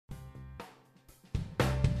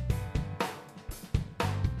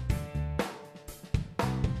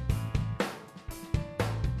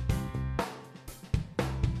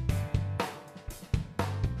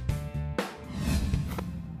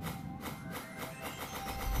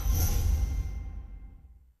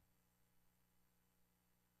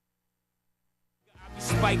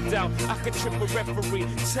spiked out. I could trip a referee.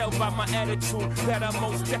 Tell by my attitude that I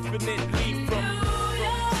most definitely from.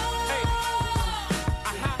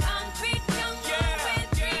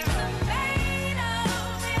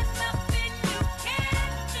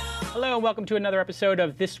 Hello and welcome to another episode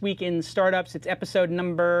of This Week in Startups. It's episode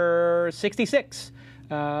number 66.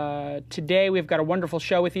 Today we've got a wonderful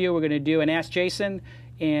show with you. We're going to do an Ask Jason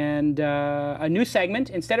and a new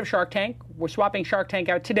segment. Instead of Shark Tank, we're swapping Shark Tank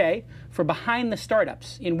out today for Behind the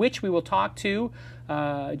Startups, in which we will talk to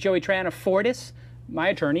Joey Tran of Fortis, my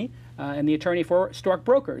attorney, and the attorney for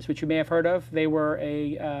StorkBrokers, which you may have heard of. They were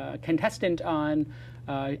a contestant on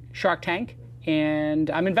Shark Tank.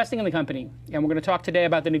 And I'm investing in the company. And we're going to talk today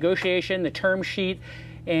about the negotiation, the term sheet,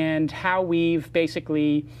 and how we've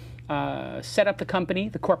basically set up the company,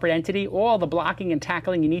 the corporate entity, all the blocking and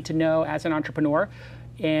tackling you need to know as an entrepreneur.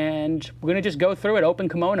 And we're going to just go through it, open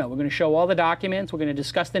kimono. We're going to show all the documents. We're going to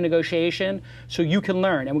discuss the negotiation so you can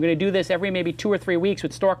learn. And we're going to do this every maybe 2 or 3 weeks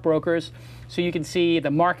with StorkBrokers so you can see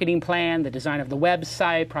the marketing plan, the design of the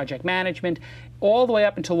website, project management, all the way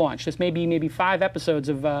up until launch. This may be maybe 5 episodes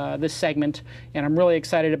of this segment, and I'm really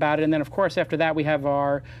excited about it. And then, of course, after that, we have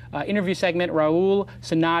our interview segment. Rahul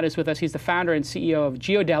Sonnad is with us. He's the founder and CEO of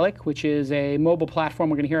Geodelic, which is a mobile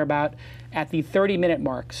platform we're going to hear about at the 30-minute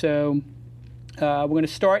mark. So we're going to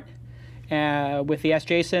start with the Ask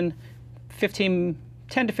Jason. 10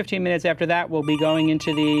 to 15 minutes after that, we'll be going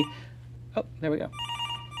into the... Oh, there we go.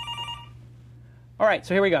 All right,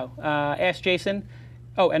 so here we go. Ask Jason.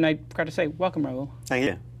 Oh, and I forgot to say, welcome, Rahul. Thank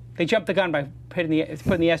you. They jumped the gun by putting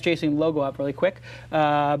the Ask Jason logo up really quick.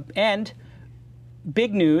 And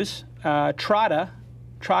big news, Trada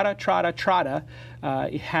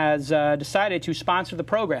has decided to sponsor the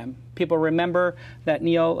program. People remember that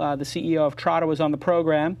Neil, the CEO of Trada, was on the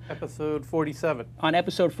program. Episode 47. On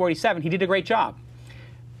episode 47. He did a great job.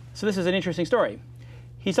 So this is an interesting story.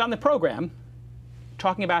 He's on the program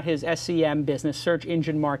talking about his SEM business, search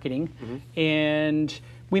engine marketing, and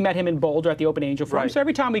we met him in Boulder at the Open Angel Forum. Right. So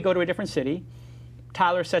every time we go to a different city,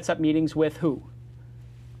 Tyler sets up meetings with who?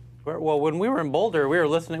 Well, when we were in Boulder, we were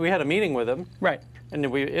listening. We had a meeting with him. Right. And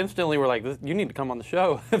we instantly were like, you need to come on the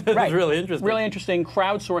show. This Right. is really interesting. Really interesting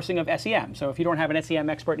crowdsourcing of SEM. So if you don't have an SEM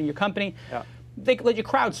expert in your company, Yeah. they let you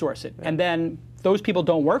crowdsource it. Yeah. And then those people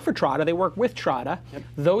don't work for Trada, they work with Trada. Yep.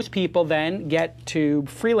 Those people then get to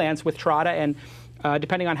freelance with Trada, and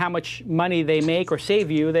depending on how much money they make or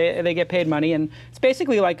save you, they get paid money. And it's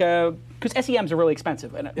basically like because SEMs are really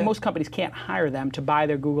expensive, and most companies can't hire them to buy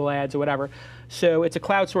their Google ads or whatever. So it's a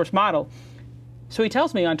cloud source model. So he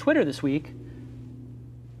tells me on Twitter this week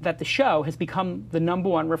that the show has become the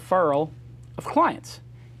 #1 referral of clients.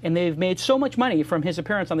 And they've made so much money from his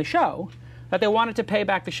appearance on the show that they wanted to pay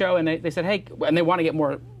back the show, and they said, hey, and they want to get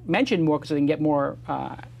mentioned more because they can get more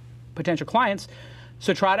potential clients.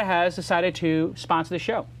 So Trada has decided to sponsor the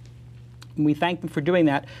show. And we thank them for doing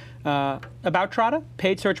that. About Trada,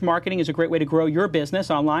 paid search marketing is a great way to grow your business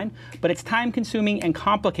online, but it's time-consuming and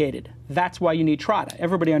complicated. That's why you need Trada.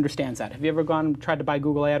 Everybody understands that. Have you ever gone and tried to buy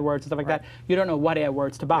Google AdWords and stuff like that? You don't know what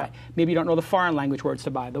AdWords to buy. Yeah. Maybe you don't know the foreign language words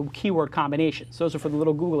to buy, the keyword combinations. Those are for the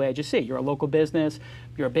little Google ads you see. You're a local business,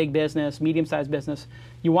 you're a big business, medium-sized business.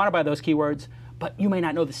 You want to buy those keywords, but you may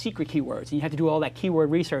not know the secret keywords, and you have to do all that keyword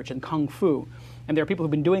research and kung fu. And there are people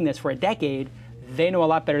who've been doing this for a decade. They know a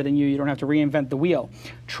lot better than you. You don't have to reinvent the wheel.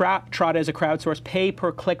 Trada is a crowdsourced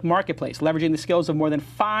pay-per-click marketplace, leveraging the skills of more than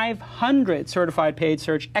 500 certified paid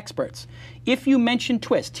search experts. If you mention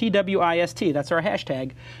TWIST, T-W-I-S-T, that's our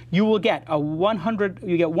hashtag, you will get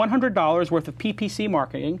 $100 worth of PPC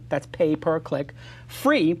marketing, that's pay-per-click,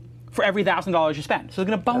 free for every $1,000 you spend. So they're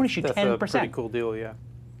going to bonus you 10%. That's a pretty cool deal, yeah.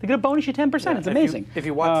 They're going to bonus you 10%. Yeah, it's amazing. If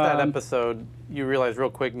you watch that episode, you realize real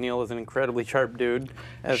quick Neil is an incredibly sharp dude.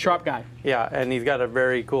 Sharp guy. Yeah, and he's got a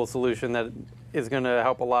very cool solution that is going to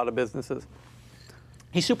help a lot of businesses.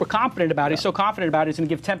 He's super confident about it. He's so confident about it, he's going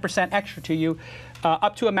to give 10% extra to you,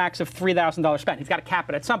 up to a max of $3,000 spent. He's got to cap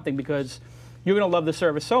it at something because you're going to love the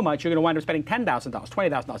service so much, you're going to wind up spending $10,000,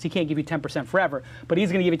 $20,000. He can't give you 10% forever, but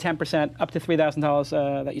he's going to give you 10% up to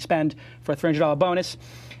 $3,000 that you spend for a $300 bonus.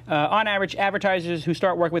 On average, advertisers who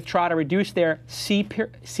start working with Trada reduce their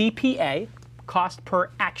CPA, cost per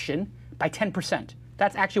action, by 10%.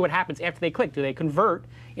 That's actually what happens after they click. Do they convert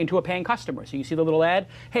into a paying customer? So you see the little ad,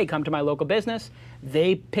 hey, come to my local business.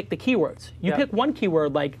 They pick the keywords. You pick one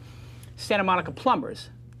keyword like Santa Monica plumbers.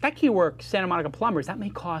 That keyword, Santa Monica plumbers, that may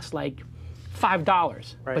cost like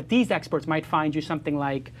 $5. Right. But these experts might find you something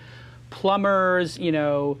like plumbers,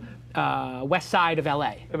 west side of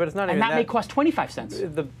LA. But it's not and even that may cost 25 cents.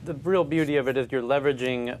 The real beauty of it is you're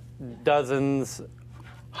leveraging dozens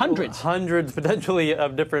Hundreds. Potentially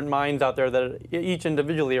of different minds out there that each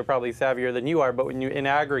individually are probably savvier than you are, but when you in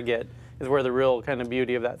aggregate is where the real kind of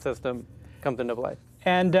beauty of that system comes into play.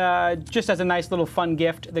 And just as a nice little fun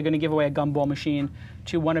gift, they're going to give away a gumball machine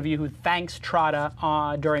to one of you who thanks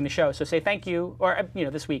Trada during the show. So say thank you, or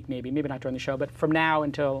this week maybe not during the show, but from now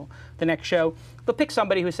until the next show, they'll pick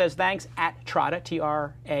somebody who says thanks at Trada,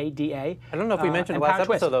 Trada. I don't know if we mentioned last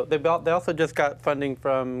episode though. They also just got funding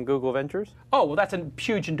from Google Ventures. Oh well, that's a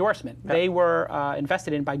huge endorsement. Yeah. They were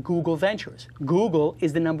invested in by Google Ventures. Google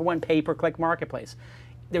is the #1 pay-per-click marketplace.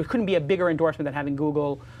 There couldn't be a bigger endorsement than having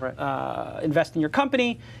Google invest in your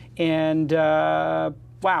company. And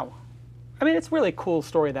wow. I mean, it's really a cool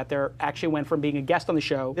story that they actually went from being a guest on the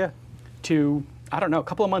show to, I don't know, a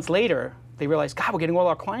couple of months later, they realized, God, we're getting all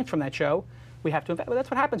our clients from that show. We have to invest. Well, that's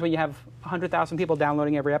what happens when you have 100,000 people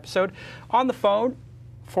downloading every episode. On the phone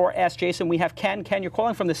for Ask Jason, we have Ken. Ken, you're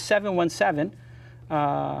calling from the 717.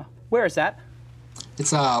 Where is that?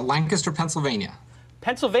 It's Lancaster, Pennsylvania.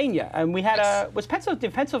 Pennsylvania, and we had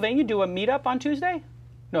did Pennsylvania do a meetup on Tuesday?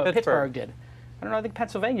 No, Pittsburgh did. I don't know, I think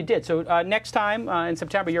Pennsylvania did. So next time in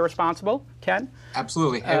September, you're responsible, Ken?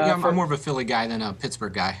 Absolutely. I'm more of a Philly guy than a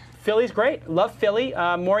Pittsburgh guy. Philly's great. Love Philly.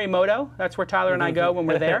 Morimoto, that's where Tyler and I go when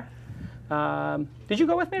we're there. Did you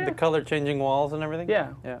go with me there? The color-changing walls and everything?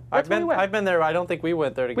 Yeah. I've been there. I don't think we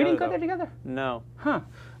went there together. We didn't go there together? No. Huh.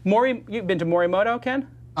 You've been to Morimoto, Ken?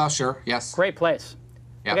 Oh, sure, yes. Great place.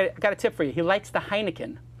 Yeah. I got a tip for you. He likes the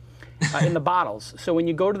Heineken in the bottles. So when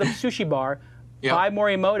you go to the sushi bar, buy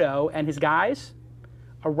Morimoto and his guys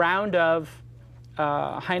a round of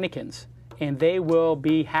Heinekens, and they will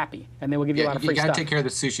be happy, and they will give you a lot of free stuff. You got to take care of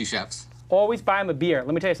the sushi chefs. Always buy them a beer.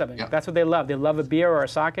 Let me tell you something. That's what they love. They love a beer or a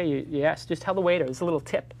sake. Yes, just tell the waiter. This is a little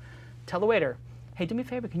tip. Tell the waiter, hey, do me a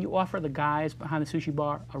favor. Can you offer the guys behind the sushi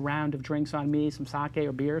bar a round of drinks on me, some sake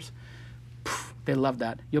or beers? They love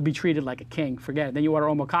that. You'll be treated like a king. Forget it. Then you order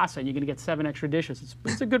omakase, and you're going to get 7 extra dishes.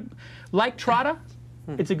 It's a good, like Trada,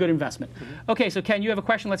 it's a good investment. Okay, so Ken, you have a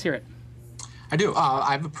question. Let's hear it. I do.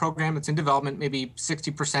 I have a program that's in development, maybe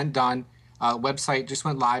 60% done. Website just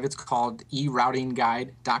went live. It's called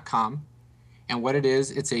eroutingguide.com. And what it is,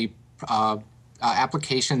 it's a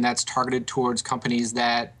application that's targeted towards companies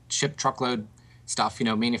that ship truckload stuff,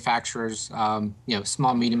 manufacturers,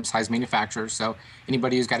 small, medium-sized manufacturers. So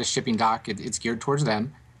anybody who's got a shipping dock, it's geared towards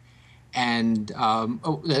them. And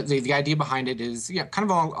the idea behind it is,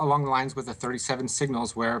 kind of along the lines with the 37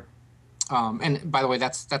 signals where, and by the way,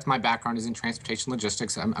 that's my background is in transportation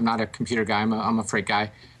logistics. I'm not a computer guy. I'm a freight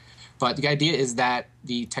guy. But the idea is that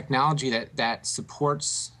the technology that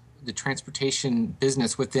supports the transportation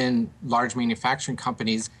business within large manufacturing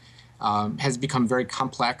companies has become very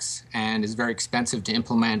complex and is very expensive to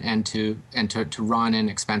implement and to run, and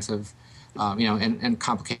expensive, and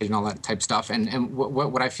complicated and all that type stuff. And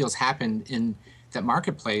what I feel has happened in that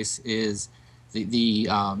marketplace is the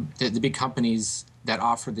big companies that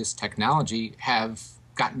offer this technology have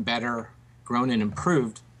gotten better, grown, and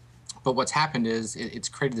improved. But what's happened is it's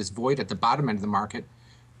created this void at the bottom end of the market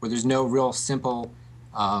where there's no real simple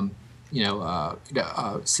low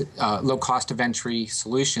cost of entry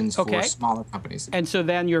solutions for smaller companies. And so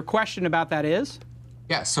then your question about that is?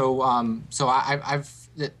 Yeah. So I've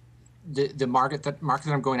the market that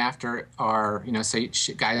I'm going after are say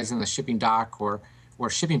guys in the shipping dock or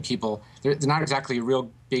shipping people. They're not exactly a real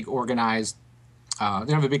big organized. They don't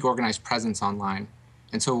have a big organized presence online.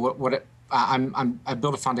 And so I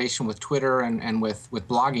built a foundation with Twitter and with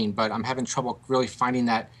blogging, but I'm having trouble really finding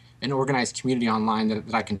an organized community online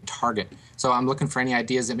that I can target. So I'm looking for any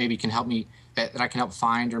ideas that maybe can help me, that I can help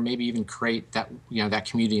find, or maybe even create that that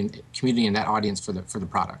community and that audience for the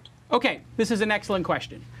product. Okay, this is an excellent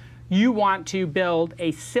question. You want to build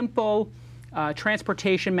a simple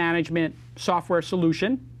transportation management software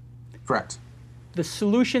solution. Correct. The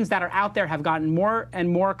solutions that are out there have gotten more and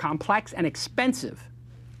more complex and expensive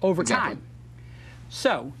over time.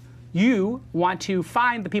 So you want to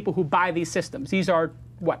find the people who buy these systems. These are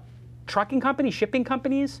what? Trucking companies, shipping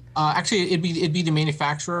companies? Actually, it'd be the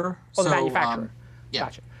manufacturer. Oh, the manufacturer. Yeah.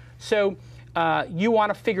 Gotcha. So you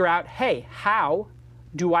want to figure out, hey, how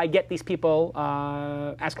do I get these people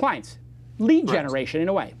as clients? Lead generation, in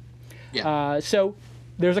a way. Yeah. So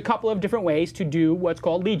there's a couple of different ways to do what's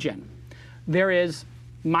called lead gen. There is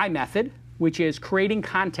my method, which is creating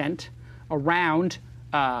content around,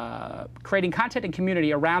 creating content and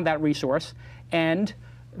community around that resource, and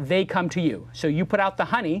they come to you. So you put out the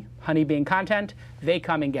honey being content, they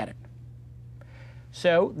come and get it.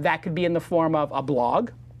 So that could be in the form of a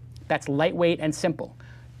blog that's lightweight and simple.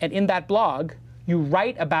 And in that blog, you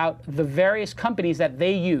write about the various companies that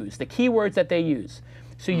they use, the keywords that they use.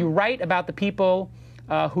 So you write about the people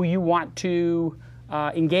who you want to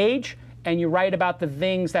engage, and you write about the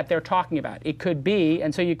things that they're talking about. It could be,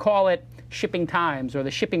 and so you call it Shipping Times or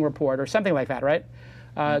the Shipping Report or something like that, right?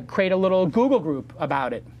 Create a little Google group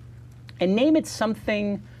about it, and name it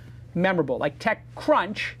something memorable. Like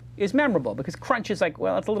TechCrunch is memorable because crunch is like,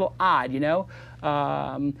 well, it's a little odd, you know?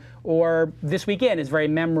 Or This Weekend is very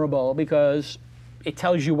memorable because it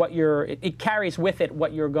tells you what it carries with it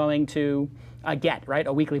what you're going to get, right?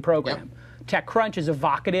 A weekly program. Yep. TechCrunch is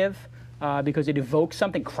evocative because it evokes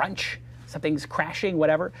something, crunch, something's crashing,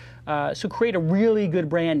 whatever. So create a really good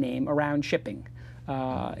brand name around shipping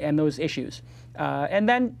and those issues. And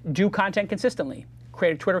then do content consistently.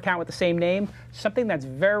 Create a Twitter account with the same name, something that's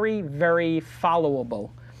very, very followable,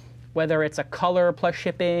 whether it's a color plus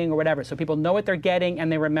shipping or whatever. So people know what they're getting and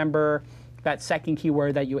they remember that second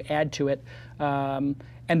keyword that you add to it. And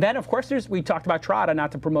then, of course, we talked about Trada,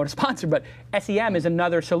 not to promote a sponsor, but SEM is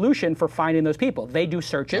another solution for finding those people. They do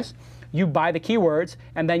searches, you buy the keywords,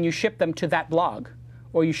 and then you ship them to that blog.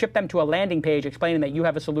 Or you ship them to a landing page explaining that you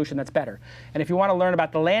have a solution that's better. And if you want to learn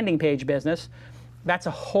about the landing page business, that's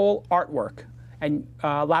a whole artwork. And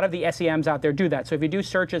a lot of the SEMs out there do that. So if you do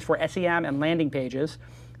searches for SEM and landing pages,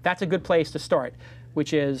 that's a good place to start,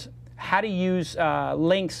 which is how to use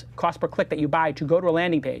links, cost per click that you buy to go to a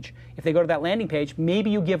landing page. If they go to that landing page, maybe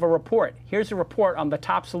you give a report. Here's a report on the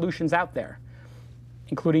top solutions out there,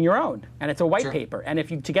 including your own. And it's a white paper. And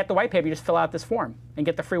to get the white paper, you just fill out this form and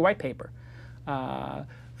get the free white paper.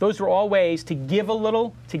 Those are all ways to give a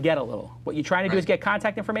little to get a little. What you're trying to do is get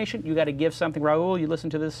contact information. You got to give something. Rahul, you listen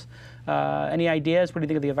to this. Any ideas? What do you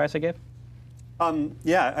think of the advice I gave?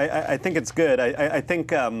 Yeah, I think it's good. I think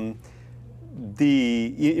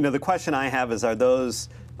the question I have is, are those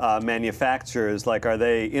manufacturers, like, are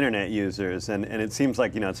they internet users? And it seems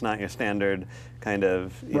like, it's not your standard kind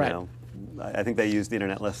of, you know, I think they use the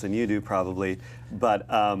internet less than you do non-probably, but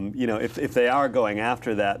if they are going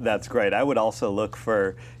after that, that's great. I would also look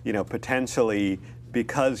for, potentially,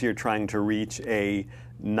 because you're trying to reach a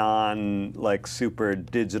non-like super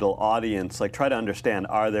digital audience, like try to understand,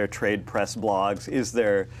 are there trade press blogs? Is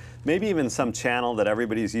there maybe even some channel that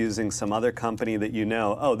everybody's using, some other company that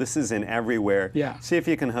oh, this is in everywhere. Yeah. See if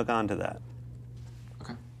you can hook onto that.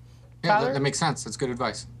 Okay. Yeah, that makes sense. That's good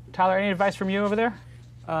advice. Tyler, any advice from you over there?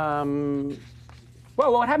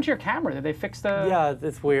 Well, what happened to your camera? Did they fix the... Yeah,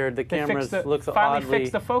 it's weird. The camera looks finally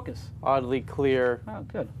fixed the focus. Oddly clear. Oh,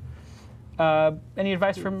 good. Any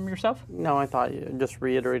advice from yourself? No, I thought just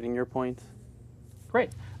reiterating your points.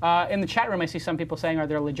 Great. In the chat room, I see some people saying, are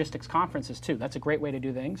there logistics conferences too? That's a great way to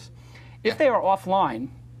do things. If they are offline,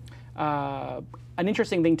 an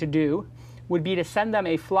interesting thing to do would be to send them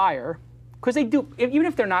a flyer, because they do, even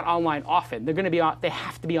if they're not online often, they're going to be they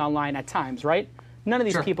have to be online at times, right? None of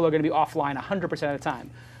these people are going to be offline 100% of the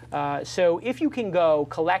time. So if you can go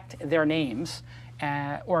collect their names,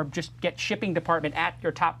 or just get shipping department at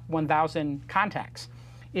your top 1,000 contacts.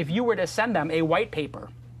 If you were to send them a white paper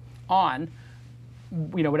on,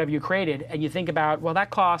 whatever you created, and you think about, well,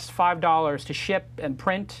 that costs $5 to ship and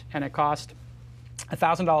print, and it cost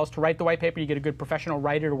 $1,000 to write the white paper. You get a good professional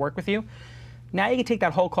writer to work with you. Now you can take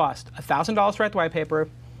that whole cost, $1,000 to write the white paper,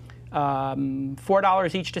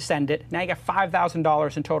 $4 each to send it. Now you got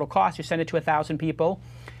 $5,000 in total cost. You send it to 1,000 people,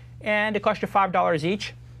 and it costs you $5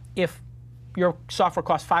 each. If your software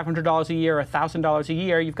costs $500 a year or $1,000 a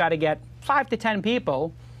year, you've got to get 5 to 10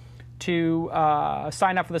 people to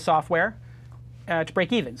sign up for the software to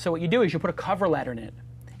break even. So what you do is you put a cover letter in it,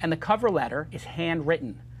 and the cover letter is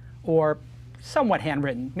handwritten or somewhat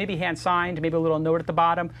handwritten, maybe hand-signed, maybe a little note at the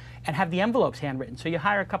bottom, and have the envelopes handwritten. So you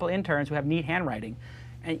hire a couple interns who have neat handwriting,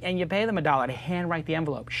 and you pay them $1 to handwrite the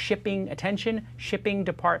envelope. Shipping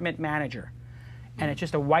department manager. And it's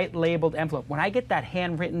just a white labeled envelope. When I get that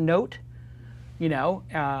handwritten note,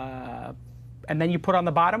 and then you put on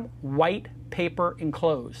the bottom, white paper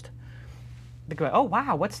enclosed. They go, oh,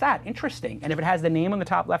 wow, what's that? Interesting. And if it has the name on the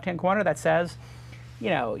top left-hand corner that says,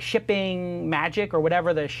 shipping magic or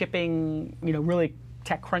whatever the shipping, really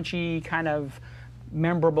TechCrunchy kind of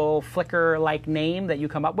memorable Flickr-like name that you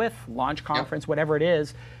come up with, launch conference, whatever it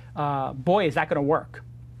is, boy, is that going to work.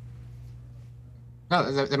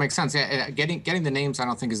 No, that makes sense. Yeah, getting the names, I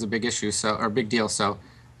don't think is a big issue, or a big deal. So,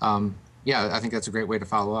 yeah, I think that's a great way to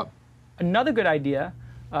follow up. Another good idea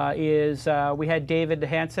is we had David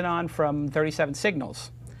Hansen on from 37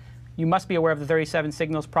 Signals. You must be aware of the 37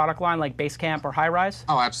 Signals product line, like Basecamp or Highrise.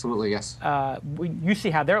 Oh, absolutely, yes. You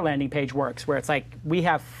see how their landing page works, where it's like we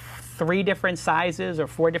have 3 different sizes or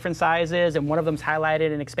 4 different sizes, and one of them's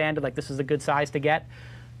highlighted and expanded, like this is a good size to get.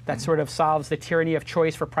 that sort of solves the tyranny of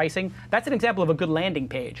choice for pricing. That's an example of a good landing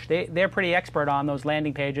page. They're pretty expert on those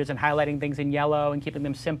landing pages and highlighting things in yellow and keeping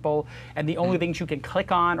them simple. And the only things you can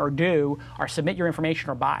click on or do are submit your information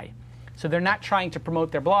or buy. So they're not trying to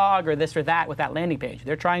promote their blog or this or that with that landing page.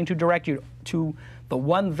 They're trying to direct you to the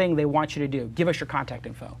one thing they want you to do. Give us your contact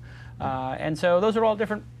info. And so those are all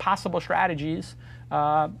different possible strategies.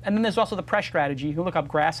 And then there's also the press strategy. You can look up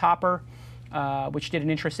Grasshopper, which did an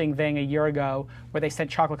interesting thing a year ago where they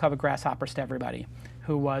sent chocolate-covered grasshoppers to everybody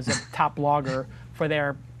who was a top blogger for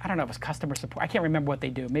their, I don't know if it's customer support. I can't remember what they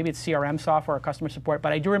do. Maybe it's CRM software or customer support,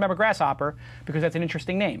 but I do remember Grasshopper because that's an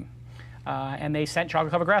interesting name. And they sent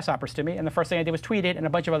chocolate-covered grasshoppers to me, and the first thing I did was tweet it, and a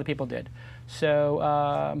bunch of other people did.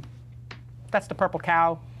 So that's the purple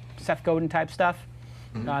cow, Seth Godin type stuff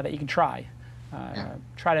that you can try.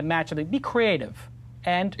 Try to match something. Be creative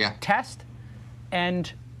and test,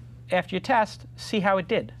 and after you test, see how it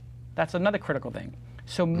did. That's another critical thing.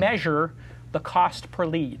 So measure the cost per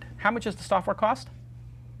lead. How much does the software cost?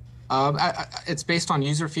 It's based on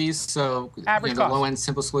user fees. So average the cost. low-end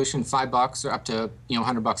simple solution, $5 or up to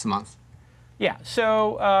 $100 a month. Yeah.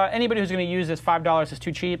 So anybody who's going to use this, $5 is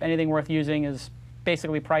too cheap. Anything worth using is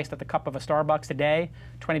basically priced at the cup of a Starbucks a day,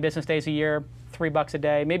 20 business days a year, $3 a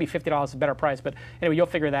day, maybe $50 is a better price. But anyway, you'll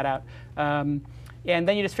figure that out. And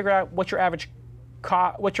then you just figure out what your average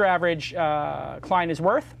client is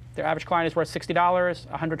worth. Their average client is worth $60,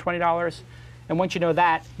 $120. And once you know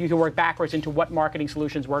that, you can work backwards into what marketing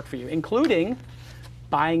solutions work for you, including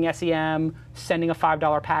buying SEM, sending a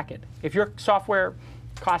 $5 packet. If your software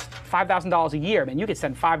costs $5,000 a year, man, you could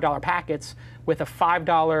send $5 packets with a $5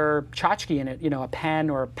 tchotchke in it, a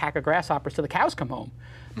pen or a pack of grasshoppers till the cows come home.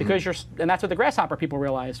 Because and that's what the grasshopper people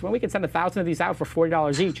realized. Well, we can send 1,000 of these out for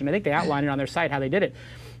 $40 each, and I think they outlined it on their site how they did it.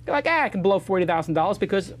 They're like, I can blow $40,000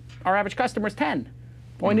 because our average customer is 10.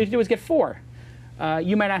 All you need to do is get 4.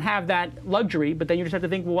 You might not have that luxury, but then you just have to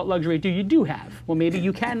think, well, what luxury do you do have? Well, maybe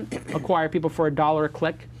you can acquire people for $1 a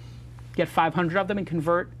click, get 500 of them and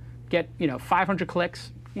convert, get 500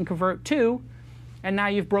 clicks and convert 2, and now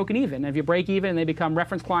you've broken even. If you break even, they become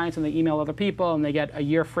reference clients and they email other people and they get a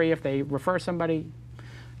year free if they refer somebody.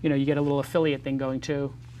 You get a little affiliate thing going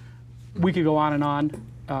too. We could go on and on.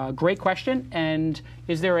 Great question. And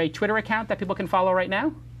is there a Twitter account that people can follow right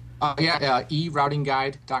now?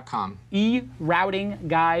 eroutingguide.com.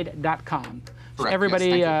 eroutingguide.com. So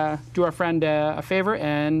everybody do our friend a favor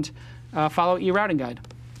and follow eRouting Guide.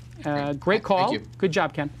 Great call. Thank you. Good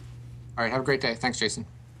job, Ken. All right, have a great day. Thanks, Jason.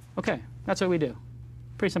 Okay, that's what we do.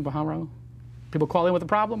 Pretty simple, huh, Rahul? People call in with a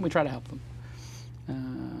problem, we try to help them.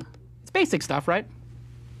 It's basic stuff, right?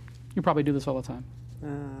 You probably do this all the time.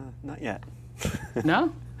 Not yet.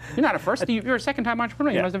 No? You're not a first. You're a second-time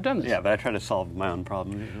entrepreneur. You must have done this. Yeah, but I try to solve my own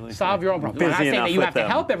problems usually. Solve your own problems. I'm not saying that you have to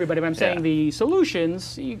help everybody, but I'm saying the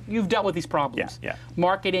solutions, you've dealt with these problems. Yeah.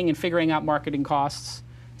 Marketing and figuring out marketing costs,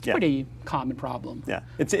 it's a pretty common problem. Yeah.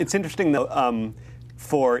 It's interesting, though,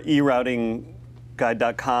 for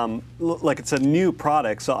eroutingguide.com, like it's a new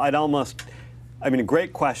product, so I'd almost, a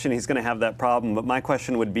great question, he's going to have that problem, but my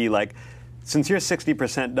question would be like, since you're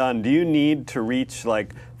 60% done, do you need to reach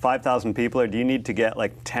like 5,000 people, or do you need to get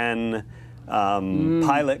like 10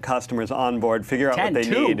 pilot customers on board, figure out what they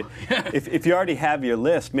need? If you already have your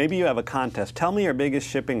list, maybe you have a contest. Tell me your biggest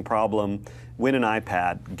shipping problem, win an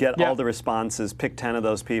iPad, get all the responses, pick 10 of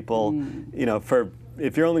those people.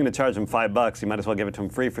 If you're only going to charge them $5, you might as well give it to them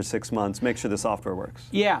free for 6 months. Make sure the software works.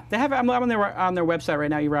 Yeah, they have. I'm on their website right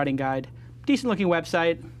now, eRouting Guide. Decent looking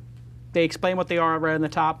website. They explain what they are right on the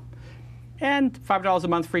top. And $5 a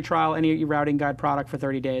month free trial, any eRouting Guide product for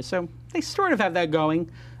 30 days. So they sort of have that going.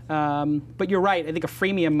 But you're right. I think a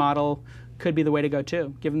freemium model could be the way to go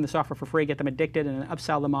too. Give them the software for free, get them addicted, and then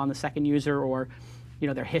upsell them on the second user or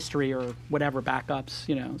their history or whatever backups.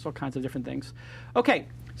 There's all kinds of different things. Okay,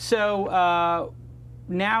 so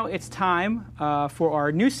now it's time for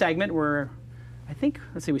our new segment where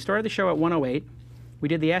we started the show at 1:08. We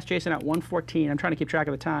did the Ask Jason at 1:14. I'm trying to keep track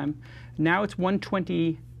of the time. Now it's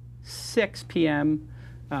 1:26 p.m.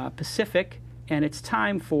 Pacific, and it's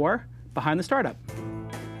time for Behind the Startup.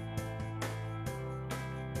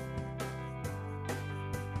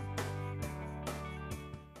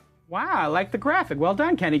 Wow, I like the graphic. Well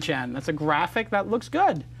done, Kenny Chan. That's a graphic that looks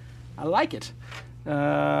good. I like it.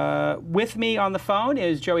 With me on the phone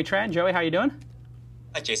is Joey Tran. Joey, how you doing?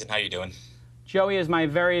 Hi, Jason. How you doing? Joey is my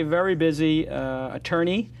very, very busy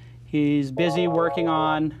attorney. He's busy working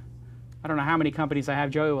on, I don't know how many companies I have.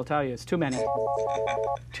 Joey will tell you. It's too many.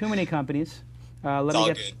 Too many companies.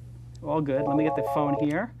 Good. All good. Let me get the phone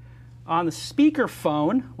here. On the speaker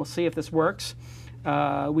phone, we'll see if this works.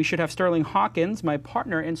 We should have Sterling Hawkins, my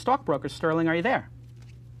partner in StorkBrokers. Sterling, are you there?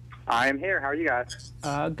 I am here. How are you guys?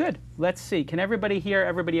 Good. Let's see. Can everybody hear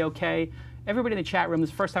everybody okay? Everybody in the chat room, this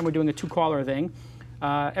is the first time we're doing a two-caller thing.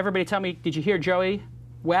 Everybody tell me, did you hear Joey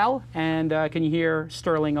well? And can you hear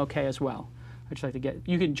Sterling okay as well? I'd just like to get,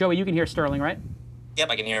 Joey, you can hear Sterling, right? Yep,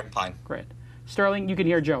 I can hear him fine. Great. Sterling, you can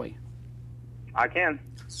hear Joey. I can.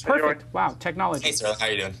 Perfect. Wow, technology. Hey, Sterling, how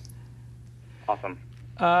are you doing? Awesome.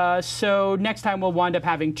 So next time we'll wind up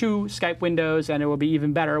having 2 Skype windows, and it will be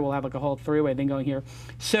even better. We'll have like a whole 3-way thing going here.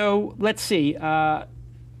 So let's see.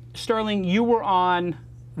 Sterling, you were on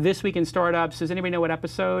This Week in Startups. Does anybody know what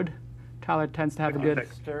episode? Tyler tends to have a good...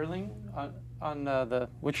 Sterling on the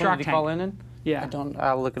which Shark one did he call in? Yeah.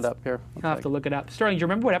 I'll look it up here. I'll have to look it up. Sterling, do you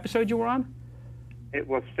remember what episode you were on? It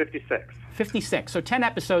was 56. 56. So 10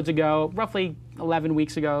 episodes ago, roughly 11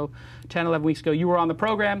 weeks ago, 10, 11 weeks ago, you were on the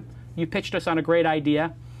program. You pitched us on a great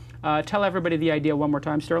idea. Tell everybody the idea one more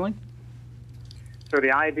time, Sterling. So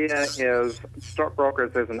the idea is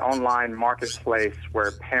StorkBrokers is an online marketplace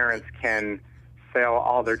where parents can sell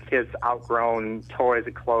all their kids' outgrown toys,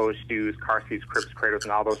 clothes, shoes, car seats, cribs, cradles,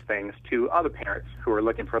 and all those things to other parents who are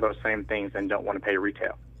looking for those same things and don't want to pay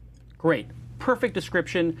retail. Great. Perfect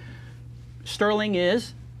description. Sterling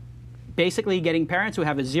is basically getting parents who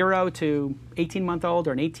have a 0 to 18-month-old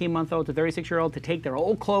or an 18-month-old to 36-year-old to take their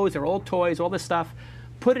old clothes, their old toys, all this stuff,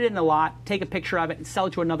 put it in a lot, take a picture of it, and sell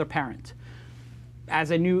it to another parent.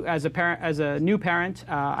 As a new parent,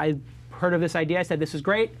 I heard of this idea. I said, this is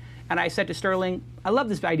great. And I said to Sterling, I love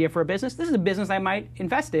this idea for a business. This is a business I might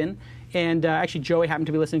invest in. And actually, Joey happened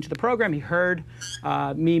to be listening to the program. He heard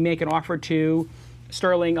me make an offer to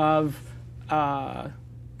Sterling of,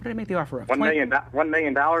 what did I make the offer of? $1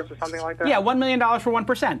 million or something like that? Yeah, $1 million for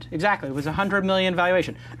 1%. Exactly. It was a $100 million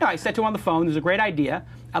valuation. No, I said to him on the phone, there's a great idea.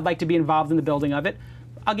 I'd like to be involved in the building of it.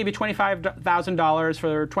 I'll give you $25,000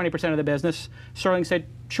 for 20% of the business. Sterling said,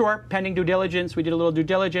 sure, pending due diligence. We did a little due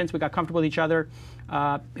diligence. We got comfortable with each other.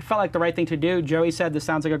 It felt like the right thing to do. Joey said, this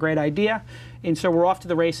sounds like a great idea. And so we're off to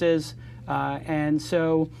the races. And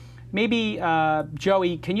so maybe,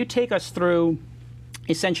 Joey, can you take us through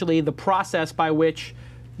essentially the process by which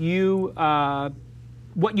you,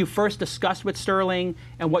 what you first discussed with Sterling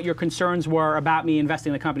and what your concerns were about me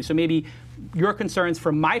investing in the company? So maybe your concerns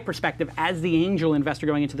from my perspective as the angel investor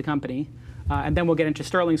going into the company, and then we'll get into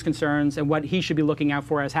Sterling's concerns and what he should be looking out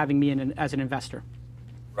for as having me as an investor.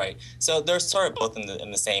 Right. So they're sort of both in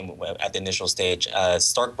the same at the initial stage.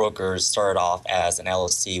 StorkBrokers started off as an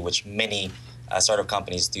LLC, which many startup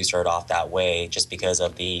companies do start off that way, just because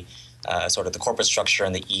of the sort of the corporate structure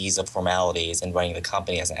and the ease of formalities in running the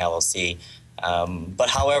company as an LLC. But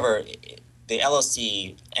however, the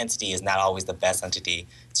LLC entity is not always the best entity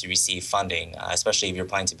to receive funding, especially if you're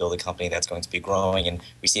planning to build a company that's going to be growing and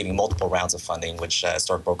receiving multiple rounds of funding, which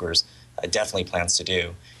StorkBrokers definitely plans to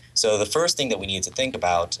do. So the first thing that we needed to think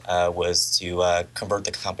about was to convert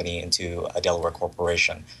the company into a Delaware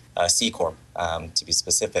corporation, C Corp to be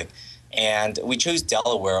specific. And we chose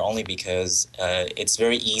Delaware only because it's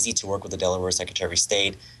very easy to work with the Delaware Secretary of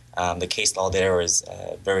State. The case law there is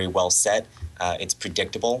very well set. It's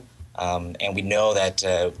predictable. And we know that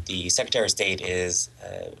the Secretary of State is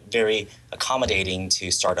very accommodating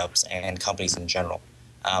to startups and companies in general.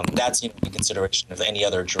 That's in consideration of any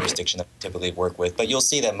other jurisdiction that we typically work with. But you'll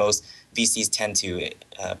see that most VCs tend to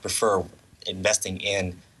prefer investing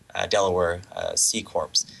in Delaware C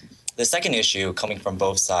Corps. The second issue, coming from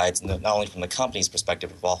both sides, not only from the company's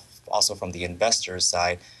perspective, but also from the investor's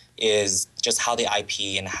side, is just how the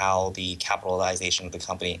IP and how the capitalization of the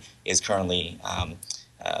company is currently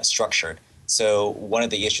structured. So one of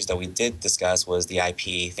the issues that we did discuss was the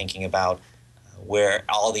IP, thinking about where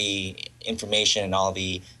all the information and all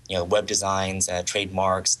the web designs,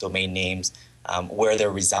 trademarks, domain names, where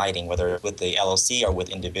they're residing, whether with the LLC or with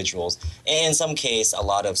individuals. And in some case, a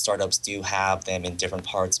lot of startups do have them in different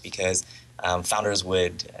parts because founders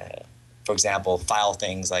would, for example, file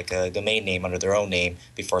things like a domain name under their own name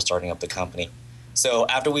before starting up the company. So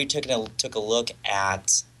after we took a look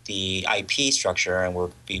at the IP structure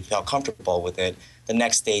and we felt comfortable with it, the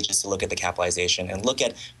next stage is to look at the capitalization and look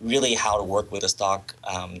at really how to work with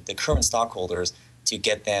the current stockholders to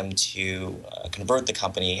get them to convert the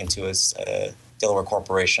company into a Delaware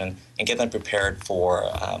corporation and get them prepared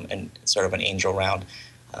for sort of an angel round.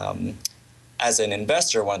 As an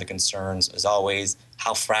investor, one of the concerns is always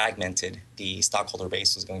how fragmented the stockholder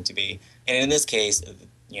base was going to be. And in this case,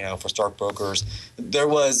 for StorkBrokers, there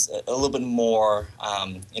was a little bit more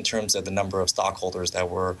in terms of the number of stockholders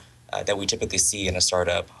that we typically see in a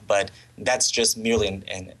startup. But that's just merely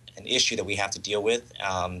an issue that we have to deal with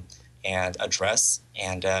and address.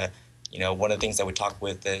 And one of the things that we talked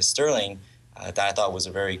with Sterling that I thought was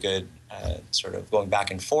a very good sort of going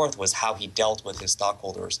back and forth was how he dealt with his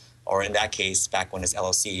stockholders, or in that case, back when his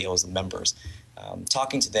LLC, it was the members.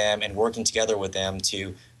 Talking to them and working together with them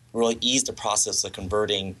to really ease the process of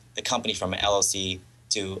converting the company from an LLC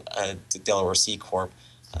to a Delaware C Corp.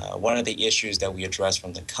 One of the issues that we addressed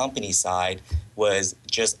from the company side was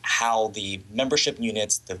just how the membership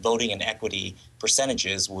units, the voting and equity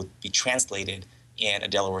percentages would be translated in a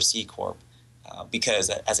Delaware C Corp. Because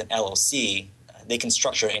as an LLC, they can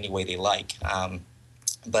structure it any way they like.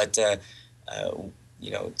 But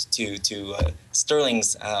you know, to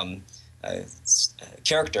Sterling's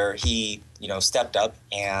character, he stepped up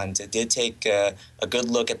and did take a good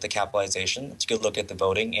look at the capitalization, a good look at the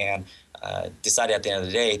voting, and decided at the end of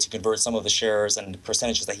the day to convert some of the shares and the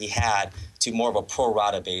percentages that he had to more of a pro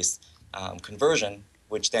rata based conversion,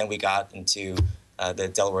 which then we got into the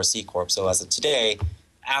Delaware C Corp. So as of today,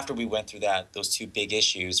 after we went through those two big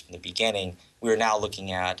issues from the beginning, we are now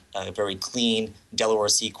looking at a very clean Delaware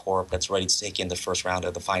C Corp that's ready to take in the first round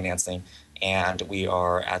of the financing. And we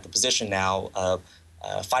are at the position now of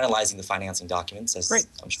finalizing the financing documents, as Great.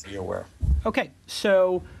 I'm sure you're aware. Okay,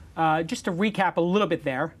 so just to recap a little bit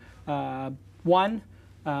there, one,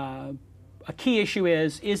 a key issue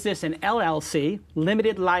is this an LLC,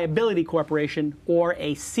 limited liability corporation, or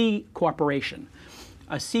a C corporation?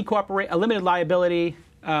 A limited liability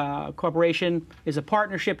corporation is a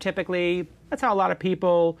partnership typically. That's how a lot of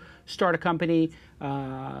people start a company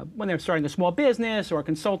when they're starting a small business or a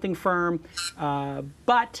consulting firm.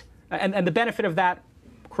 But the benefit of that,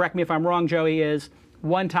 correct me if I'm wrong, Joey, is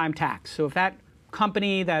one-time tax. So if that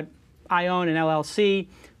company that I own, an LLC,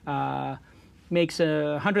 makes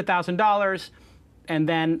 $100,000, and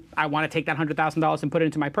then I want to take that $100,000 and put it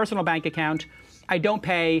into my personal bank account, I don't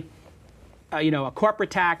pay a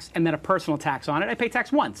corporate tax and then a personal tax on it. I pay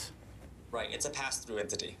tax once. Right, it's a pass-through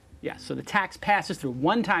entity. Yes, so the tax passes through,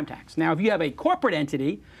 one-time tax. Now, if you have a corporate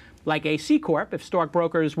entity, like a C Corp, if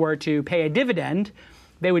StorkBrokers were to pay a dividend,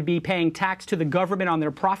 they would be paying tax to the government on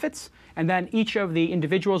their profits, and then each of the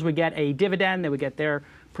individuals would get a dividend, they would get their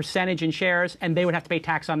percentage in shares, and they would have to pay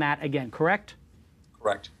tax on that again, correct?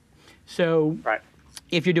 Correct. So Right.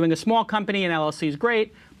 if you're doing a small company, an LLC is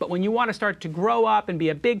great, but when you want to start to grow up and be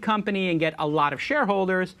a big company and get a lot of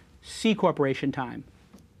shareholders, C corporation time.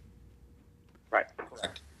 Right.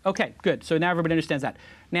 Correct. Okay, good. So now everybody understands that.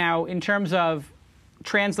 Now, in terms of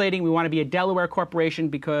translating, we want to be a Delaware corporation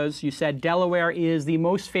because you said Delaware is the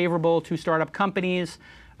most favorable to startup companies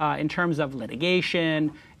in terms of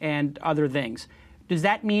litigation and other things. Does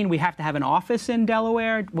that mean we have to have an office in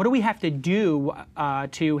Delaware? What do we have to do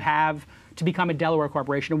to become a Delaware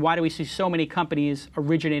corporation? And why do we see so many companies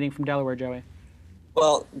originating from Delaware, Joey?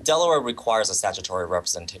 Well, Delaware requires a statutory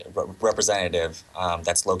representative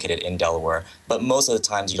that's located in Delaware, but most of the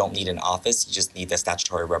times you don't need an office, you just need the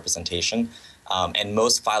statutory representation. And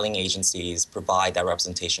most filing agencies provide that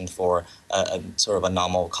representation for a sort of a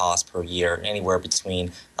nominal cost per year, anywhere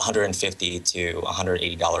between $150 to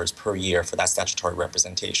 $180 per year for that statutory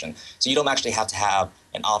representation. So you don't actually have to have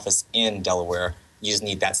an office in Delaware, you just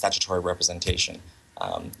need that statutory representation.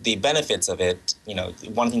 The benefits of it,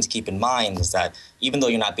 one thing to keep in mind is that even though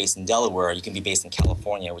you're not based in Delaware, you can be based in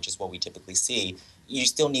California, which is what we typically see. You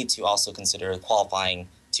still need to also consider qualifying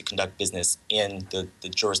to conduct business in the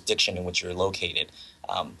jurisdiction in which you're located.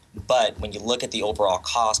 But when you look at the overall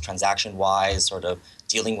cost, transaction-wise, sort of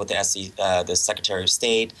dealing with the Secretary of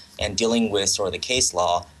State and dealing with sort of the case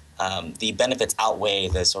law, the benefits outweigh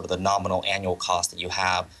the sort of the nominal annual cost that you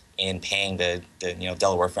have in paying the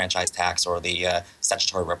Delaware franchise tax or the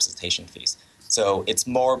statutory representation fees. So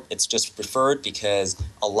it's just preferred because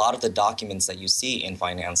a lot of the documents that you see in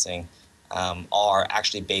financing are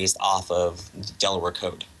actually based off of Delaware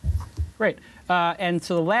code. Great. And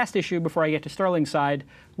so the last issue before I get to Sterling's side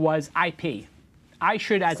was IP. I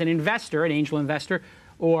should, as an investor, an angel investor,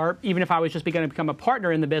 or even if I was just going to become a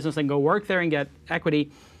partner in the business and go work there and get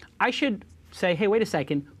equity, I should say, hey, wait a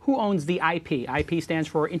second, who owns the IP? IP stands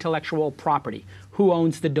for intellectual property. Who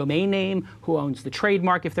owns the domain name? Who owns the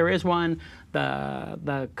trademark, if there is one?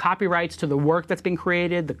 The copyrights to the work that's been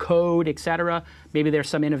created, the code, et cetera. Maybe there's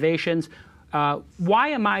some innovations. Why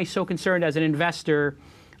am I so concerned as an investor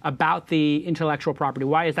about the intellectual property?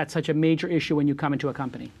 Why is that such a major issue when you come into a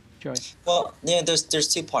company? Joey? Well, there's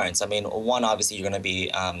 2 points. I mean, one, obviously, you're going to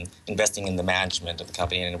be investing in the management of the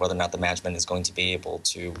company and whether or not the management is going to be able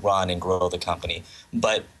to run and grow the company.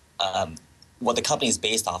 But what the company is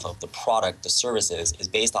based off of, the product, the services, is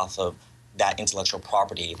based off of that intellectual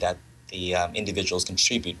property that the individuals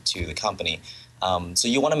contribute to the company. So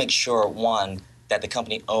you want to make sure, one, that the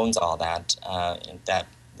company owns all that, that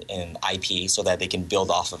in IP so that they can build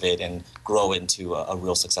off of it and grow into a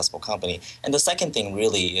real successful company. And the second thing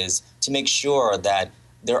really is to make sure that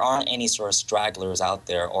there aren't any sort of stragglers out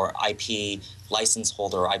there or IP license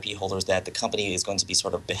holder or IP holders that the company is going to be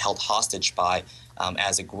sort of held hostage by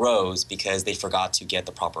as it grows because they forgot to get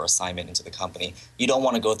the proper assignment into the company. You don't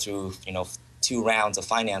want to go through 2 rounds of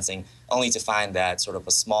financing only to find that sort of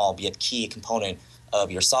a small yet key component of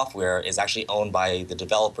your software is actually owned by the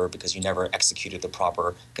developer because you never executed the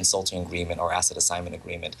proper consulting agreement or asset assignment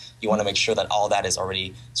agreement. You want to make sure that all that is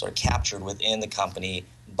already sort of captured within the company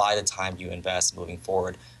by the time you invest moving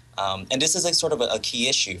forward. And this is sort of a key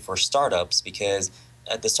issue for startups because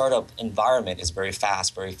the startup environment is very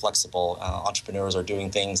fast, very flexible. Entrepreneurs are doing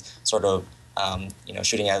things sort of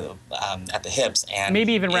shooting at the hips. And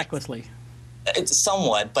maybe even recklessly. It's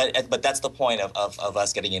somewhat, but that's the point of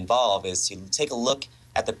us getting involved, is to take a look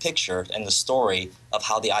at the picture and the story of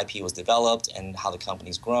how the IP was developed and how the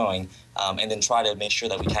company's growing, and then try to make sure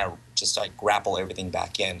that we kind of just like grapple everything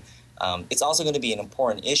back in. It's also going to be an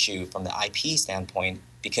important issue from the IP standpoint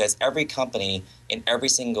because every company in every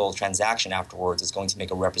single transaction afterwards is going to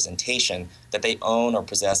make a representation that they own or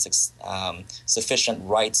possess sufficient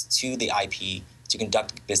rights to the IP to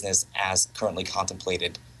conduct business as currently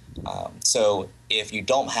contemplated. So if you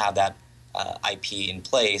don't have that IP in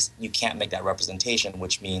place, you can't make that representation,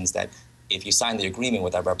 which means that if you sign the agreement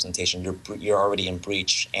with that representation, you're already in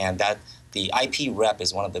breach, and that the IP rep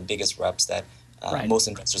is one of the biggest reps that most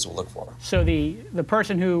investors will look for. So the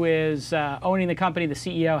person who is owning the company, the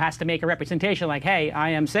CEO, has to make a representation like, hey, I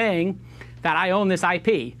am saying that I own this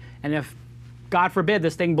IP, and if God forbid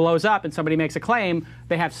this thing blows up and somebody makes a claim,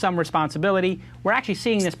 they have some responsibility. We're actually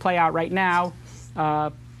seeing this play out right now.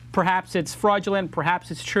 Perhaps it's fraudulent,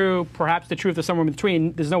 perhaps it's true, perhaps the truth is somewhere in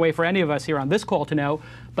between. There's no way for any of us here on this call to know,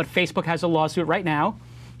 but Facebook has a lawsuit right now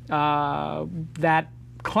that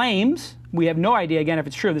claims, we have no idea again if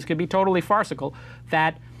it's true, this could be totally farcical,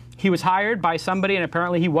 that he was hired by somebody and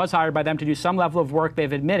apparently he was hired by them to do some level of work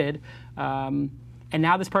they've admitted. And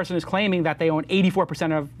now this person is claiming that they own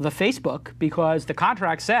 84% of the Facebook because the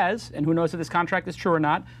contract says, and who knows if this contract is true or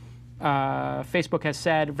not, Facebook has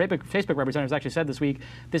said, Facebook representatives actually said this week,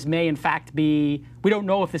 this may in fact be, we don't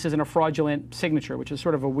know if this isn't a fraudulent signature, which is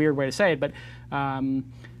sort of a weird way to say it, but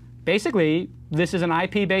basically this is an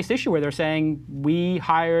IP-based issue where they're saying we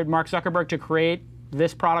hired Mark Zuckerberg to create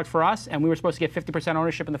this product for us and we were supposed to get 50%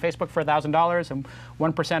 ownership in the Facebook for $1,000 and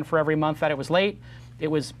 1% for every month that it was late. It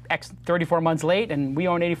was 34 months late and we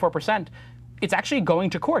own 84%. It's actually going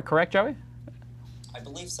to court, correct, Joey? I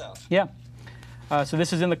believe so. Yeah. So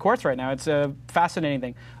this is in the courts right now. It's a fascinating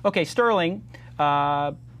thing. Okay, Sterling,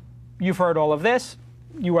 you've heard all of this.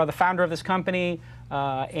 You are the founder of this company,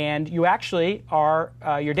 and you actually are,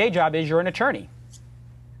 your day job is you're an attorney.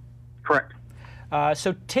 Correct.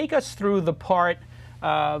 So take us through the part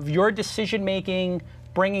of your decision-making,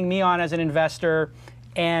 bringing me on as an investor,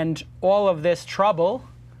 and all of this trouble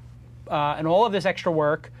and all of this extra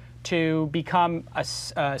work to become a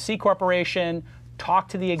C corporation, talk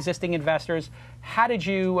to the existing investors. How did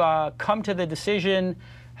you come to the decision?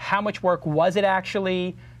 How much work was it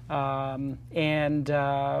actually? And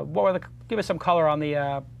what were give us some color on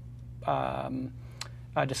the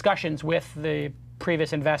discussions with the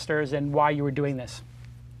previous investors and why you were doing this.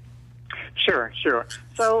 Sure.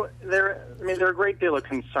 So there are a great deal of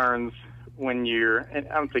concerns when you're, and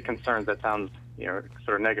I don't say concerns, that sounds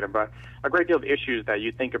sort of negative, but a great deal of issues that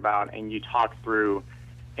you think about and you talk through.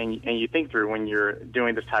 And you think through when you're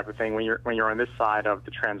doing this type of thing, when you're on this side of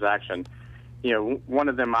the transaction. One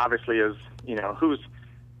of them obviously is who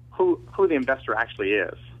the investor actually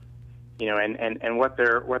is, and what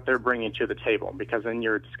they're bringing to the table. Because in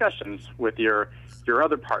your discussions with your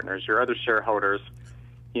other partners, your other shareholders,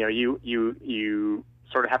 you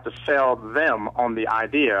sort of have to sell them on the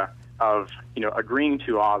idea of agreeing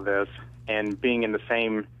to all this and being in the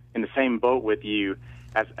same boat with you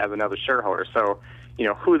as another shareholder. So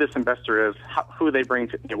who this investor is, who they bring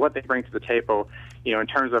to, what they bring to the table, in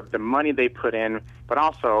terms of the money they put in, but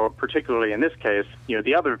also, particularly in this case,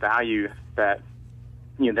 the other value that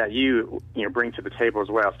you bring to the table as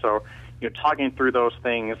well. So, talking through those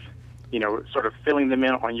things, sort of filling them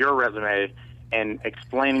in on your resume and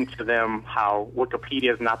explaining to them how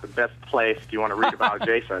Wikipedia is not the best place if you want to read about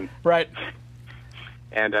Jason. Right.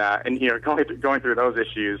 And going through those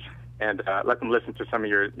issues. And let them listen to some of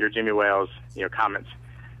your Jimmy Wales comments.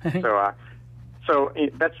 So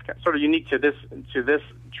that's sort of unique to this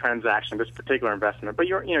transaction, this particular investment. But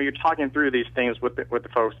you're talking through these things with the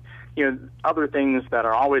folks. Other things that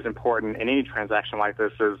are always important in any transaction like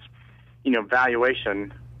this is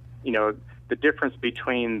valuation. The the difference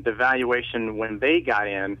between the valuation when they got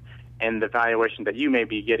in and the valuation that you may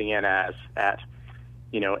be getting in at,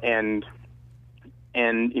 and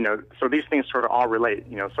so these things sort of all relate,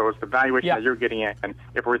 so it's the valuation that you're getting in, and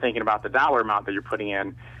if we're thinking about the dollar amount that you're putting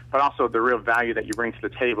in, but also the real value that you bring to the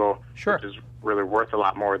table, which is really worth a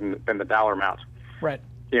lot more than the dollar amount. Right.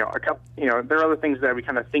 There are other things that we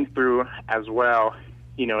kind of think through as well,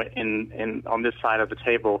 in on this side of the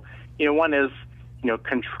table. One is,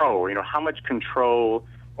 control. How much control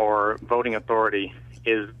or voting authority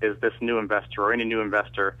is this new investor or any new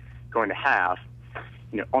investor going to have?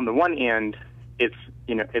 On the one end, it's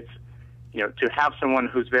to have someone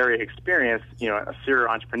who's very experienced, a serial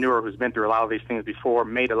entrepreneur who's been through a lot of these things before,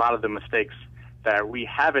 made a lot of the mistakes that we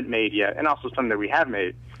haven't made yet, and also some that we have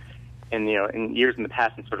made in years in the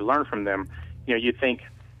past, and sort of learn from them. You think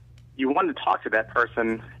you want to talk to that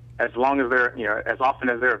person as long as they're, as often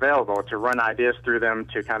as they're available, to run ideas through them,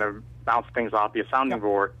 to kind of bounce things off, be a sounding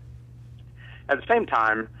board. At the same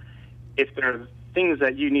time, if there are things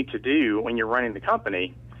that you need to do when you're running the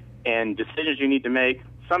company and decisions you need to make,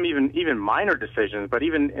 some even minor decisions, but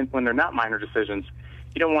even when they're not minor decisions,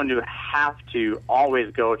 you don't want to have to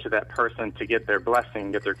always go to that person to get their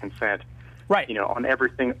blessing, get their consent, right? On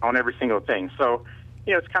every single thing. So,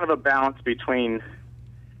 it's kind of a balance between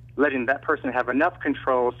letting that person have enough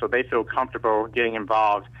control so they feel comfortable getting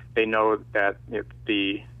involved. They know that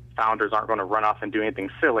the founders aren't going to run off and do anything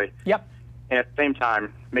silly. Yep. And at the same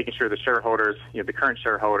time, making sure the shareholders, the current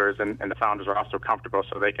shareholders and the founders are also comfortable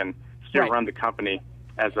so they can still run the company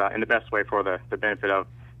as in the best way for the benefit of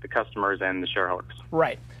the customers and the shareholders.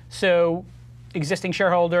 Right. So existing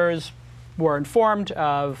shareholders were informed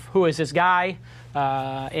of who is this guy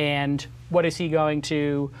and what is he going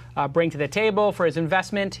to bring to the table for his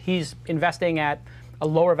investment. He's investing at a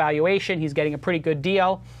lower valuation. He's getting a pretty good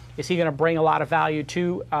deal. Is he going to bring a lot of value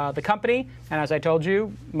to the company? And as I told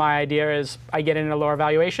you, my idea is I get in at a lower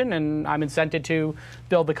valuation and I'm incented to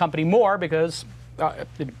build the company more because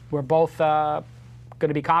we're both going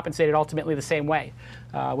to be compensated ultimately the same way,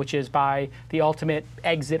 which is by the ultimate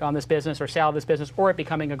exit on this business or sale of this business or it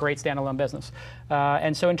becoming a great standalone business.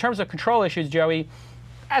 And so in terms of control issues, Joey,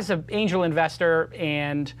 as an angel investor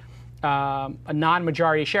and a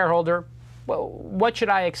non-majority shareholder, well, what should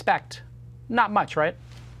I expect? Not much, right?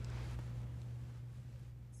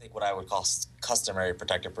 I think what I would call customary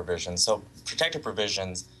protective provisions. So protective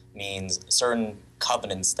provisions means certain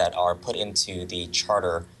covenants that are put into the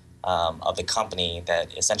charter of the company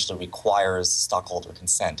that essentially requires stockholder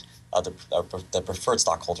consent, the preferred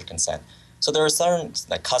stockholder consent. So there are certain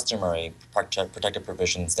customary protective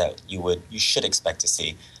provisions that you should expect to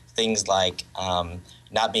see. Things like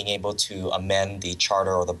not being able to amend the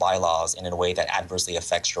charter or the bylaws in a way that adversely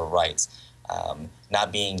affects your rights.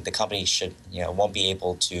 The company won't be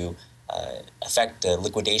able to affect the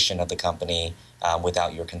liquidation of the company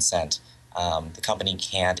without your consent. The company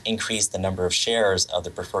can't increase the number of shares of the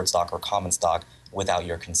preferred stock or common stock without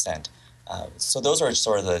your consent. So those are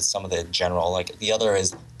sort of some of the general. Like the other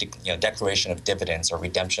is declaration of dividends or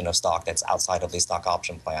redemption of stock that's outside of the stock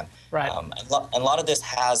option plan. Right. A lot of this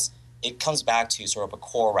comes back to sort of a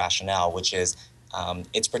core rationale, which is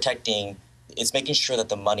it's making sure that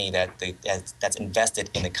the money that's invested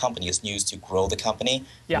in the company is used to grow the company,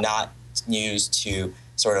 not used to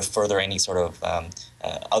sort of further any sort of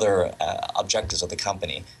other objectives of the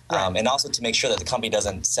company, and also to make sure that the company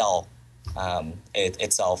doesn't sell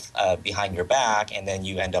itself behind your back, and then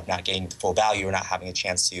you end up not getting the full value or not having a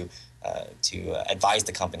chance to advise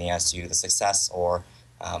the company as to the success or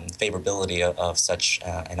favorability of such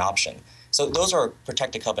an option. So those are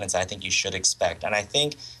protected covenants that I think you should expect. And I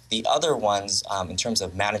think the other ones, in terms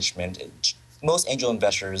of management, most angel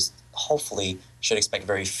investors hopefully should expect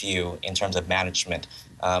very few in terms of management,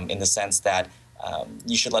 in the sense that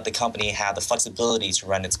you should let the company have the flexibility to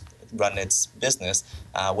run its business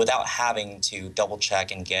without having to double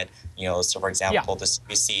check and get, so for example,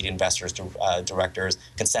 the seed investors, directors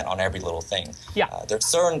consent on every little thing. There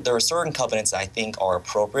are certain covenants that I think are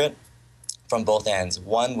appropriate from both ends.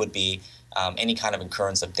 One would be any kind of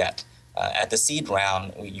incurrence of debt. At the seed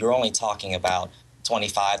round, you're only talking about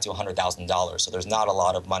 $25,000 to $100,000, so there's not a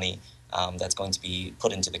lot of money that's going to be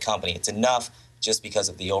put into the company. It's enough just because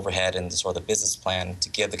of the overhead and the sort of the business plan to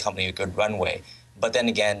give the company a good runway. But then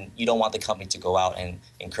again, you don't want the company to go out and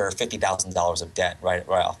incur $50,000 of debt right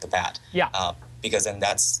off the bat. Because then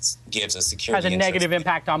that gives a security has a interest. negative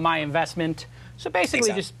impact on my investment. So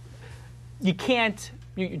basically,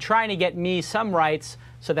 you're trying to get me some rights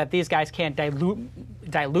so that these guys can't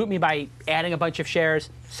dilute me by adding a bunch of shares,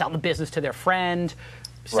 sell the business to their friend,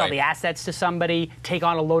 sell the assets to somebody, take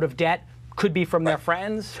on a load of debt, could be from their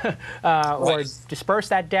friends, or disperse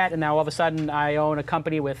that debt, and now all of a sudden I own a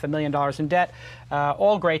company with $1 million in debt.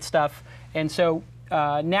 All great stuff. And so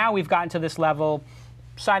now we've gotten to this level,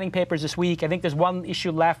 signing papers this week. I think there's one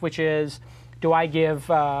issue left, which is, do I give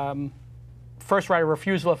first right of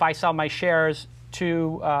refusal if I sell my shares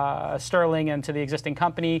to Sterling and to the existing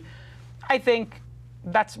company? I think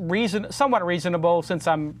that's somewhat reasonable, since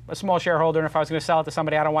I'm a small shareholder, and if I was going to sell it to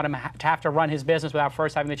somebody, I don't want him to have to run his business without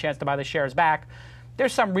first having the chance to buy the shares back.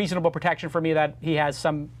 There's some reasonable protection for me that he has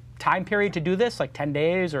some time period to do this, like 10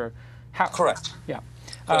 days or how? Correct. Yeah.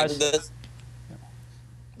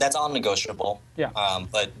 That's all negotiable. Yeah.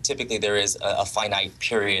 But typically there is a finite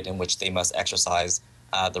period in which they must exercise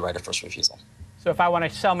the right of first refusal. So if I want to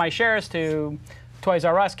sell my shares to Toys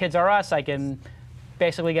R Us, Kids R Us, I can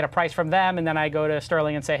basically get a price from them, and then I go to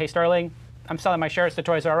Sterling and say, hey, Sterling, I'm selling my shares to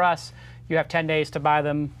Toys R Us. You have 10 days to buy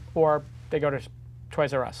them, or they go to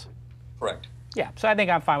Toys R Us. Correct. Yeah, so I think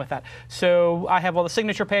I'm fine with that. So I have all the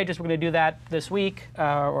signature pages. We're going to do that this week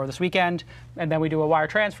or this weekend, and then we do a wire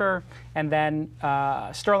transfer. And then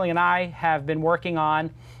Sterling and I have been working on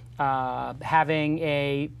having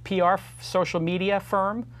a PR social media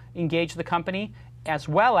firm engage the company, as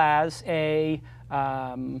well as a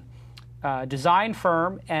design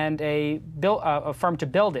firm and a firm to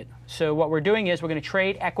build it. So what we're doing is we're going to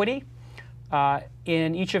trade equity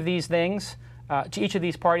in each of these things to each of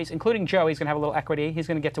these parties, including Joe. He's going to have a little equity. He's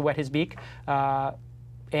going to get to wet his beak.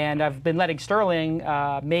 And I've been letting Sterling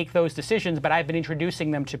make those decisions, but I've been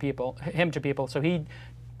introducing him to people. So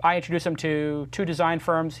I introduce him to 2 design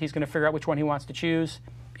firms. He's going to figure out which one he wants to choose,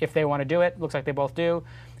 if they want to do it. Looks like they both do.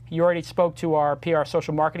 You already spoke to our PR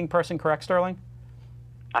social marketing person, correct, Sterling?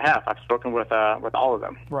 I have. I've spoken with all of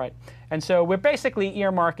them. Right. And so we're basically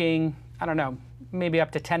earmarking, I don't know, maybe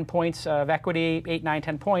up to 10 points of equity, 8, 9,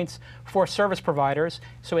 10 points for service providers.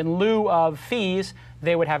 So in lieu of fees,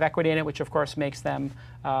 they would have equity in it, which of course makes them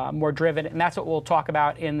more driven. And that's what we'll talk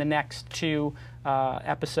about in the next 2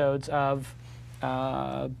 episodes of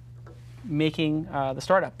making the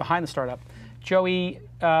startup, behind the startup. Joey,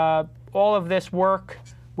 all of this work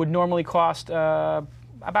would normally cost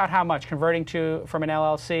about how much, converting from an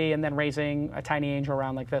LLC and then raising a tiny angel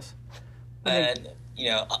round like this?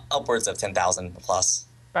 Upwards of $10,000 plus.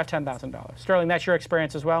 About $10,000. Sterling, that's your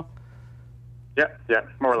experience as well? Yeah,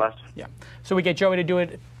 more or less. Yeah. So we get Joey to do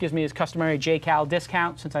it. Gives me his customary JCal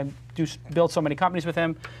discount, since I do build so many companies with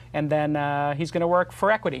him. And then he's going to work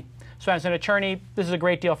for equity. So as an attorney, this is a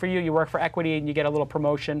great deal for you. You work for equity and you get a little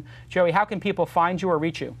promotion. Joey, how can people find you or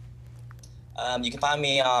reach you? You can find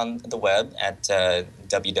me on the web at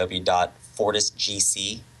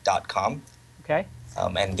www.fortisgc.com. Okay.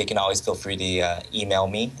 And they can always feel free to email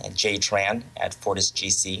me at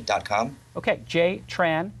jtran@fortisgc.com. Okay,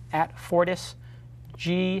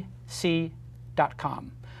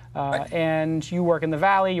 jtran@fortisgc.com. Right. And you work in the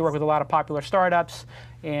Valley. You work with a lot of popular startups.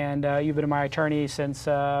 And you've been my attorney since,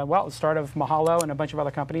 the start of Mahalo and a bunch of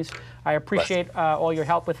other companies. I appreciate all your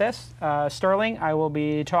help with this. Sterling, I will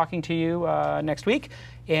be talking to you next week.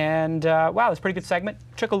 And wow, it's a pretty good segment.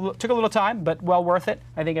 Took a little time, but well worth it.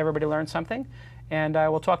 I think everybody learned something. And I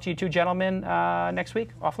will talk to you 2 gentlemen next week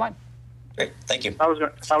offline. Great, thank you. I was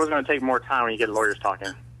going to take more time when you get lawyers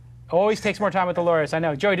talking. Always takes more time with the lawyers, I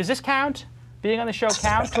know. Joey, does this count? Being on the show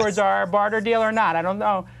count towards our barter deal or not? I don't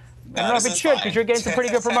know. I don't know if it should, because you're getting some pretty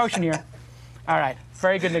good promotion here. All right.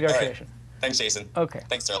 Very good negotiation. Right. Thanks, Jason. Okay.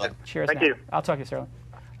 Thanks, Sterling. Cheers. Thank now. you. I'll talk to you, Sterling.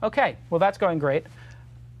 Okay. Well, that's going great.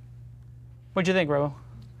 What'd you think, Rahul?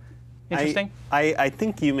 Interesting? I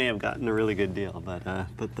think you may have gotten a really good deal, but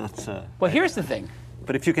that's... Well, here's the thing.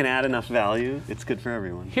 But if you can add enough value, it's good for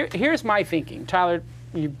everyone. Here's my thinking. Tyler,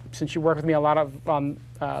 since you work with me a lot on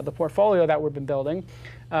the portfolio that we've been building,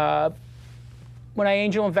 when I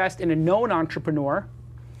angel invest in a known entrepreneur,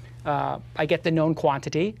 I get the known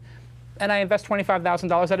quantity, and I invest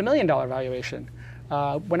 $25,000 at $1 million valuation.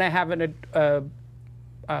 When I have a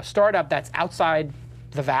startup that's outside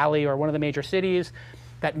the Valley or one of the major cities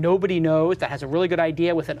that nobody knows, that has a really good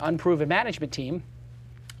idea with an unproven management team,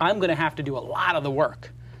 I'm going to have to do a lot of the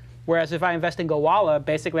work. Whereas if I invest in Gowalla,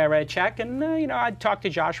 basically I write a check, and I'd talk to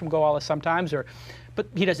Josh from Gowalla sometimes, but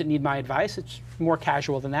he doesn't need my advice. It's more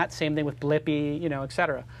casual than that. Same thing with Blippi, et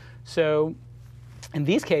cetera. So in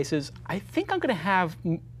these cases, I think I'm going to have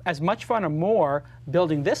as much fun or more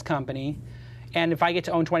building this company. And if I get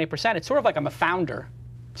to own 20%, it's sort of like I'm a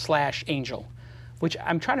founder/angel, which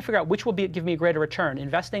I'm trying to figure out which will give me a greater return.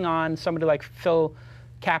 Investing on somebody like Phil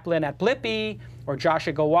Kaplan at Blippi or Josh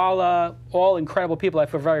at Gowalla, all incredible people. I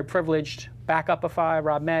feel very privileged. Backupify,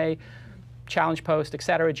 Rob May, Challenge Post, et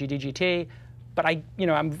cetera, GDGT. but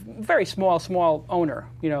I'm very small owner,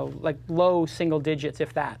 like low single digits,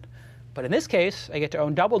 if that. But in this case, I get to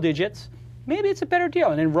own double digits. Maybe it's a better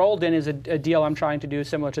deal. And enrolled in is a deal I'm trying to do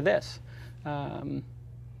similar to this. So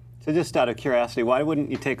just out of curiosity, why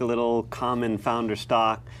wouldn't you take a little common founder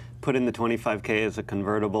stock, put in the 25K as a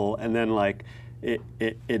convertible, and then like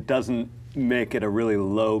it doesn't make it a really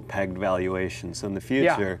low pegged valuation. So in the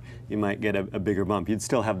future, you might get a bigger bump. You'd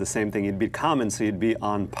still have the same thing. You'd be common, so you'd be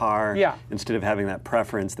on par instead of having that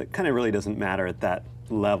preference that kind of really doesn't matter at that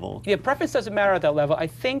level. Yeah, preference doesn't matter at that level. I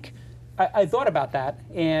think I thought about that,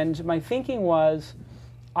 and my thinking was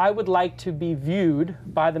I would like to be viewed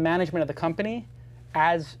by the management of the company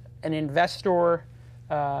as an investor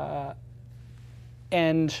and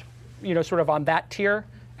sort of on that tier,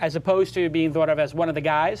 as opposed to being thought of as one of the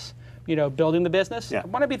guys building the business. I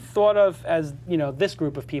want to be thought of as this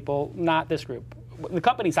group of people, not this group. In the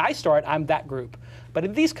companies I start, I'm that group. But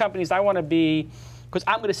in these companies, I want to be, because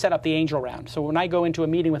I'm going to set up the angel round. So when I go into a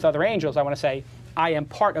meeting with other angels, I want to say, I am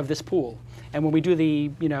part of this pool. And when we do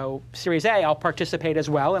the Series A, I'll participate as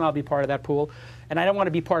well, and I'll be part of that pool. And I don't want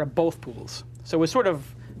to be part of both pools. So we sort of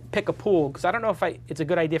pick a pool, because I don't know if it's a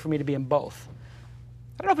good idea for me to be in both.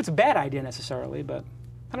 I don't know if it's a bad idea necessarily, but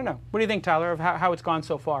I don't know. What do you think, Tyler, of how it's gone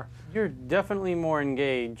so far? You're definitely more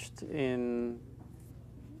engaged in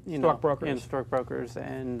StorkBrokers. In StorkBrokers,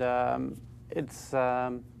 and it's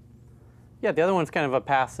the other one's kind of a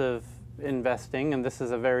passive investing, and this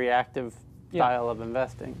is a very active style of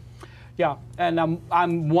investing. Yeah, and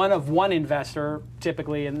I'm one of one investor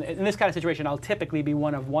typically. In this kind of situation, I'll typically be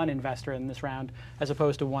one of one investor in this round, as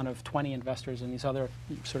opposed to one of 20 investors in these other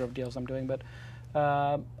sort of deals I'm doing. But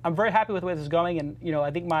I'm very happy with the way this is going, and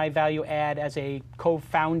I think my value add as a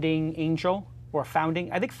co-founding angel, or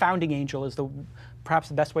I think founding angel is perhaps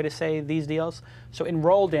the best way to say these deals. So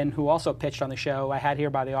enrolled in, who also pitched on the show, I had here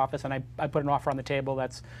by the office, and I put an offer on the table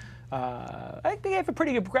that's, I think they gave a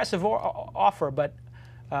pretty aggressive offer, but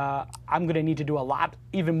I'm going to need to do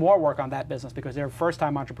even more work on that business, because they're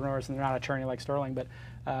first-time entrepreneurs and they're not an attorney like Sterling. But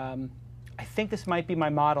I think this might be my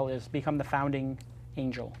model, is become the founding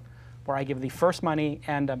angel, where I give the first money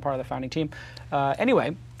and I'm part of the founding team.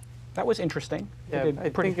 Anyway, that was interesting. Yeah, I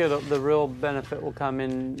think the real benefit will come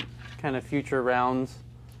in kind of future rounds,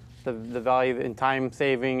 the value in time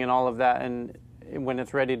saving and all of that, and when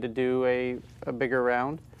it's ready to do a bigger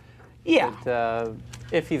round. Yeah. But,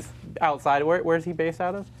 if he's outside, where's he based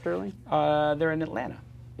out of, Sterling? They're in Atlanta.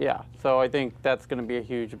 Yeah, so I think that's going to be a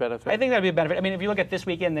huge benefit. I think that'd be a benefit. I mean, if you look at This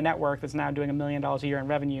Week In, the network that's now doing $1 million a year in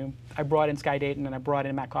revenue, I brought in Sky Dayton and I brought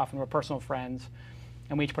in Matt Coffin, who are personal friends,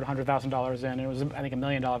 and we each put $100,000 in, and it was, I think, $1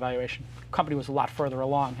 million valuation. The company was a lot further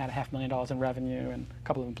along, had $500,000 in revenue and a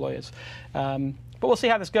couple of employees. But we'll see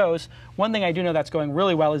how this goes. One thing I do know that's going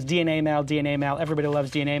really well is DNA Mail. DNA Mail, everybody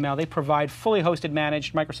loves DNA Mail. They provide fully hosted,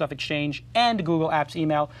 managed Microsoft Exchange and Google Apps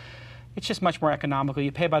email. It's just much more economical.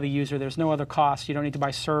 You pay by the user. There's no other cost. You don't need to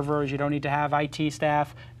buy servers. You don't need to have IT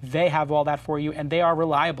staff. They have all that for you, and they are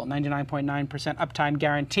reliable. 99.9% uptime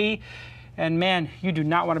guarantee. And man, you do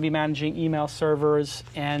not want to be managing email servers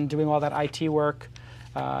and doing all that IT work.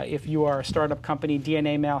 If you are a startup company,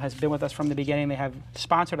 DNA Mail has been with us from the beginning. They have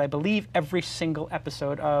sponsored, I believe, every single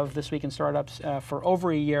episode of This Week in Startups for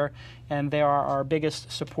over a year, and they are our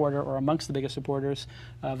biggest supporter, or amongst the biggest supporters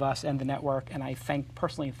of us and the network, and I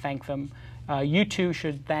personally thank them. You too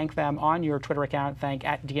should thank them on your Twitter account. Thank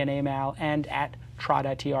 @DNA Mail and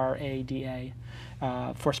 @Trada, Trada,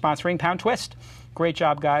 for sponsoring Pound Twist. Great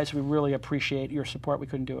job, guys. We really appreciate your support. We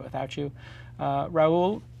couldn't do it without you.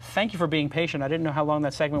 Rahul, thank you for being patient. I didn't know how long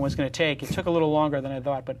that segment was going to take. It took a little longer than I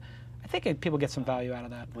thought, but I think people get some value out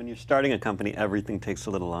of that. When you're starting a company, everything takes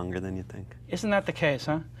a little longer than you think. Isn't that the case,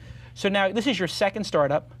 huh? So now, this is your second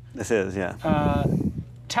startup. This is, yeah.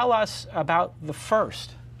 Tell us about the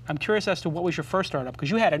first. I'm curious as to what was your first startup,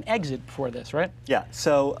 because you had an exit before this, right? Yeah,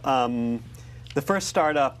 so the first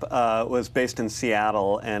startup was based in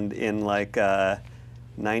Seattle, and in like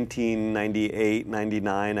 1998,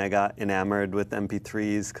 99, I got enamored with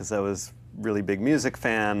MP3s because I was a really big music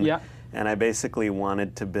fan. Yeah. And I basically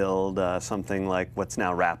wanted to build something like what's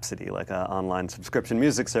now Rhapsody, like an online subscription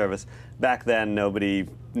music service. Back then, nobody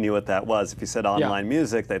knew what that was. If you said online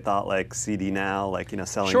music, they thought like CD Now, like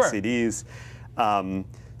selling CDs.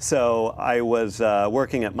 So I was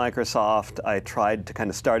working at Microsoft. I tried to kind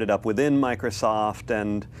of start it up within Microsoft,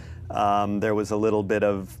 and there was a little bit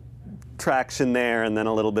of traction there, and then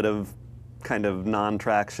a little bit of kind of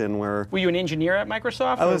non-traction. Were you an engineer at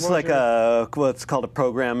Microsoft? I was like what's called a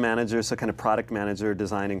program manager, so kind of product manager,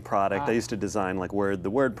 designing product. I used to design like the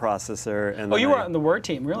word processor. And you were on the Word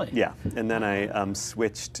team, really? Yeah, and then I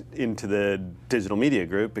switched into the digital media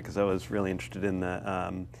group because I was really interested in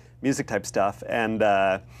the music type stuff. And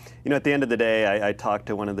at the end of the day, I talked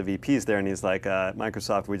to one of the VPs there, and he's like,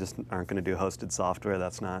 Microsoft, we just aren't going to do hosted software.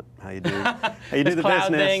 That's not how you do the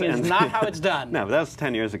cloud business. Thing is not how it's done. No, but that was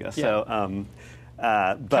 10 years ago. Yeah. So,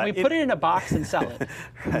 can we put it in a box and sell it?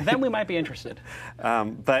 Right. Then we might be interested.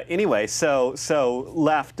 But anyway, so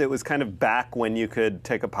left. It was kind of back when you could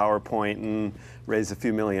take a PowerPoint and raise a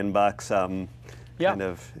few $1 million. Kind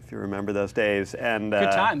of, if you remember those days. And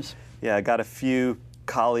good times. Yeah, I got a few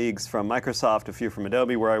colleagues from Microsoft, a few from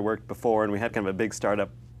Adobe where I worked before, and we had kind of a big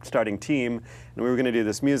starting team, and we were going to do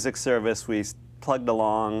this music service. We plugged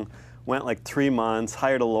along, went like 3 months,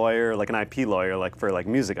 hired a lawyer, like an IP lawyer, like for like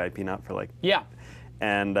music IP, not for like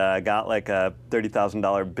and got like a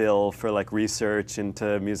 $30,000 bill for like research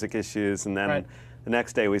into music issues, and then the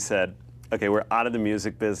next day we said, okay, we're out of the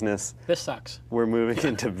music business. This sucks. We're moving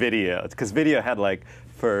into video, because video had like,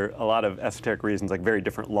 for a lot of esoteric reasons, like very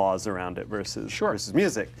different laws around it versus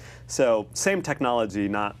music. So same technology,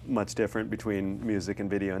 not much different between music and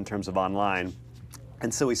video in terms of online.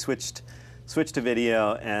 And so we switched to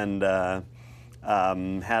video and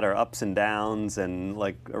had our ups and downs. And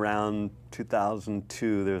like around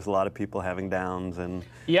 2002, there was a lot of people having downs. And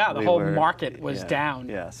the whole market was down.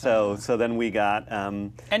 Yeah. So then we got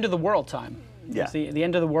end of the world time. Yeah. It was the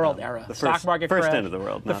end of the world era. The stock market first crash. End of the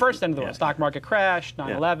world. The first end of the world. Stock market crash,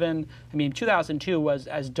 9/11. I mean, 2002 was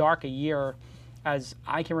as dark a year as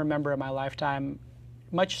I can remember in my lifetime.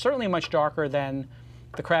 Certainly much darker than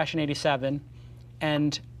the crash in '87,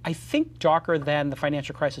 and I think darker than the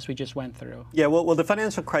financial crisis we just went through. Yeah, well, the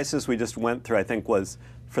financial crisis we just went through, I think, was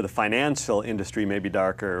for the financial industry maybe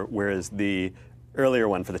darker, whereas the earlier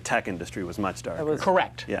one for the tech industry was much darker. That was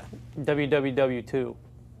correct. Yeah. WWW2.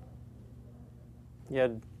 Yeah.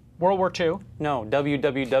 World War II. No,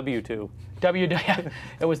 WWW2.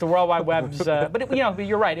 It was the World Wide Web's, but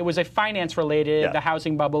you're right. It was a finance-related, the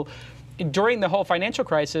housing bubble. During the whole financial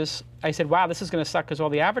crisis, I said, wow, this is going to suck because all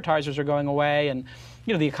the advertisers are going away and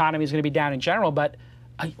the economy is going to be down in general. But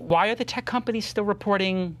why are the tech companies still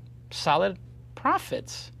reporting solid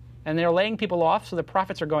profits? And they're laying people off, so the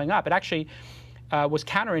profits are going up. It actually was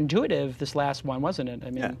counterintuitive, this last one, wasn't it?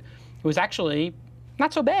 I mean, it was actually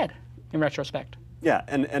not so bad in retrospect. Yeah,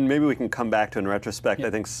 and maybe we can come back to in retrospect,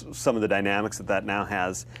 I think, some of the dynamics that now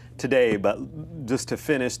has today. But just to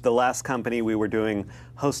finish, the last company we were doing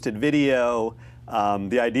hosted video.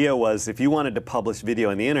 The idea was if you wanted to publish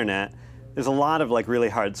video on the internet, there's a lot of like really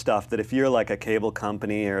hard stuff that if you're like a cable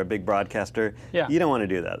company or a big broadcaster, you don't want to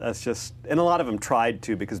do that. That's just, and a lot of them tried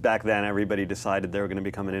to, because back then everybody decided they were going to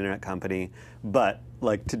become an internet company. But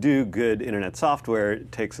like to do good internet software,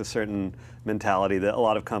 it takes a certain mentality that a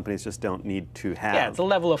lot of companies just don't need to have. Yeah, it's a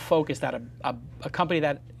level of focus that a company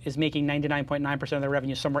that is making 99.9% of their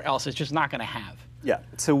revenue somewhere else is just not going to have. Yeah,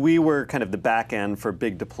 so we were kind of the back end for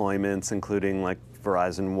big deployments, including like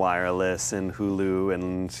Verizon Wireless and Hulu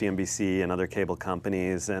and CNBC and other cable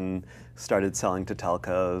companies, and started selling to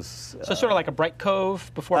telcos. So sort of like a Bright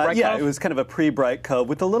Cove before Bright Cove? Yeah, it was kind of a pre-Bright Cove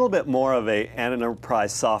with a little bit more of an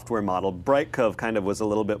enterprise software model. Bright Cove kind of was a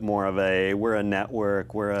little bit more of we're a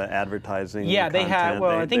network, we're a advertising they had,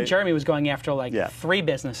 I think Jeremy was going after like 3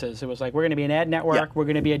 businesses. It was like, we're going to be an ad network, we're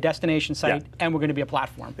going to be a destination site, and we're going to be a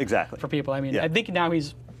platform. Exactly. For people. I mean, I think now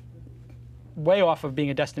he's way off of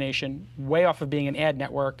being a destination, way off of being an ad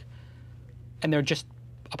network, and they're just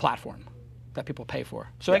a platform that people pay for.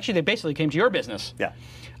 So actually, they basically came to your business. Yeah.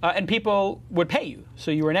 And people would pay you.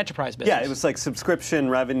 So you were an enterprise business. Yeah, it was like subscription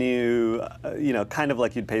revenue, kind of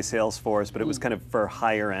like you'd pay Salesforce, but it was kind of for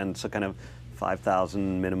higher end, so kind of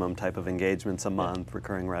 5,000 minimum type of engagements a month,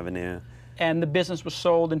 recurring revenue. And the business was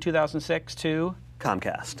sold in 2006 to?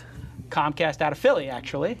 Comcast. Comcast out of Philly,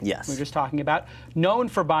 actually. Yes. We were just talking about. Known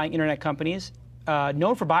for buying internet companies.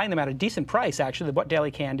 Known for buying them at a decent price, actually. They bought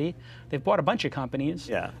Daily Candy. They've bought a bunch of companies.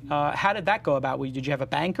 Yeah. How did that go about? Did you have a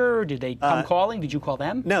banker? Did they come calling? Did you call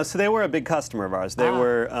them? No, so they were a big customer of ours. They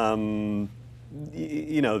were,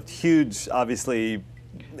 huge, obviously,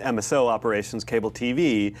 MSO operations, cable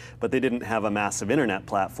TV, but they didn't have a massive internet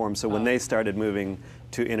platform. So when they started moving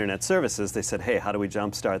to internet services, they said, hey, how do we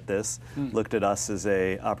jumpstart this? Looked at us as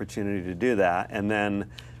an opportunity to do that. And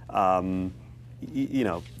then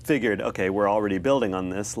figured, okay, we're already building on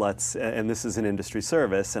this. And this is an industry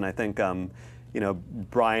service. And I think,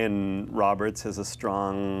 Brian Roberts has a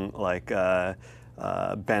strong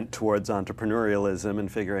bent towards entrepreneurialism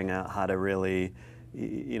and figuring out how to really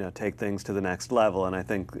take things to the next level. And I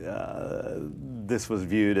think this was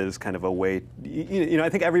viewed as kind of a way. I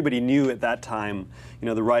think everybody knew at that time,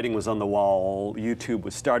 the writing was on the wall. YouTube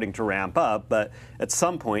was starting to ramp up, but at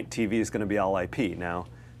some point, TV is going to be all IP. Now,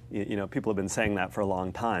 people have been saying that for a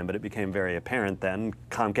long time, but it became very apparent then.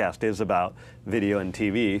 Comcast is about video and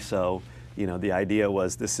TV, so the idea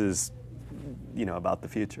was this is, about the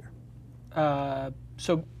future.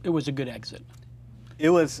 So it was a good exit. It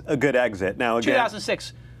was a good exit. Now again,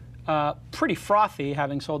 2006, pretty frothy,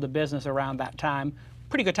 having sold the business around that time.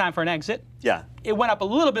 Pretty good time for an exit. Yeah. It went up a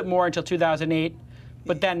little bit more until 2008,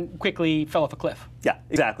 but then quickly fell off a cliff. Yeah,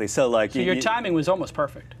 exactly. So your timing was almost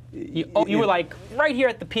perfect. You were like right here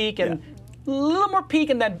at the peak, and a little more peak,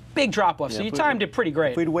 and then big drop off. So you timed it pretty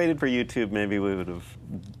great. If we'd waited for YouTube, maybe we would have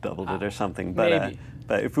doubled it or something. But maybe.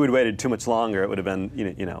 But if we'd waited too much longer, it would have been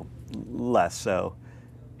less so.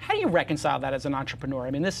 How do you reconcile that as an entrepreneur?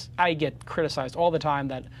 I mean, I get criticized all the time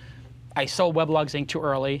that I sold Weblogs Inc. too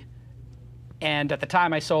early, and at the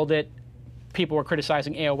time I sold it, people were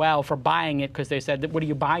criticizing AOL for buying it because they said, what are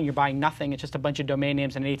you buying? You're buying nothing. It's just a bunch of domain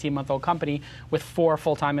names and an 18-month-old company with 4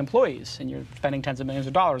 full-time employees, and you're spending tens of millions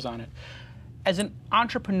of dollars on it. As an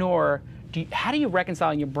entrepreneur, how do you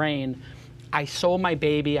reconcile in your brain, I sold my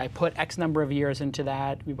baby, I put X number of years into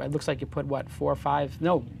that. It looks like you put, what, 4 or 5?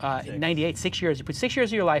 No, 98, 6 years. You put 6 years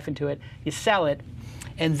of your life into it, you sell it,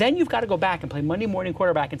 and then you've got to go back and play Monday morning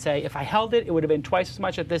quarterback and say, if I held it, it would have been twice as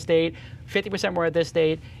much at this date, 50% more at this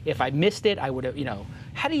date. If I missed it, I would have,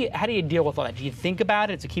 How do you deal with all that? Do you think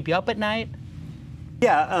about it? Does it keep you up at night?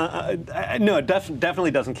 Yeah, no, it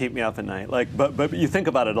definitely doesn't keep me up at night. But you think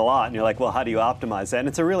about it a lot, and you're like, well, how do you optimize that? And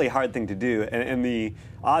it's a really hard thing to do. And the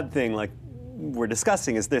odd thing, like we're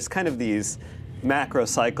discussing, is there's kind of these macro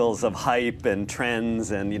cycles of hype and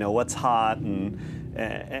trends, and what's hot, and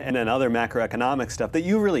then other macroeconomic stuff that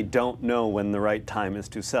you really don't know when the right time is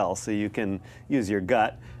to sell. So you can use your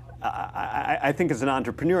gut. I think as an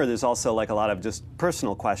entrepreneur, there's also like a lot of just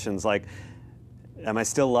personal questions, like, am I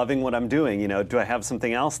still loving what I'm doing? Do I have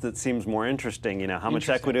something else that seems more interesting? How much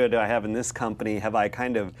equity do I have in this company? Have I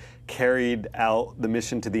kind of carried out the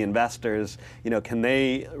mission to the investors? Can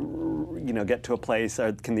they, get to a place,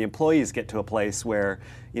 or can the employees get to a place where,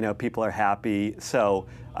 people are happy? So,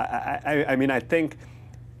 I mean, I think,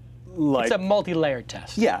 like, it's a multi-layered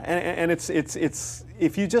test. Yeah, and it's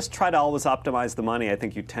if you just try to always optimize the money, I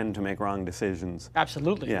think you tend to make wrong decisions.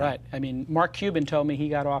 Absolutely, yeah. Right. I mean, Mark Cuban told me he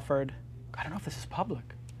got offered, I don't know if this is public.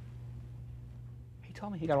 He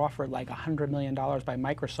told me he got offered like $100 million by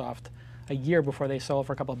Microsoft a year before they sold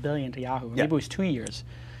for a couple of billion to Yahoo. Yeah. Maybe it was 2 years.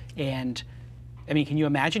 And I mean, can you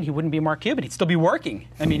imagine? He wouldn't be Mark Cuban. He'd still be working.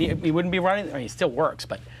 I mean, he wouldn't be running. I mean, he still works,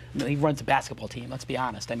 but he runs a basketball team. Let's be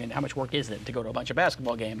honest. I mean, how much work is it to go to a bunch of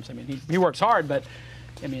basketball games? I mean, he works hard, but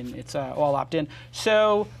I mean, it's all opt-in.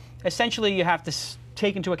 So essentially, you have to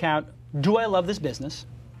take into account: do I love this business?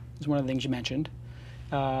 Is one of the things you mentioned.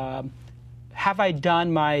 Have I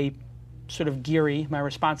done my sort of GEARY, my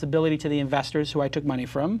responsibility to the investors who I took money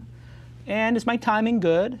from? And is my timing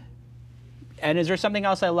good? And is there something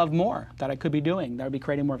else I love more that I could be doing that would be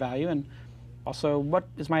creating more value? And also, what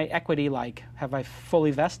is my equity like? Have I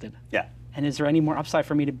fully vested? Yeah. And is there any more upside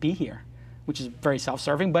for me to be here? Which is very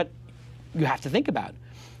self-serving, but you have to think about.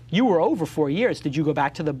 You were over 4 years. Did you go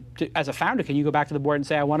back as a founder, can you go back to the board and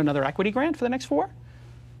say, I want another equity grant for the next 4?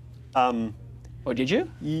 Or did you?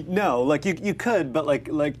 No, like you could, but like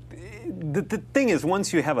the thing is,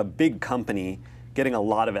 once you have a big company, getting a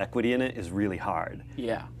lot of equity in it is really hard.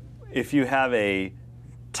 Yeah. If you have a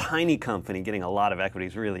tiny company, getting a lot of equity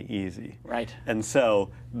is really easy. Right. And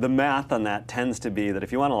so the math on that tends to be that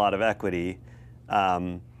if you want a lot of equity,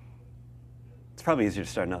 it's probably easier to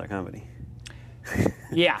start another company.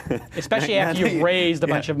 Yeah, especially after you've raised a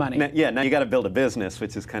bunch of money. Yeah, now you got to build a business,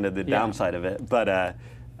 which is kind of the downside of it. But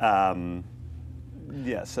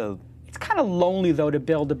yeah, so it's kind of lonely though to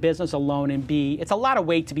build a business alone and it's a lot of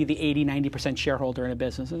weight to be the 80-90% shareholder in a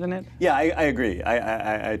business, isn't it? Yeah, I agree.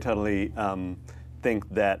 I totally think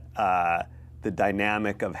that the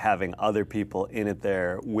dynamic of having other people in it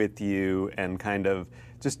there with you, and kind of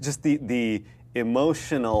just the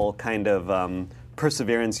emotional kind of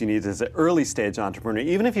perseverance you need as an early stage entrepreneur,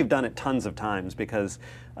 even if you've done it tons of times, because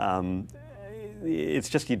it's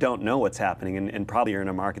just you don't know what's happening, and probably you're in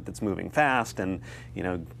a market that's moving fast, and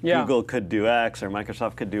Google could do X or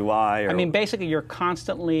Microsoft could do Y. I mean, basically, you're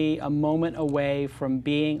constantly a moment away from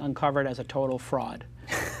being uncovered as a total fraud,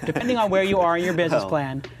 depending on where you are in your business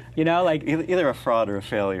plan. Like either a fraud or a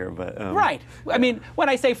failure, but right. I mean, when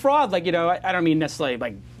I say fraud, like I don't mean necessarily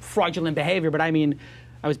like fraudulent behavior, but I mean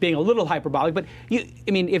I was being a little hyperbolic. But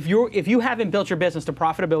I mean, if you haven't built your business to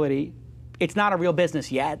profitability it's not a real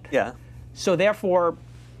business yet. Yeah. So therefore,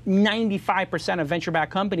 95% of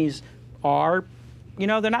venture-backed companies are,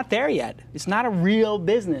 they're not there yet. It's not a real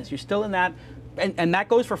business. You're still in that, and that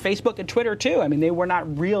goes for Facebook and Twitter too. I mean, they were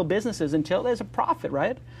not real businesses until there's a profit,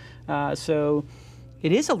 right? So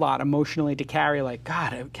it is a lot emotionally to carry, like,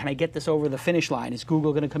 God, can I get this over the finish line? Is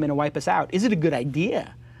Google going to come in and wipe us out? Is it a good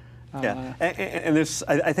idea? Yeah, and there's,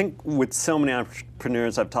 I think with so many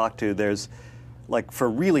entrepreneurs I've talked to, there's, like, for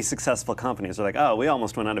really successful companies, they're like, oh, we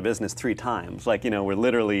almost went out of business 3 times. Like, we're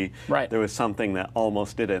literally, there was something that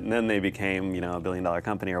almost did it, and then they became, a billion-dollar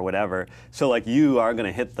company or whatever. So, like, you are going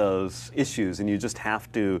to hit those issues, and you just have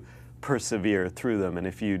to persevere through them. And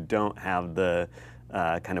if you don't have the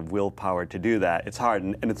kind of willpower to do that, it's hard.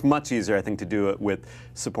 And it's much easier, I think, to do it with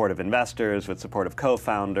supportive investors, with supportive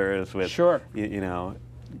co-founders, with,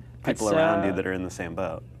 people around you that are in the same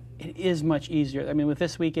boat. It is much easier. I mean, with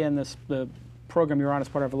This Weekend, the program you're on is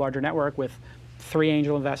part of a larger network with 3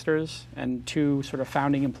 angel investors and 2 sort of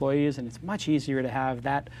founding employees, and it's much easier to have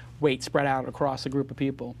that weight spread out across a group of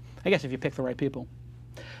people, I guess, if you pick the right people.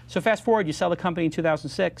 So fast forward, you sell the company in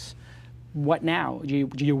 2006. What now? Do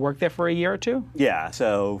you work there for a year or 2? Yeah,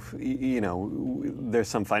 so, there's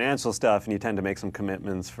some financial stuff, and you tend to make some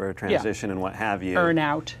commitments for transition and what have you. Earn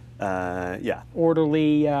out. Yeah.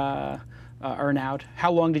 Orderly earn out.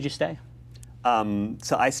 How long did you stay?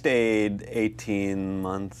 So I stayed 18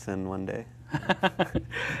 months and 1 day.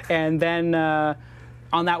 And then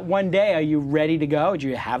on that 1 day, are you ready to go? Do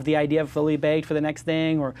you have the idea fully baked for the next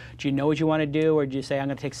thing? Or do you know what you want to do? Or do you say, I'm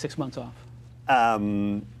going to take 6 months off?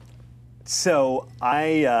 So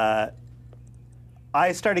I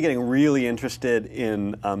started getting really interested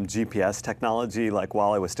in GPS technology, like,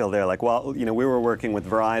 while I was still there. Like, we were working with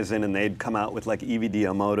Verizon, and they'd come out with, like,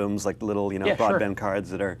 EVDO modems, like little, broadband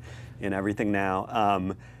cards that are in everything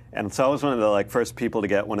now. And so I was one of the, like, first people to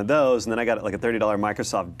get one of those, and then I got, like, a $30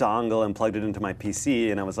 Microsoft dongle and plugged it into my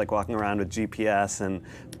PC, and I was, like, walking around with GPS and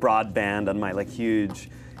broadband on my, like, huge,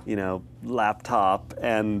 laptop,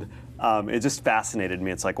 and it just fascinated me.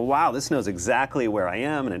 It's like, wow, this knows exactly where I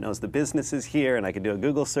am, and it knows the businesses here, and I could do a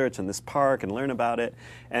Google search on this park and learn about it.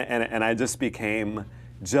 And I just became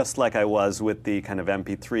just like I was with the kind of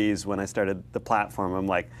MP3s when I started the platform. I'm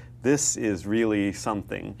like, this is really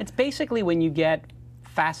something. It's basically when you get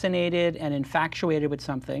fascinated and infatuated with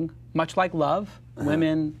something, much like love,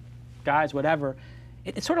 women, guys, whatever.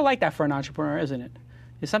 It's sort of like that for an entrepreneur, isn't it?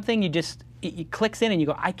 It's something it clicks in and you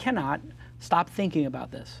go, I cannot stop thinking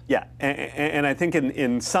about this. Yeah, and I think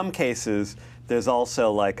in some cases, there's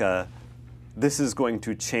also like this is going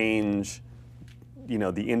to change,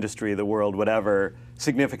 the industry, the world, whatever,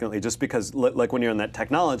 significantly, just because, like, when you're on that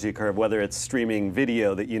technology curve, whether it's streaming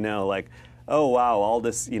video that like, oh, wow, all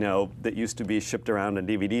this, that used to be shipped around on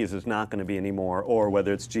DVDs is not going to be anymore, or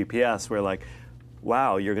whether it's GPS, where, like,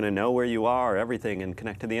 wow, you're going to know where you are, everything, and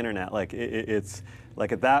connect to the internet. Like, it's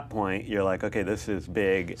like, at that point, you're like, okay, this is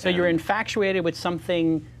big. So you're infatuated with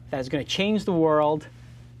something that is going to change the world,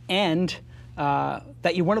 and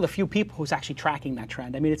that you're one of the few people who's actually tracking that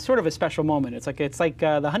trend. I mean, it's sort of a special moment. It's like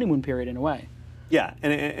the honeymoon period in a way. Yeah,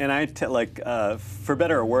 and I like, for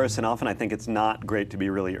better or worse, and often I think it's not great to be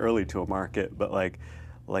really early to a market, but like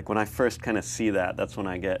when I first kind of see that, that's when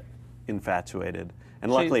I get infatuated.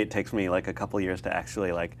 And luckily, it takes me like a couple years to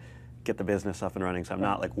actually like get the business up and running, so I'm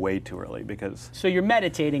not like way too early because. So you're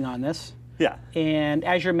meditating on this. Yeah. And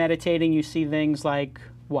as you're meditating, you see things like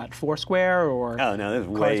what, Foursquare or? Oh no, this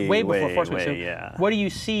is way before Foursquare. So yeah. what do you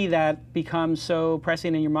see that becomes so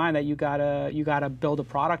pressing in your mind that you gotta build a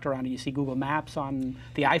product around it? You see Google Maps on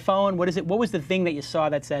the iPhone. What is it? What was the thing that you saw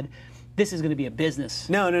that said, this is going to be a business?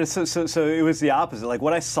 No. So it was the opposite. Like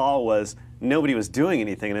what I saw was nobody was doing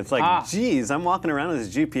anything, and it's like, geez, I'm walking around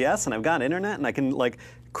with this GPS, and I've got internet, and I can like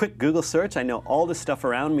quick Google search. I know all this stuff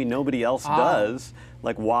around me nobody else does.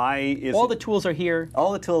 Like, why is all the tools are here?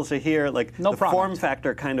 All the tools are here. Like, no the product. form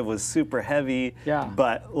factor kind of was super heavy. Yeah.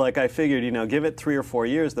 But like I figured, give it 3 or 4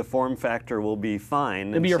 years, the form factor will be fine.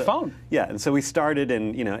 It'll be your phone. Yeah. And so we started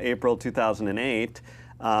in April 2008,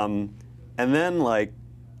 and then like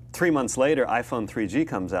 3 months later, iPhone 3G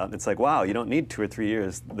comes out, and it's like, wow, you don't need 2 or 3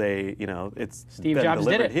 years. It's Steve been Jobs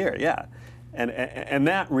delivered did it here. Yeah. And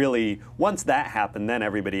that really, once that happened, then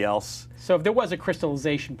everybody else. So if there was a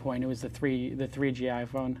crystallization point, it was the 3G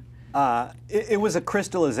iPhone. It was a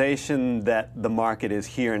crystallization that the market is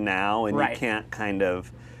here now, and right. You can't kind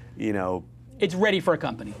of, It's ready for a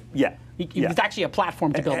company. Yeah. It's actually a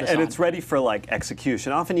platform to build this on. And it's ready for like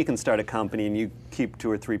execution. Often you can start a company and you keep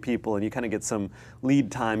 2 or 3 people and you kind of get some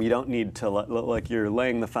lead time. You don't need to, like you're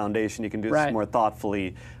laying the foundation, you can do this more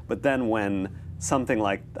thoughtfully. But then when something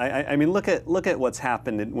like, I mean, look at what's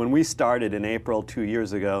happened. When we started in April 2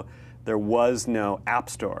 years ago, there was no app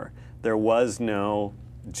store. There was no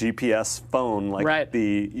GPS phone like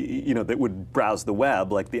that would browse the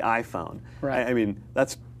web like the iPhone. Right. I mean,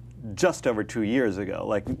 that's just over 2 years ago.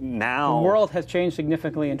 Like now, the world has changed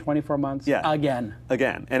significantly in 24 months. Again,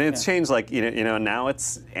 and it's changed. Like now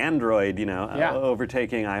it's Android.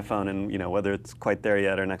 Overtaking iPhone, and whether it's quite there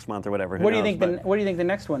yet or next month or whatever. What do you think? What do you think the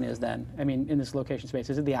next one is then? I mean, in this location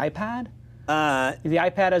space, is it the iPad? Is the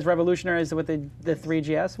iPad as revolutionary as what the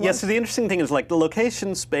 3GS was? Yeah. So the interesting thing is like the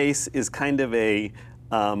location space is kind of a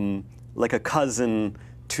like a cousin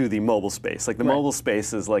to the mobile space. Like the mobile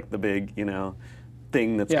space is like the big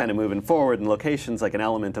thing that's kind of moving forward, and location's like an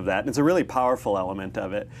element of that. And it's a really powerful element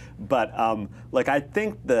of it. But like I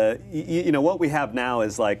think what we have now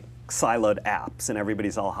is like siloed apps, and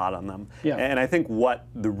everybody's all hot on them. Yeah. And I think what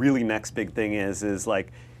the really next big thing is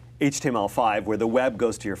like HTML5, where the web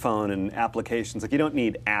goes to your phone and applications. Like you don't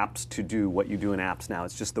need apps to do what you do in apps now.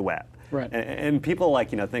 It's just the web. Right. And people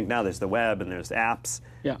think now there's the web and there's apps.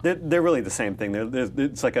 Yeah. They're really the same thing.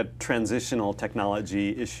 It's like a transitional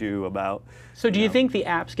technology issue about. So do you think the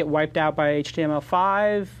apps get wiped out by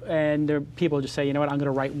HTML5 and people just say, you know what, I'm going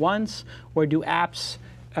to write once, or do apps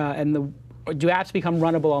become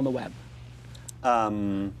runnable on the web?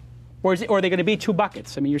 Or are they going to be two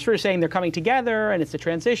buckets? I mean, you're sort of saying they're coming together and it's a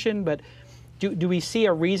transition, but do we see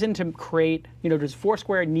a reason to create, does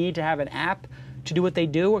Foursquare need to have an app to do what they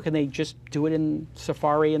do, or can they just do it in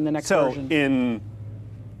Safari in the next version? So in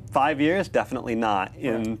 5 years, definitely not.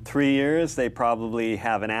 In 3 years, they probably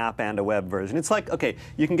have an app and a web version. It's like, okay,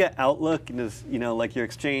 you can get Outlook, like your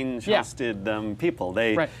Exchange hosted people.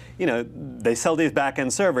 They, they sell these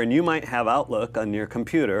back-end server, and you might have Outlook on your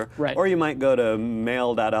computer, or you might go to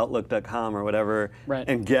mail.outlook.com or whatever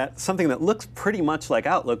and get something that looks pretty much like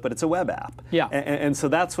Outlook, but it's a web app. Yeah. And so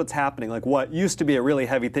that's what's happening. Like what used to be a really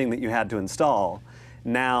heavy thing that you had to install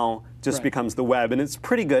now just becomes the web, and it's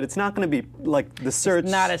pretty good. It's not going to be like the search.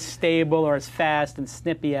 It's not as stable or as fast and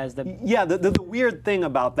snippy as the. Yeah, the weird thing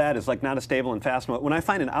about that is like not as stable and fast. When I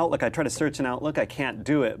find an Outlook, I try to search in Outlook, I can't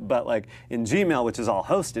do it. But like in Gmail, which is all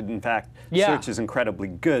hosted, in fact, search is incredibly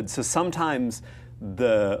good. So sometimes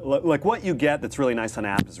like what you get that's really nice on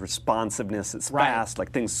app is responsiveness. It's fast.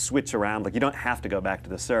 Like things switch around. Like you don't have to go back to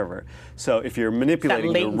the server. So if you're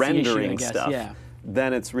manipulating the rendering stuff.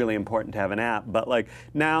 Then it's really important to have an app. But like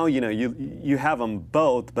now, you have them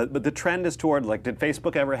both. But the trend is toward like, did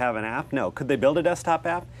Facebook ever have an app? No. Could they build a desktop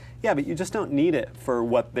app? Yeah, but you just don't need it for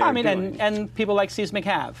what they're doing. And people like Seismic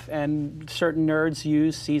have, and certain nerds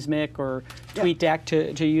use Seismic or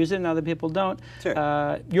TweetDeck to use it, and other people don't.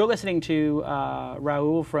 Sure. You're listening to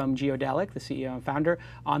Rahul from Geodelic, the CEO and founder,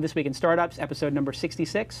 on This Week in Startups, episode number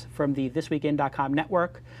 66 from the thisweekin.com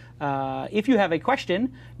network. If you have a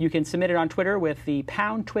question, you can submit it on Twitter with the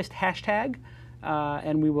 #twist hashtag,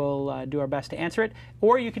 and we will do our best to answer it.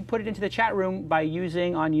 Or you can put it into the chat room by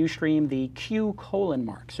using on Ustream the Q :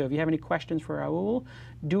 mark. So if you have any questions for Rahul,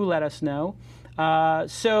 do let us know.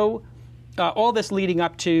 So all this leading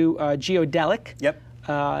up to Geodelic. Yep.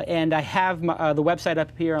 And I have the website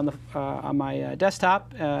up here on my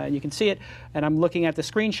desktop. You can see it. And I'm looking at the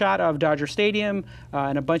screenshot of Dodger Stadium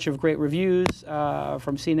and a bunch of great reviews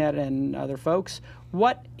from CNET and other folks.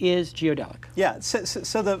 What is Geodelic? Yeah,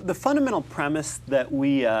 so the fundamental premise that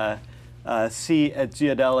we see at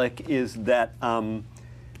Geodelic is that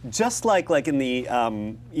just like in the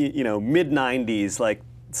mid-90s, like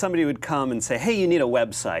somebody would come and say, hey, you need a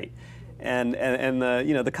website. And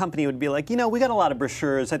the company would be like, we got a lot of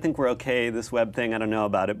brochures. I think we're okay. This web thing, I don't know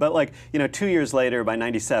about it. But 2 years later, by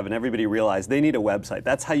 '97, everybody realized they need a website.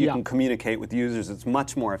 That's how you can communicate with users. It's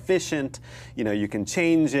much more efficient. You can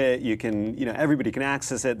change it. You can, everybody can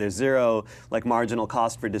access it. There's zero marginal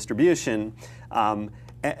cost for distribution.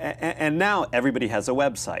 And now everybody has a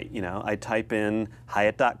website. I type in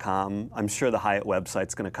Hyatt.com. I'm sure the Hyatt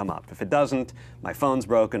website's going to come up. If it doesn't, my phone's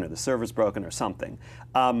broken or the server's broken or something.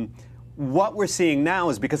 What we're seeing now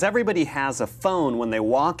is because everybody has a phone when they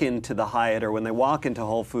walk into the Hyatt or when they walk into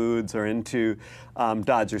Whole Foods or into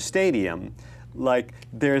Dodger Stadium,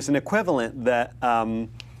 there's an equivalent that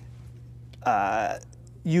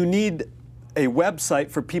you need a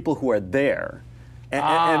website for people who are there.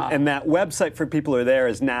 And that website for people who are there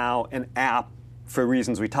is now an app for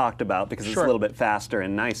reasons we talked about, because it's a little bit faster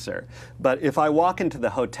and nicer. But if I walk into the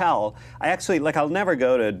hotel, I actually, I'll never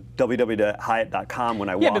go to www.hyatt.com when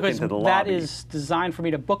I walk into the lobby. Yeah, because that is designed for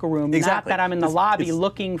me to book a room, not that I'm in the lobby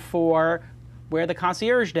looking for where the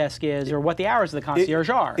concierge desk is or what the hours of the concierge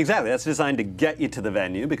are. Exactly. That's designed to get you to the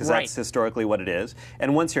venue because that's historically what it is.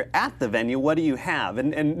 And once you're at the venue, what do you have?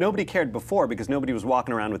 And nobody cared before because nobody was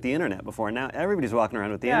walking around with the internet before. Now everybody's walking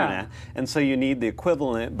around with the internet. And so you need the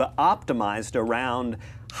equivalent, but optimized around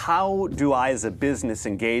how do I as a business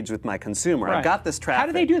engage with my consumer? I've got this traffic. How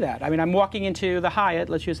do they do that? I mean, I'm walking into the Hyatt,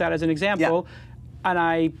 let's use that as an example. And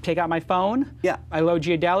I take out my phone, I load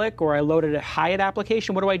Geodelic, or I loaded a Hyatt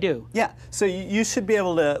application. What do I do? Yeah, so you should be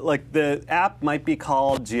able to, like, the app might be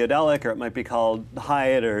called Geodelic, or it might be called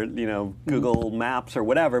Hyatt, or, you know, Google Maps, or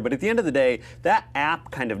whatever. But at the end of the day, that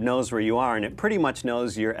app kind of knows where you are, and it pretty much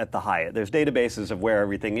knows you're at the Hyatt. There's databases of where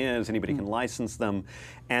everything is. Anybody can license them.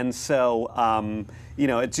 And so, you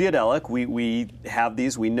know, at Geodelic, we have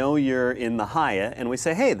these. We know you're in the Hyatt, and we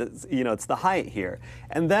say, hey, you know, it's the Hyatt here.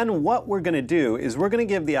 And then what we're going to do is we're going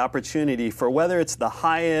to give the opportunity for whether it's the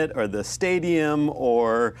Hyatt or the Stadium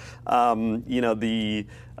or, you know, the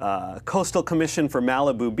Coastal Commission for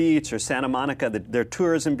Malibu Beach or Santa Monica, their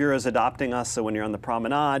tourism bureaus adopting us, so when you're on the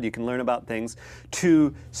promenade, you can learn about things,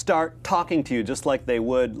 to start talking to you just like they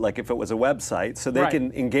would, like if it was a website, so they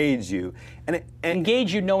can engage you. And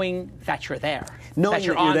engage you knowing that you're there, knowing that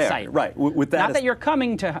you're on there. Site. Right. With that Not that you're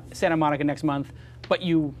coming to Santa Monica next month, but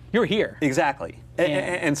you're here. Exactly.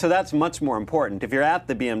 And so that's much more important. If you're at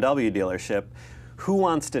the BMW dealership, who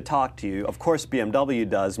wants to talk to you? Of course, BMW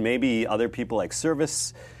does. Maybe other people like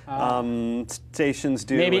service stations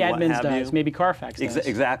do. Maybe and Edmunds does. Maybe Carfax does.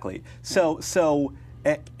 Exactly. So,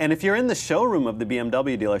 and if you're in the showroom of the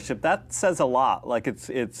BMW dealership, that says a lot. Like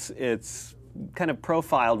it's kind of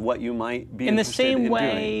profiled what you might be in the interested in same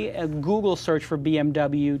way doing. a Google search for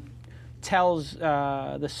BMW tells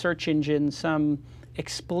the search engine some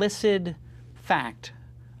explicit fact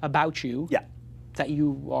about you. That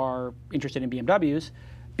you are interested in BMWs.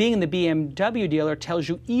 Being in the BMW dealer tells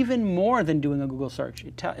you even more than doing a Google search.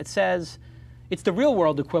 It says it's the real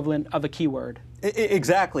world equivalent of a keyword.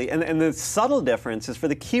 Exactly, and the subtle difference is for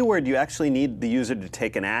the keyword you actually need the user to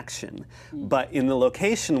take an action. But in the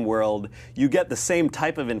location world, you get the same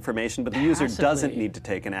type of information, but the user doesn't need to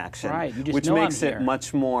take an action, you just which know makes I'm it here.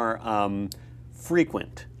 much more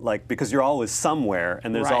frequent, like because you're always somewhere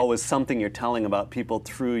and there's always something you're telling about people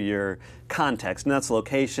through your context, and that's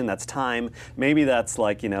location, that's time. Maybe that's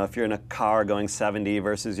like, you know, if you're in a car going 70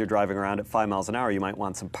 versus you're driving around at 5 miles an hour, you might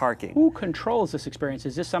want some parking. Who controls this experience?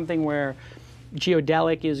 Is this something where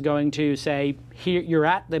Geodelic is going to say, here you're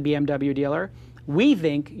at the BMW dealer, we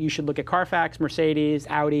think you should look at Carfax, Mercedes,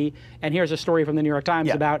 Audi, and here's a story from the New York Times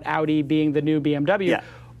about Audi being the new BMW,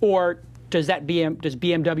 or does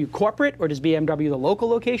BMW corporate, or does BMW the local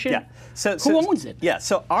location? Who owns it?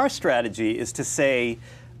 So our strategy is to say,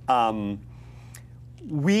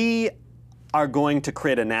 we are going to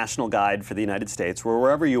create a national guide for the United States where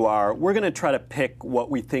wherever you are, we're going to try to pick what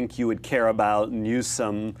we think you would care about and use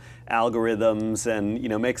some algorithms and, you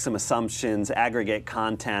know, make some assumptions, aggregate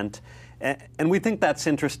content. And we think that's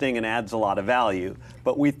interesting and adds a lot of value.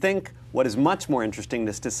 But we think what is much more interesting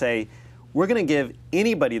is to say, we're going to give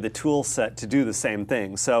anybody the tool set to do the same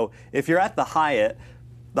thing. So if you're at the Hyatt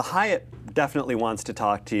definitely wants to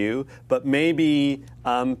talk to you, but maybe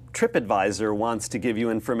TripAdvisor wants to give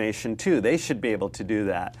you information too. They should be able to do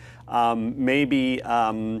that. Maybe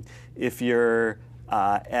if you're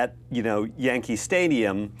at, you know, Yankee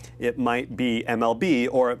Stadium, it might be MLB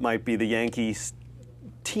or it might be the Yankees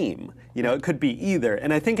team. You know, it could be either.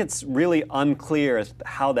 And I think it's really unclear as to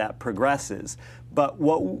how that progresses. But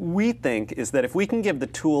what we think is that if we can give the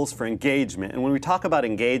tools for engagement, and when we talk about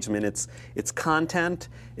engagement, it's content,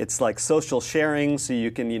 it's like social sharing, so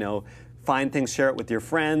you can, you know, find things, share it with your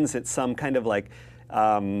friends. It's some kind of like,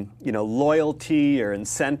 you know, loyalty or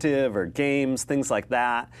incentive or games, things like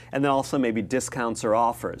that. And then also maybe discounts or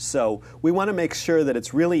offers. So we want to make sure that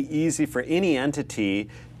it's really easy for any entity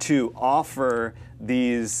to offer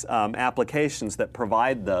these applications that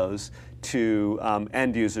provide those to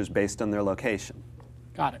end users based on their location.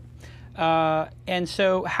 Got it. And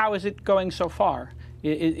so how is it going so far?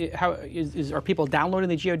 Are people downloading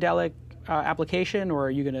the Geodelic application, or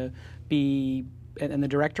are you going to be in the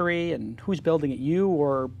directory, and who's building it, you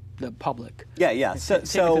or the public?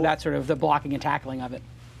 So that's sort of the blocking and tackling of it.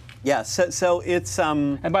 So it's...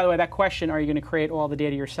 And by the way, that question, are you going to create all the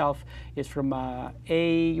data yourself, is from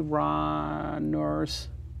Aaronors.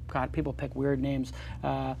 God, people pick weird names.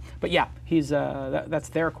 But yeah, he's that's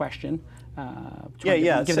their question.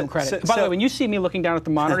 Give them credit. By the way, when you see me looking down at the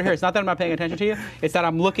monitor here, it's not that I'm not paying attention to you. It's that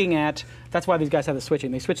I'm looking at. That's why these guys have the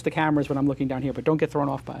switching. They switch the cameras when I'm looking down here, but don't get thrown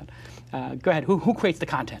off by it. Go ahead. Who creates the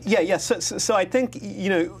content? So I think, you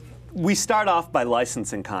know, we start off by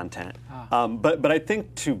licensing content. But I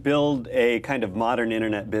think to build a kind of modern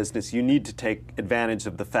internet business, you need to take advantage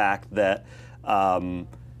of the fact that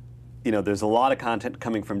there's a lot of content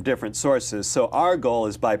coming from different sources. So our goal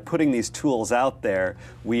is by putting these tools out there,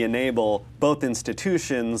 we enable both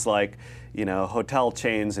institutions like hotel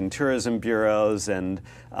chains and tourism bureaus and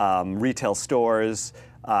retail stores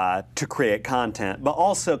to create content, but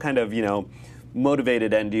also kind of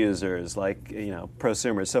motivated end users like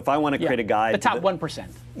prosumers. So if I want to create a guide, the top 1%.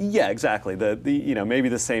 Yeah, exactly. Maybe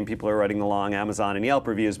the same people are writing the long Amazon and Yelp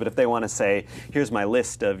reviews, but if they want to say, here's my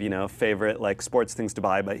list of favorite like sports things to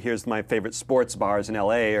buy, but here's my favorite sports bars in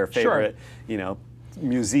LA or favorite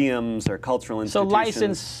museums or cultural institutions. So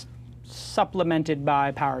license supplemented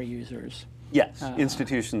by power users. Yes,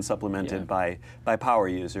 institutions supplemented by power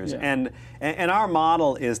users. And our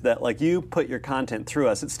model is that like you put your content through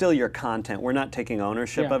us, it's still your content. We're not taking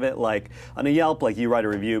ownership of it. Like on a Yelp, like you write a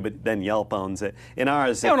review, but then Yelp owns it. In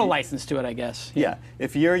ours, they own a license to it, I guess. Yeah.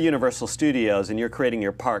 If you're Universal Studios and you're creating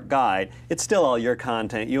your park guide, it's still all your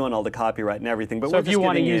content. You own all the copyright and everything. But so if you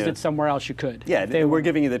want to use it somewhere else, you could. Yeah, we're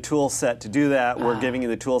giving you the tool set to do that. We're giving you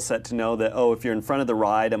the tool set to know that, if you're in front of the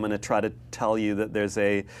ride, I'm going to try to tell you that there's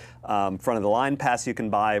a front of the line pass you can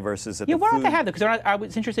buy versus at the food. Why don't they have that? Because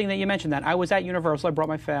it's interesting that you mentioned that. I was at Universal. I brought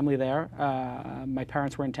my family there. My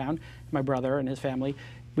parents were in town. My brother and his family.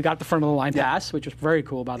 We got the front of the line pass, which was very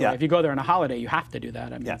cool, by the way. If you go there on a holiday, you have to do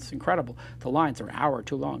that. I mean, it's incredible. The lines are an hour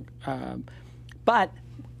too long. But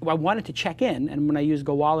I wanted to check in, and when I used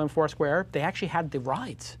Gowalla and Foursquare, they actually had the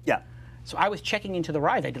rides. Yeah. So I was checking into the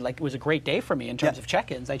ride. It was a great day for me in terms of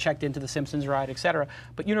check-ins. I checked into the Simpsons ride, et cetera.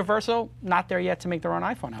 But Universal, not there yet to make their own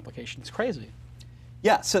iPhone application. It's crazy.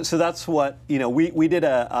 Yeah, so that's what, we did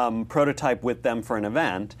a prototype with them for an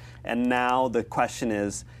event, and now the question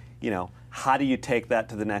is, how do you take that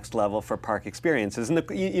to the next level for park experiences? And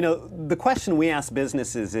the question we ask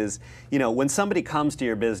businesses is, when somebody comes to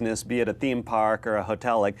your business, be it a theme park or a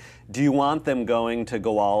hotel, like, do you want them going to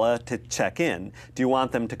Gowalla to check in? Do you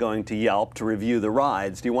want them to going to Yelp to review the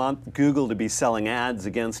rides? Do you want Google to be selling ads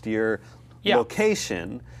against your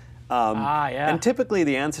location? And typically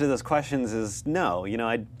the answer to those questions is no.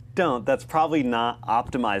 I don't. That's probably not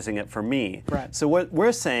optimizing it for me. Right. So what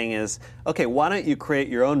we're saying is, okay, why don't you create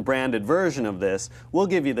your own branded version of this? We'll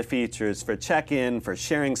give you the features for check-in, for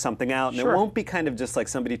sharing something out, and it won't be kind of just like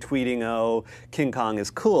somebody tweeting, oh, King Kong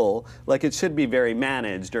is cool. Like it should be very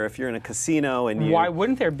managed, or if you're in a casino and you... Why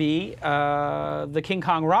wouldn't there be the King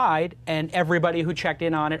Kong ride and everybody who checked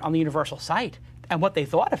in on it on the Universal site and what they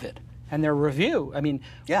thought of it? And their review. I mean,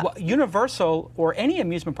 Universal or any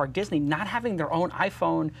amusement park, Disney, not having their own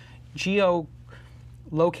iPhone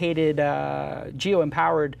geo-located,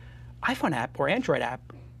 geo-empowered iPhone app or Android app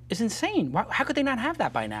is insane. How could they not have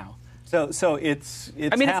that by now? So it's I mean,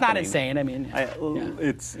 happening. It's not insane. I mean,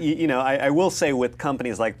 it's I will say with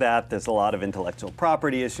companies like that, there's a lot of intellectual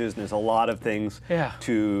property issues, and there's a lot of things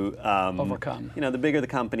to overcome. The bigger the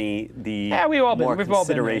company, the we've all been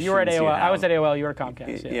there. You were at AOL. I was at AOL. You were at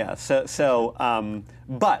Comcast.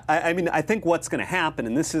 But I think what's going to happen,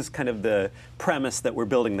 and this is kind of the premise that we're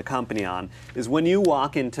building the company on, is when you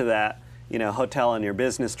walk into that hotel on your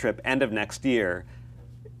business trip end of next year.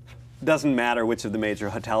 Doesn't matter which of the major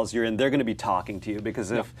hotels you're in, they're going to be talking to you because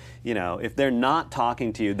if they're not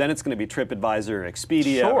talking to you, then it's going to be TripAdvisor or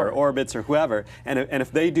Expedia or Orbitz or whoever. And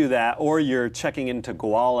if they do that, or you're checking into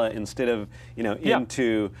Gowalla instead of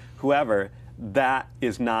into whoever, that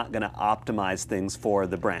is not going to optimize things for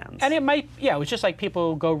the brands. And it might, it's just like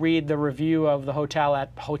people go read the review of the hotel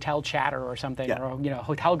at Hotel Chatter or something, or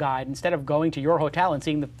Hotel Guide, instead of going to your hotel and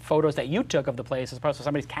seeing the photos that you took of the place as opposed to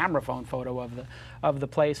somebody's camera phone photo of the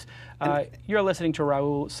place. You're listening to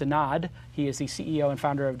Rahul Sonnad. He is the CEO and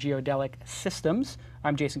founder of Geodelic Systems.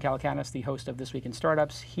 I'm Jason Calacanis, the host of This Week in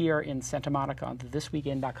Startups here in Santa Monica on the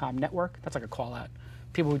thisweekend.com network. That's like a call out.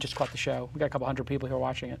 People who just caught the show. We got a couple hundred people here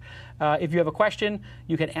watching it. If you have a question,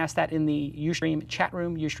 you can ask that in the Ustream chat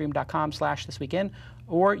room, ustream.com/thisweekend,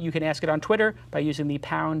 or you can ask it on Twitter by using the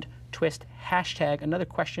 #twist hashtag. Another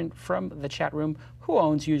question from the chat room: who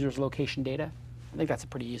owns users' location data? I think that's a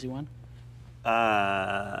pretty easy one.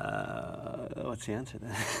 What's the answer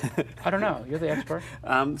then? I don't know. You're the expert.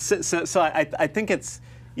 So I think it's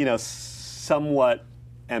somewhat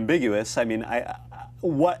ambiguous. I mean,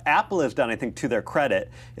 what Apple has done, I think, to their credit,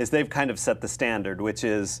 is they've kind of set the standard, which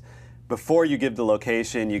is before you give the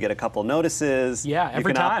location, you get a couple notices. Yeah,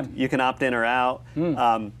 every time. You can opt in or out.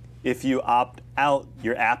 If you opt out,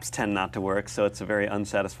 your apps tend not to work, so it's a very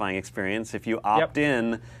unsatisfying experience. If you opt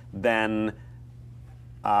in, then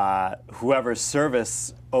whoever's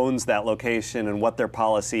service owns that location and what their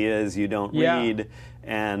policy is, you don't read.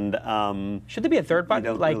 And should there be a third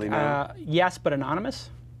button, like really know. yes but anonymous?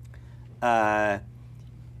 I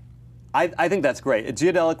think that's great. At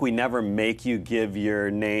Geodelic, we never make you give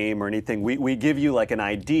your name or anything. We give you like an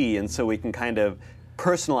ID, and so we can kind of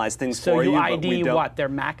personalize things for you. So you ID what? Their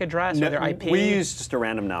MAC address or their IP? We use just a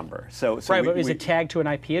random number. So right, but is it tagged to an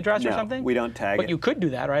IP address or something? We don't tag it. But you could do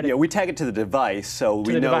that, right? Yeah, we tag it to the device, so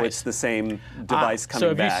we know it's the same device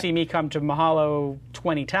coming back. So if you see me come to Mahalo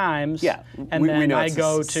 20 times, and then know I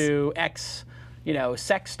go to X,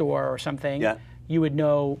 sex store or something, you would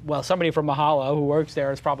know, well, somebody from Mahalo who works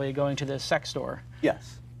there is probably going to this sex store.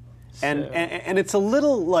 Yes. So. And it's a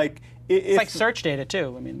little like... It's like search data,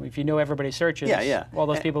 too. I mean, if you know everybody searches, all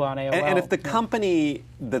those people on AOL. And if the company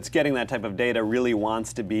that's getting that type of data really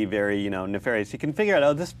wants to be very, nefarious, you can figure out,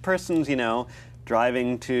 oh, this person's,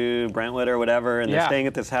 driving to Brentwood or whatever, and they're staying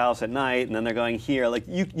at this house at night, and then they're going here. Like,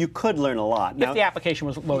 you could learn a lot. If the application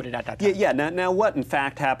was loaded at that time. Yeah. Now, what in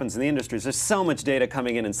fact happens in the industry is there's so much data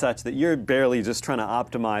coming in and such that you're barely just trying to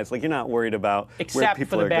optimize. Like, you're not worried about where people are going. Except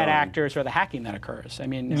for the bad actors or the hacking that occurs. I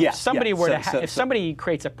mean, if somebody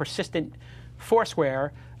creates a persistent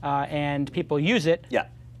Foursquare and people use it,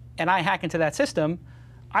 and I hack into that system,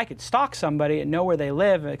 I could stalk somebody and know where they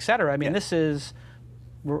live, et cetera. I mean, there's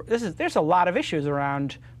a lot of issues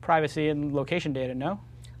around privacy and location data, no?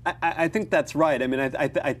 I think that's right. I mean,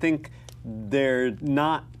 I think they're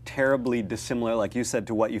not terribly dissimilar, like you said,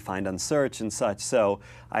 to what you find on search and such. So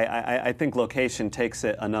I think location takes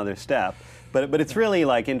it another step. But it's really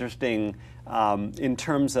like interesting in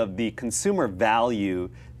terms of the consumer value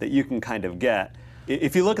that you can kind of get.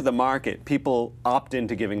 If you look at the market, people opt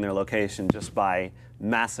into giving their location just by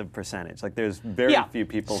massive percentage. Like there's very few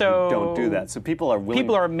people who don't do that. So people are willing.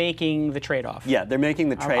 People are making the trade-off. Yeah, they're making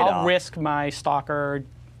the trade-off. I'll risk my stalker,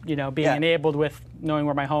 being enabled with knowing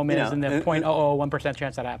where my home is, and the 0.001%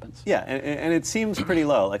 chance that happens. Yeah, and it seems pretty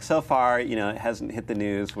low. Like so far, it hasn't hit the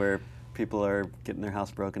news where people are getting their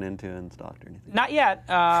house broken into and stalked or anything. Not yet.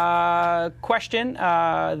 Question.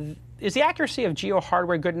 Is the accuracy of geo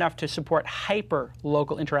hardware good enough to support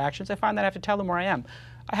hyper-local interactions? I find that I have to tell them where I am.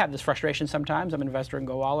 I have this frustration sometimes. I'm an investor in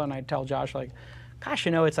Gowalla, and I tell Josh, like, gosh,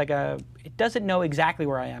 it's like it doesn't know exactly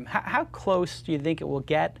where I am. How close do you think it will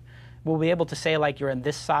get? We'll be able to say, like, you're in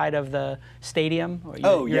this side of the stadium,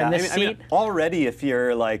 or you're in this seat? Already, if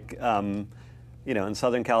you're, like, in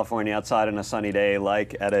Southern California, outside on a sunny day,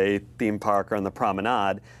 like at a theme park or on the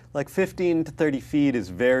promenade, like 15 to 30 feet is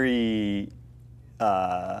very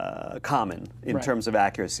common in terms of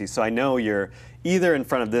accuracy. So I know you're either in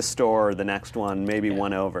front of this store or the next one, maybe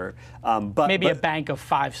one over. But maybe a bank of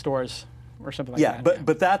 5 stores or something like that.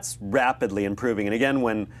 But that's rapidly improving. And again,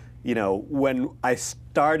 when I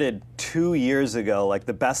started 2 years ago, like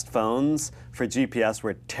the best phones for GPS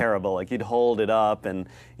were terrible. Like you'd hold it up and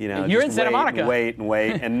you're just in Santa Monica.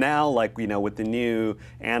 wait. And now, like with the new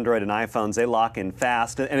Android and iPhones, they lock in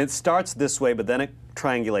fast. And it starts this way, but then it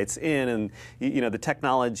triangulates in, and the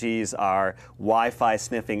technologies are Wi-Fi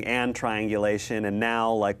sniffing and triangulation. And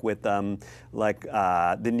now, like with the new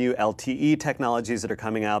LTE technologies that are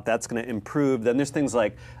coming out, that's going to improve. Then there's things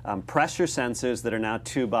like pressure sensors that are now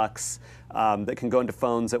 $2. That can go into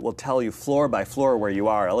phones that will tell you floor by floor where you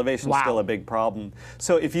are. Elevation's still a big problem.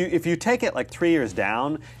 So if you take it like 3 years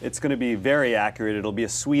down, it's going to be very accurate. It'll be a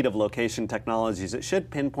suite of location technologies. It should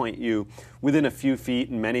pinpoint you within a few feet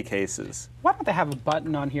in many cases. Why don't they have a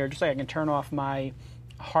button on here, just like I can turn off my,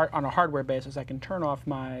 on a hardware basis, I can turn off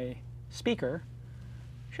my speaker.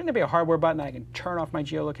 Shouldn't there be a hardware button I can turn off my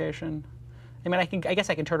geolocation? I mean, I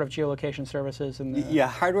guess I can turn off geolocation services.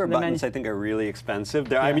 Hardware buttons I think are really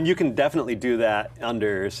expensive. I mean, you can definitely do that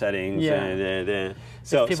under settings.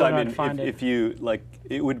 So I mean, if you like,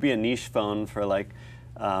 it would be a niche phone for like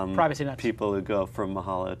privacy nuts. People who go from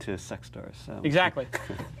Mahalo to sex stores. So. Exactly.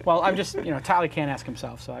 Well, I'm just Tyler can't ask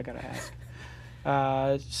himself, so I got to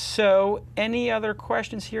ask. So, any other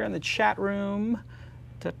questions here in the chat room?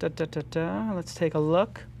 Let's take a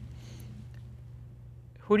look.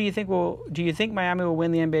 Who do you think do you think Miami will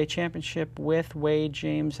win the NBA championship with Wade,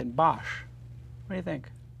 James, and Bosh? What do you think?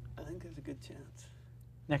 I think there's a good chance.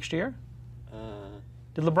 Next year?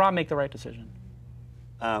 Did LeBron make the right decision?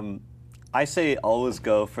 I say always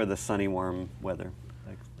go for the sunny, warm weather.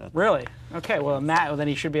 Really? Okay, well, then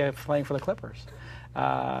he should be playing for the Clippers.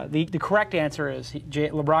 The correct answer is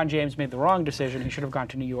LeBron James made the wrong decision. He should have gone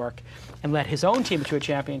to New York and led his own team to a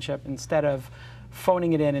championship instead of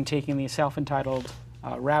phoning it in and taking the self-entitled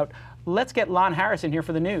route. Let's get Lon Harris in here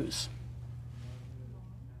for the news.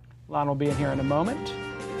 Lon will be in here in a moment.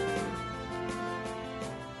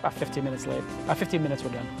 About 15 minutes late. 15 minutes, we're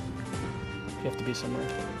done. If you have to be somewhere.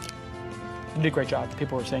 You did a great job.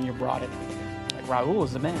 People were saying you brought it. Like Rahul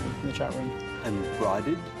is the man in the chat room. And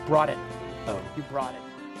broaded? Brought it. Oh. You brought it.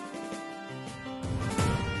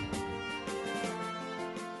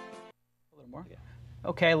 A little more.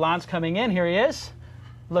 Okay, Lon's coming in. Here he is.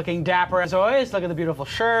 Looking dapper as always. Look at the beautiful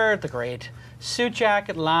shirt, the great suit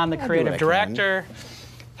jacket. Lon, the creative director.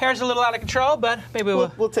 Hair's a little out of control, but maybe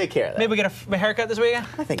we'll take care of that. Maybe we'll get a haircut this weekend?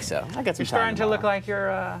 I think so. I got some You're starting to look like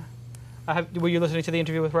you're... were you listening to the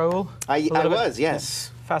interview with Rahul? I was,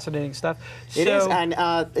 yes. Fascinating stuff. It is, and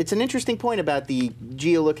it's an interesting point about the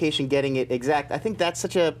geolocation getting it exact. I think that's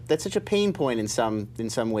such a pain point in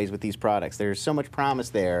some ways with these products. There's so much promise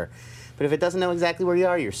there, but if it doesn't know exactly where you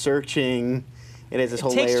are, you're searching. It has this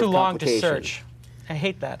whole layer of complication. It takes too long to search. I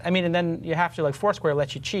hate that. I mean, and then you have to, like, Foursquare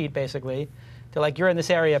lets you cheat, basically. They're like, you're in this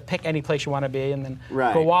area, pick any place you want to be, and then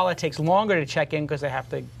Gowalla takes longer to check in because they have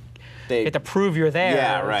to prove you're there.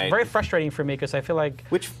 Yeah, right. It's very frustrating for me because I feel like...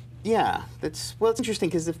 Yeah, it's interesting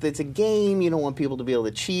because if it's a game, you don't want people to be able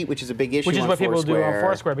to cheat, which is a big issue on Foursquare. Which is what people do on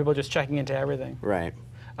Foursquare, people just checking into everything. Right.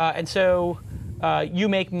 And so you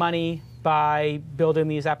make money by building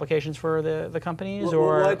these applications for the companies,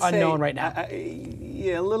 or unknown right now?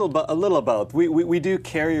 Yeah, a little of both. We do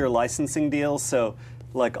carrier licensing deals, so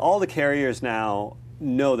like all the carriers now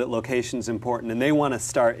know that location's important, and they want to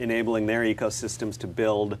start enabling their ecosystems to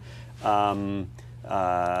build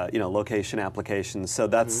location applications. So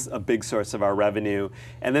that's a big source of our revenue.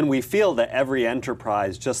 And then we feel that every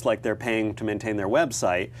enterprise, just like they're paying to maintain their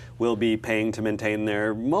website, will be paying to maintain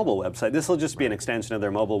their mobile website. This will just be an extension of their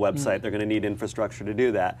mobile website. They're going to need infrastructure to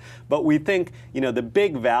do that. But we think, the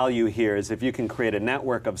big value here is if you can create a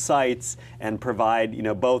network of sites and provide,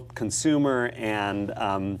 both consumer and,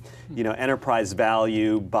 enterprise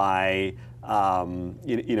value by,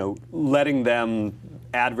 letting them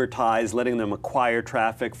advertise, letting them acquire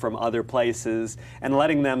traffic from other places, and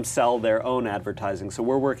letting them sell their own advertising. So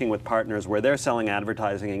we're working with partners where they're selling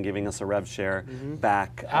advertising and giving us a rev share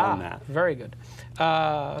back on that. Very good.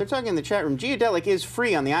 They're talking in the chat room. Geodelic is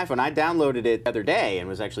free on the iPhone. I downloaded it the other day and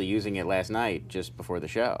was actually using it last night just before the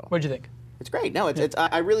show. What'd you think? It's great. No,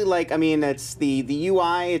 I really like. I mean, it's the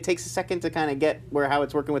UI. It takes a second to kind of get how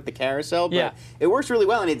it's working with the carousel, but it works really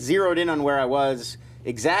well, and it zeroed in on where I was.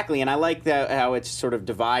 Exactly, and I like how it's sort of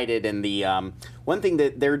divided. And the one thing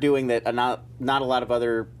that they're doing that not a lot of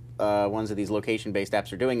other ones of these location-based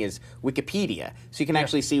apps are doing is Wikipedia. So you can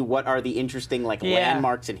actually see what are the interesting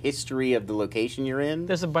landmarks and history of the location you're in.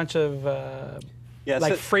 There's a bunch of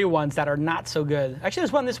free ones that are not so good. Actually,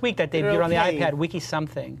 there's one this week that debuted on the iPad, Wiki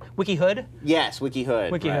something. WikiHood? Yes, WikiHood.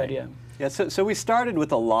 WikiHood, yeah. Yeah, so we started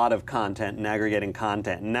with a lot of content and aggregating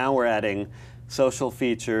content, and now we're adding social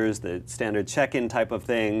features, the standard check-in type of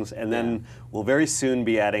things, and then we'll very soon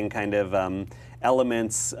be adding kind of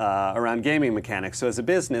elements around gaming mechanics. So as a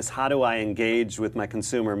business, how do I engage with my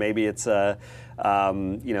consumer? Maybe it's go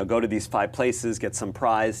to these 5 places, get some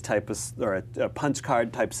prize type of, or a punch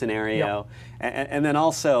card type scenario. And then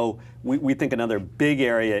also, we think another big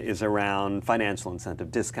area is around financial incentive,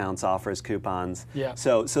 discounts, offers, coupons. Yeah.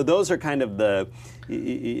 So those are kind of the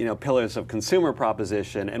pillars of consumer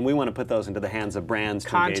proposition, and we want to put those into the hands of brands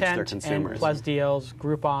to engage their consumers. Content and plus deals,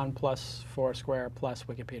 Groupon plus Foursquare plus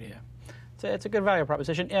Wikipedia. It's a good value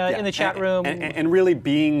proposition. In the chat room. And really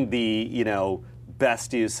being the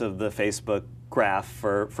best use of the Facebook graph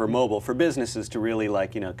for mobile, for businesses to really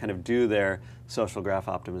kind of do their social graph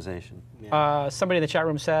optimization. Yeah. Somebody in the chat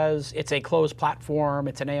room says it's a closed platform,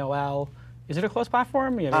 it's an AOL. Is it a closed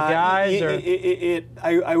platform? You have guys?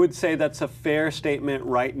 I would say that's a fair statement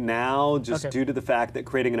right now, just due to the fact that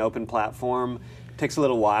creating an open platform takes a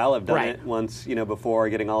little while. I've done it once, before,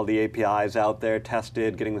 getting all the APIs out there,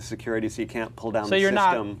 tested, getting the security so you can't pull down the system.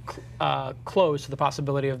 So you're not closed to the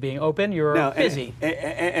possibility of being open, you're busy.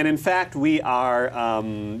 And in fact, we are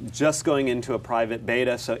just going into a private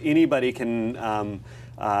beta, so anybody can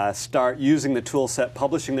start using the tool set,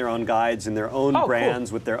 publishing their own guides in their own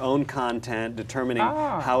brands with their own content, determining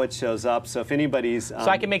how it shows up. So if anybody's... so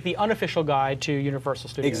I can make the unofficial guide to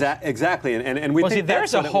Universal Studios. Exactly, and we think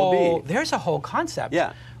that's what it will be. There's a whole concept.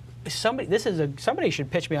 Yeah. Somebody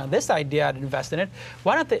should pitch me on this idea. I'd invest in it.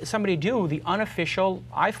 Why don't somebody do the unofficial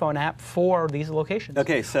iPhone app for these locations?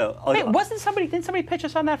 Okay, so... didn't somebody pitch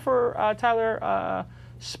us on that for, Tyler,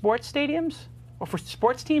 sports stadiums? Or for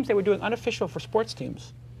sports teams, they were doing unofficial for sports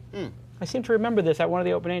teams. I seem to remember this at one of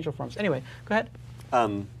the Open Angel forums. Anyway, go ahead.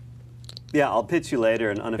 Yeah, I'll pitch you later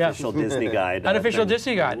an unofficial Disney guide. Unofficial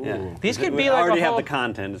Disney guide. Yeah. These could be like I already have the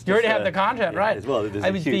content. You already have the content, right? As well,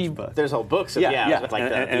 there's huge book. There's whole books of with like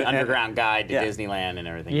the underground guide to Disneyland and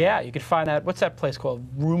everything. Yeah, you could find that. What's that place called?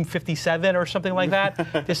 Room 57 or something like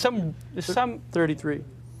that. There's some 33.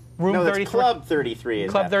 Room no, 33? that's Club 33.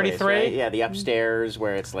 Is Club that place, 33? right? Yeah, the upstairs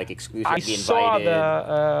where it's like exclusive. I Be saw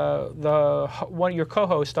invited. the one your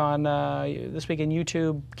co-host on This Week in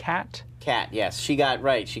YouTube, Kat. Kat, yes, she got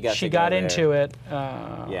She got into it.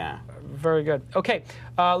 Yeah. Very good. Okay,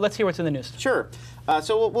 let's hear what's in the news. Sure.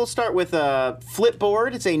 So we'll start with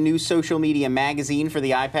Flipboard. It's a new social media magazine for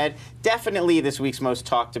the iPad. Definitely this week's most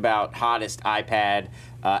talked about, hottest iPad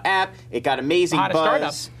app. It got amazing Hottest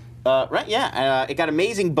buzz. startup. Right, yeah. It got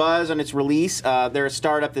amazing buzz on its release. They're a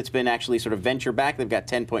startup that's been actually sort of venture-backed. They've got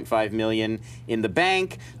 $10.5 million in the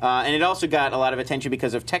bank. And it also got a lot of attention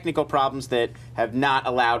because of technical problems that have not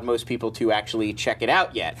allowed most people to actually check it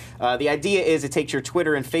out yet. The idea is it takes your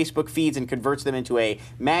Twitter and Facebook feeds and converts them into a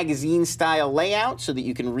magazine-style layout so that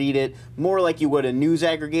you can read it more like you would a news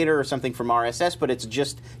aggregator or something from RSS, but it's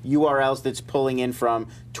just URLs that's pulling in from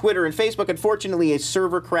Twitter and Facebook. Unfortunately, a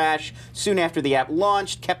server crash soon after the app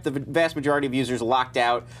launched kept the vast majority of users locked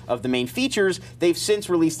out of the main features. They've since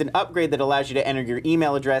released an upgrade that allows you to enter your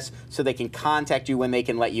email address so they can contact you when they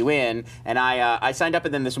can let you in. And I signed up,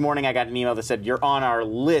 and then this morning I got an email that said, you're on our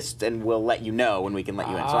list and we'll let you know when we can let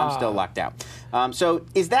you in. So I'm still locked out. So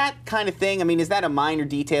is that kind of thing, I mean, is that a minor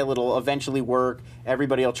detail? It'll eventually work.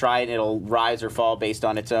 Everybody will try it, and it'll rise or fall based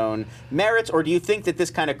on its own merits? Or do you think that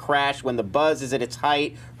this kind of crash, when the buzz is at its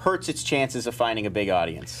height, hurts its chances of finding a big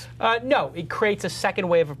audience? No, it creates a second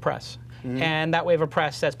wave of press. And that wave of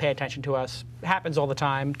press says, pay attention to us. It happens all the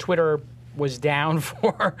time. Twitter was down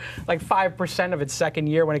for like 5% of its second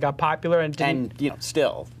year when it got popular. And you know,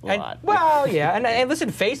 still a lot. Well, yeah. And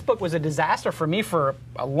listen, Facebook was a disaster for me for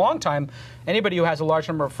a long time. Anybody who has a large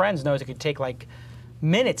number of friends knows it could take like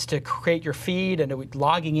minutes to create your feed, and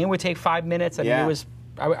logging in would take 5 minutes. I mean, it was.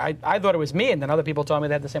 I thought it was me, and then other people told me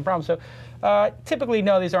they had the same problem. So typically,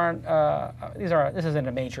 no, these aren't. This isn't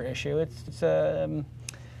a major issue.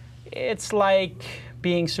 It's like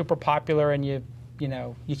being super popular and you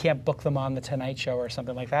can't book them on the Tonight Show or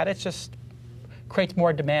something like that. It just creates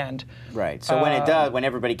more demand. Right. So when it does, when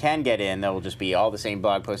everybody can get in, there will just be all the same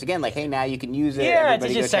blog posts again. Like, hey, now you can use it. Yeah,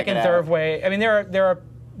 Everybody it's just second, third way. I mean, there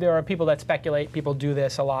are people that speculate. People do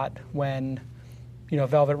this a lot when,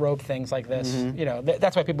 velvet rope things like this.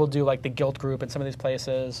 That's why people do like the Guilt Group and some of these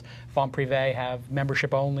places. Font Privé have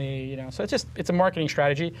membership only. So it's a marketing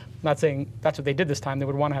strategy. I'm not saying that's what they did this time. They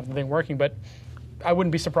would want to have the thing working, but I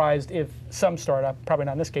wouldn't be surprised if some startup, probably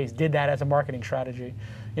not in this case, did that as a marketing strategy.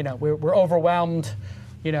 We're overwhelmed.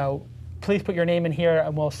 Please put your name in here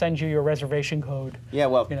and we'll send you your reservation code. Yeah,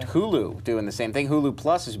 well, Hulu doing the same thing. Hulu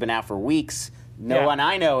Plus has been out for weeks. No one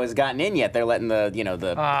I know has gotten in yet. They're letting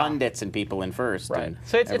the pundits and people in first. Right.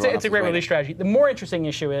 So it's a great release strategy. The more interesting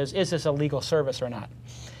issue is this a legal service or not?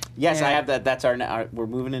 Yes, I have that. That's our we're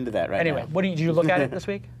moving into that right now. Anyway, did you look at it this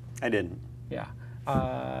week? I didn't. Yeah.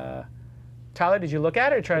 Tyler, did you look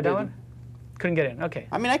at it or try to download it? Couldn't get in. Okay.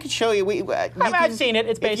 I mean, I could show you. I've seen it.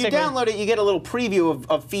 It's basically. If you download it, you get a little preview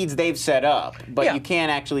of feeds they've set up, but you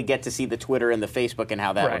can't actually get to see the Twitter and the Facebook and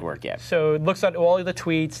how that would work yet. So it looks at all of the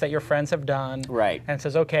tweets that your friends have done. Right. And it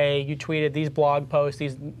says, okay, you tweeted these blog posts,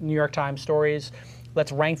 these New York Times stories.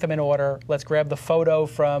 Let's rank them in order. Let's grab the photo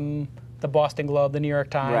from the Boston Globe, the New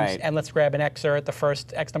York Times, and let's grab an excerpt, the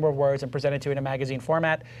first X number of words, and present it to you in a magazine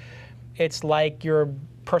format. It's like your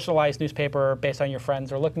personalized newspaper based on your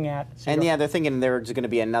friends are looking at. So and they're thinking there's going to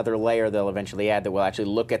be another layer they'll eventually add that will actually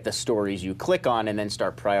look at the stories you click on and then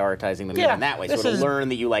start prioritizing them in that way. So it'll learn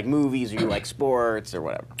that you like movies or you like sports or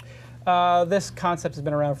whatever. This concept has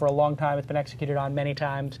been around for a long time. It's been executed on many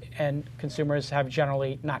times, and consumers have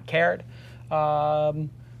generally not cared.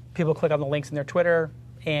 People click on the links in their Twitter,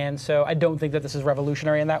 and so I don't think that this is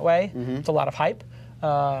revolutionary in that way. It's a lot of hype,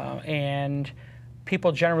 and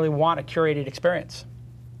people generally want a curated experience.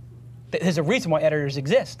 There's a reason why editors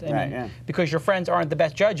exist. Because your friends aren't the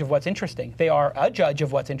best judge of what's interesting. They are a judge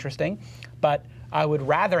of what's interesting, but I would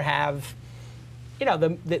rather have,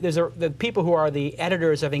 the people who are the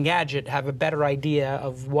editors of Engadget have a better idea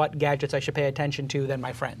of what gadgets I should pay attention to than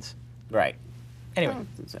my friends. Right. Anyway.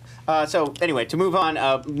 To move on,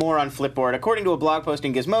 more on Flipboard. According to a blog post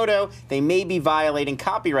in Gizmodo, they may be violating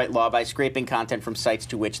copyright law by scraping content from sites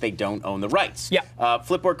to which they don't own the rights. Yeah.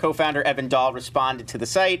 Flipboard co-founder Evan Dahl responded to the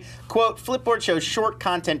site, quote, Flipboard shows short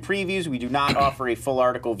content previews. We do not offer a full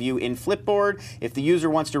article view in Flipboard. If the user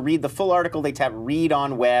wants to read the full article, they tap Read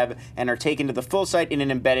on Web and are taken to the full site in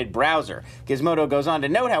an embedded browser. Gizmodo goes on to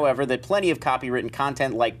note, however, that plenty of copywritten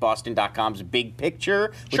content like Boston.com's Big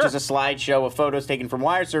Picture, which is a slideshow of photos photos taken from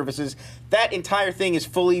wire services, that entire thing is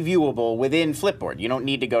fully viewable within Flipboard. You don't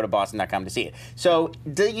need to go to Boston.com to see it. So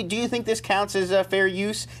do you think this counts as fair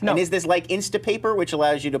use? No. And is this like Instapaper, which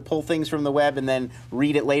allows you to pull things from the web and then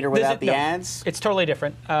read it later without the ads? It's totally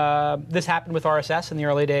different. This happened with RSS in the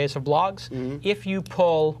early days of blogs. If you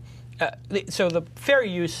pull, so the fair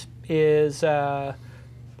use is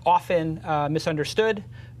often misunderstood,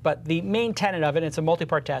 but the main tenet of it, and it's a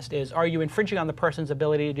multi-part test, is are you infringing on the person's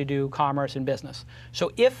ability to do commerce and business?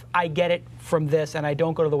 So if I get it from this and I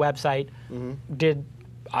don't go to the website, did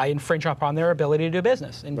I infringe upon their ability to do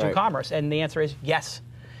business and do commerce? And the answer is yes.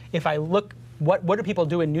 If I look, what do people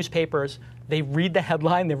do in newspapers? They read the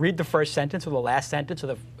headline, they read the first sentence or the last sentence,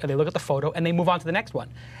 and they look at the photo, and they move on to the next one.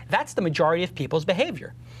 That's the majority of people's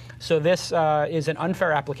behavior. So this is an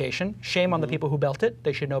unfair application. Shame on the people who built it.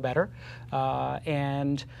 They should know better.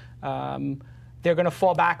 And they're going to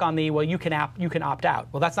fall back on the, well, you can opt out.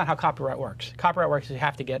 Well, that's not how copyright works. Copyright works is you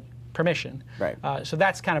have to get permission. Right. So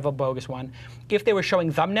that's kind of a bogus one. If they were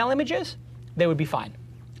showing thumbnail images, they would be fine.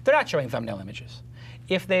 They're not showing thumbnail images.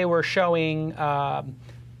 If they were showing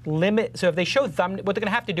so if they show what they're going to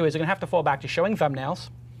have to do is they're going to have to fall back to showing thumbnails,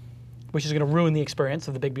 which is going to ruin the experience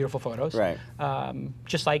of the big, beautiful photos. Right.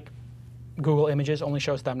 Just like Google Images only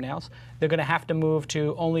shows thumbnails. They're going to have to move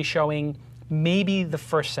to only showing maybe the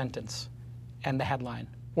first sentence and the headline,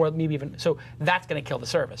 or maybe even, so that's going to kill the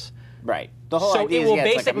service. Right. The whole So idea it will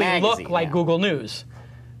is, basically like look like Google News.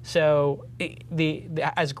 So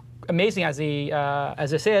as amazing as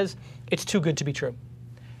this is, it's too good to be true.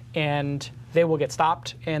 And they will get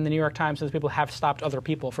stopped, and the New York Times and those people have stopped other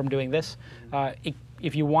people from doing this.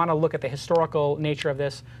 If you want to look at the historical nature of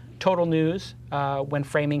this, Total News, when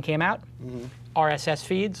framing came out, RSS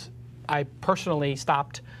feeds, I personally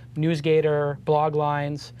stopped NewsGator,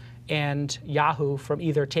 Bloglines, and Yahoo from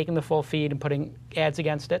either taking the full feed and putting ads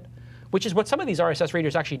against it, which is what some of these RSS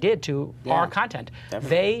readers actually did to our content. Definitely.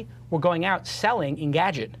 They were going out selling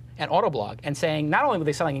Engadget and Autoblog and saying not only were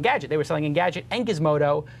they selling Engadget, they were selling Engadget and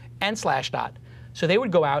Gizmodo and Slashdot. So they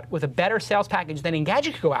would go out with a better sales package than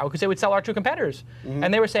Engadget could go out because they would sell our two competitors.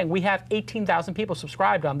 And they were saying, we have 18,000 people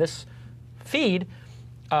subscribed on this feed,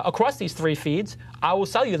 across these three feeds. I will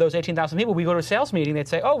sell you those 18,000 people. We go to a sales meeting, they'd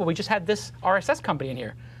say, oh, well, we just had this RSS company in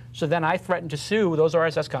here. So then I threatened to sue those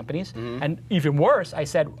RSS companies. And even worse, I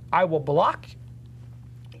said, I will block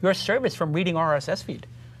your service from reading our RSS feed.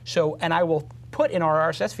 So, and I will put in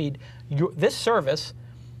our RSS feed, this service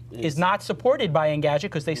is not supported by Engadget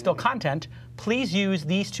because they steal content. Please use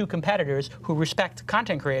these two competitors who respect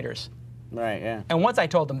content creators. Right, yeah. And once I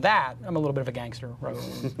told them that, I'm a little bit of a gangster,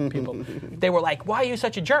 people. They were like, why are you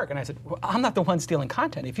such a jerk? And I said, well, I'm not the one stealing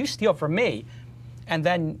content. If you steal from me and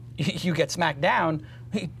then you get smacked down,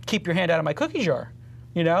 keep your hand out of my cookie jar,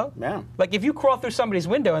 you know? Yeah. Like if you crawl through somebody's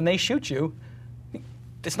window and they shoot you,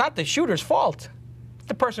 it's not the shooter's fault. It's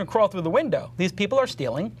the person who crawled through the window. These people are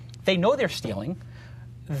stealing. They know they're stealing.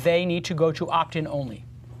 They need to go to opt-in only.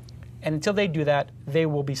 And until they do that, they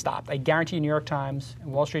will be stopped. I guarantee you New York Times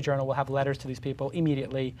and Wall Street Journal will have letters to these people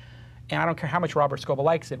immediately. And I don't care how much Robert Scoble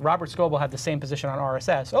likes it. Robert Scoble had the same position on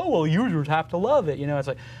RSS. Oh, well, users have to love it. You know, it's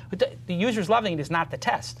like, but the users loving it is not the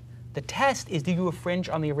test. The test is, do you infringe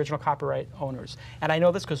on the original copyright owners? And I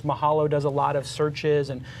know this because Mahalo does a lot of searches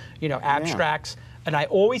and, you know, abstracts. Yeah. And I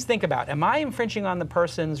always think about, am I infringing on the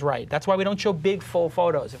person's right? That's why we don't show big, full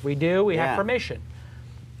photos. If we do, we have permission.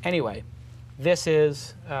 Anyway, this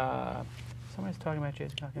is, somebody's talking about you.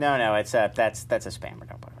 No, it's that's a spammer.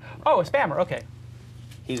 Don't bother. Oh, a spammer. Okay.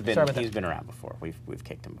 He's been around before. We've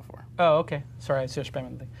kicked him before. Oh, okay. Sorry, it's just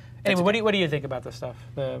spamming the thing. Anyway, what do you think about this stuff?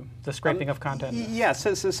 The scraping of content? Yeah,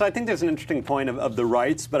 so I think there's an interesting point of the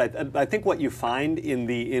rights, but I think what you find in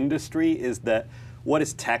the industry is that what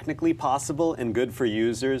is technically possible and good for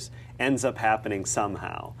users ends up happening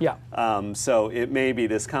somehow. Yeah. So it may be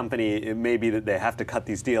this company, it may be that they have to cut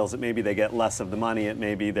these deals, it may be they get less of the money, it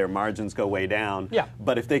may be their margins go way down. Yeah.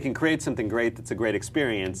 But if they can create something great that's a great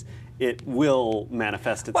experience, it will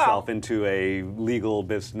manifest itself into a legal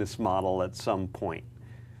business model at some point.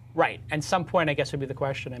 Right, and some point I guess would be the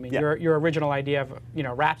question. I mean, your original idea of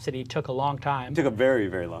Rhapsody took a long time. It took a very,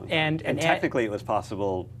 very long time. And technically it was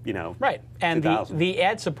possible, right, and 2000. the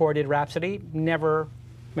ad-supported Rhapsody never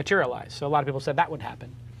materialized. So a lot of people said that would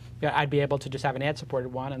happen. I'd be able to just have an ad-supported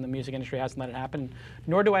one, and the music industry hasn't let it happen.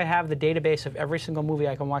 Nor do I have the database of every single movie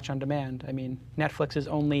I can watch on demand. I mean, Netflix is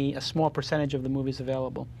only a small percentage of the movies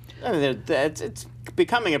available. I mean, it's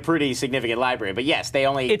becoming a pretty significant library, but yes,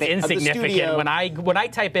 It's insignificant. When I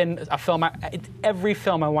type in a film, every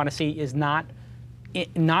film I want to see is not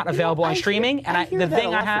not available on streaming. And the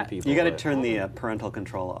thing I have, you got to turn the parental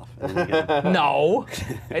control off. No,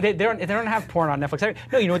 they don't have porn on Netflix.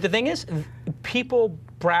 No, you know what the thing is? People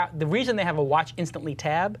the reason they have a watch instantly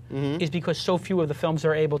tab is because so few of the films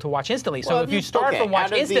are able to watch instantly. So if you start from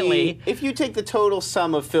watch instantly, if you take the total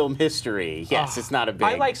sum of film history, yes, it's not a big.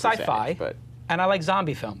 I like sci-fi, but. And I like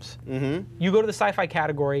zombie films. You go to the sci-fi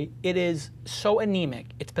category, it is so anemic,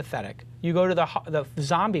 it's pathetic. You go to the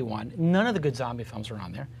zombie one, none of the good zombie films are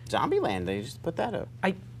on there. Zombieland, they just put that up.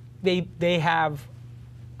 They have,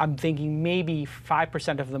 I'm thinking maybe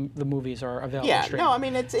 5% of the movies are available. Yeah, stream. no, I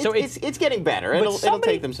mean it's getting better. It'll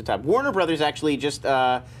take them some time. Warner Brothers actually just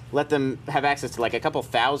let them have access to like a couple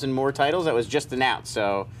thousand more titles that was just announced.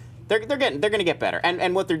 So. They're going to get better,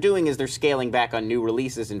 and what they're doing is they're scaling back on new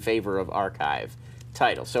releases in favor of archive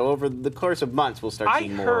titles. So over the course of months, we'll start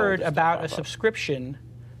seeing more. I heard about a subscription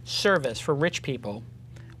service for rich people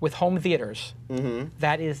with home theaters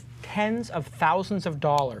that is tens of thousands of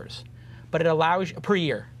dollars, but it allows per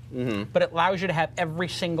year. But it allows you to have every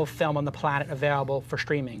single film on the planet available for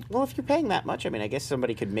streaming. Well, if you're paying that much, I mean, I guess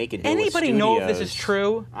somebody could make a deal. Anybody know if this is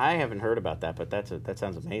true? I haven't heard about that, but that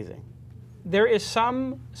sounds amazing. There is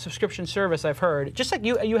some subscription service I've heard, just like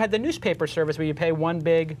you had the newspaper service where you pay one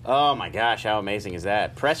big. Oh my gosh, how amazing is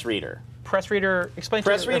that? Press Reader. Press Reader, explain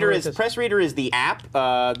Press to me. Press Reader is the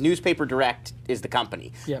app. Newspaper Direct is the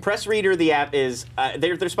company. Yep. Press Reader, the app, is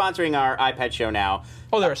they're sponsoring our iPad show now.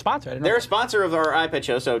 Oh, they're a sponsor. They're a sponsor of our iPad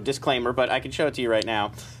show, so disclaimer, but I can show it to you right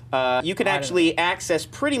now. You can actually access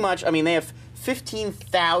pretty much. I mean, they have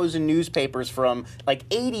 15,000 newspapers from like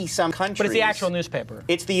 80-some countries. But it's the actual newspaper.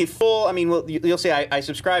 It's the full. I mean, well, you'll see. I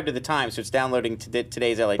subscribe to the Times, so it's downloading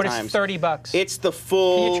today's LA Times. Times. But it's $30. It's the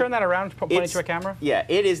full. Can you turn that around, point it to a camera? Yeah,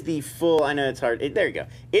 it is the full. I know it's hard. There you go.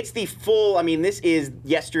 It's the full. I mean, this is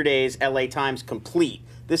yesterday's LA Times complete.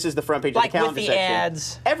 This is the front page of the calendar with the section.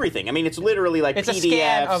 ads. Everything. I mean, it's literally like it's PDFs. It's a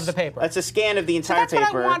scan of the paper. It's a scan of the entire that's paper.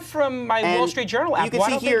 That's what I want from my Wall Street Journal app. You can Why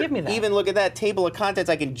see don't here, they give me that? Even look at that table of contents.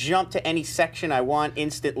 I can jump to any section I want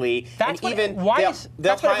instantly. That's and what,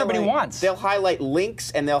 that's what everybody wants. They'll highlight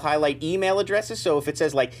links and they'll highlight email addresses. So if it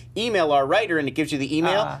says like email our writer and it gives you the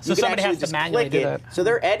email, so you can somebody actually has to just manually click do it. that. So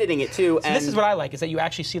they're editing it too. So and this is what I like, is that you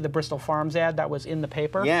actually see the Bristol Farms ad that was in the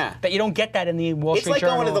paper. Yeah. That you don't get that in the Wall Street Journal. It's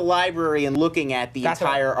like going to the library and looking at the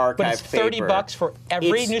entire archive paper. But it's $30 for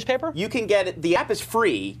every newspaper? You can get it. The app is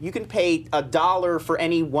free. You can pay $1 for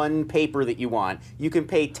any one paper that you want. You can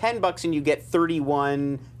pay $10 and you get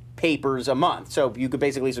 31 papers a month. So you could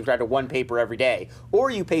basically subscribe to one paper every day.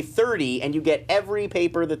 Or you pay $30 and you get every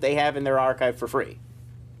paper that they have in their archive for free.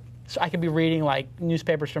 So I could be reading like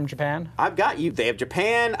newspapers from Japan? I've got you. They have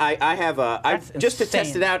Japan. I have a. Just to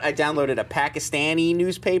test it out, I downloaded a Pakistani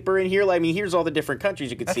newspaper in here. I mean, here's all the different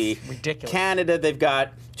countries you could see. Ridiculous. Canada, they've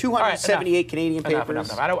got 278 Canadian papers.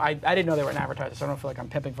 Enough. I didn't know they were an advertiser, so I don't feel like I'm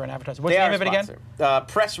pimping for an advertiser. What's the name of it again?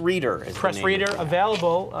 Press Reader. Press Reader,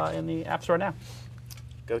 available in the App Store now.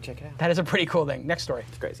 Go check it out. That is a pretty cool thing. Next story.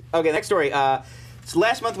 It's crazy. Okay, next story. So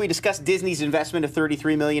last month we discussed Disney's investment of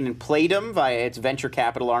 $33 million in Playdom via its venture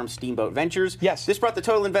capital arm Steamboat Ventures. Yes. This brought the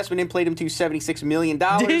total investment in Playdom to $76 million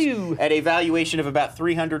at a valuation of about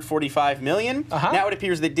 $345 million. Now it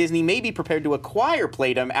appears that Disney may be prepared to acquire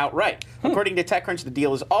Playdom outright. According to TechCrunch, the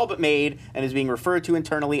deal is all but made and is being referred to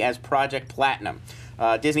internally as Project Platinum.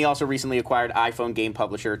 Disney also recently acquired iPhone game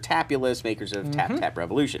publisher Tapulous, makers of Tap Tap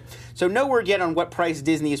Revolution. So no word yet on what price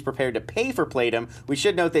Disney is prepared to pay for Playdom. We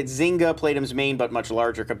should note that Zynga, Playdom's main but much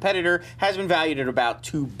larger competitor, has been valued at about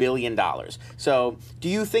 $2 billion. So do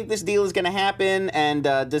you think this deal is going to happen, and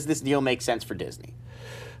does this deal make sense for Disney?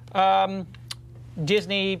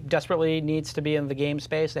 Disney desperately needs to be in the game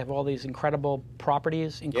space. They have all these incredible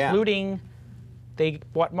properties, including they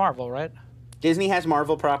bought Marvel, right? Disney has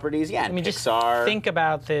Marvel properties, and I mean, Pixar. Just think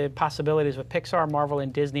about the possibilities with Pixar, Marvel,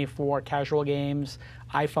 and Disney for casual games,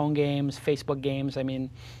 iPhone games, Facebook games. I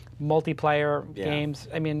mean, multiplayer games.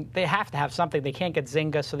 I mean, they have to have something. They can't get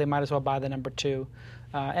Zynga, so they might as well buy the number 2.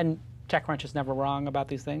 And TechCrunch is never wrong about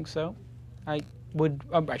these things, so I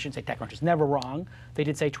shouldn't say TechCrunch is never wrong. They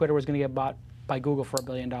did say Twitter was going to get bought by Google for $1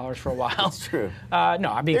 billion for a while. That's true. No,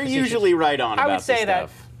 I mean, they're usually right on about this stuff. I would say that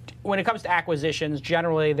when it comes to acquisitions,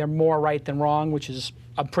 generally they're more right than wrong, which is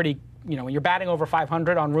a pretty, when you're batting over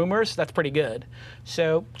 500 on rumors, that's pretty good.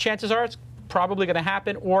 So chances are it's probably going to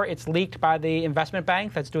happen, or it's leaked by the investment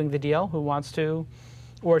bank that's doing the deal who wants to,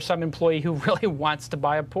 or some employee who really wants to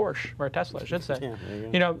buy a Porsche, or a Tesla, I should say. Yeah, there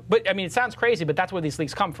you go. But I mean, it sounds crazy, but that's where these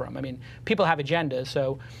leaks come from. I mean, people have agendas,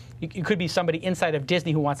 so it could be somebody inside of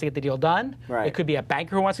Disney who wants to get the deal done. Right. It could be a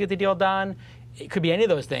banker who wants to get the deal done. It could be any of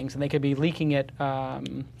those things, and they could be leaking it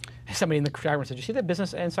Somebody in the chat room said, "Did you see the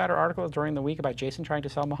Business Insider article during the week about Jason trying to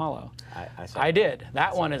sell Mahalo?" I saw I did.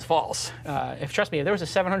 That one is false. Trust me, if there was a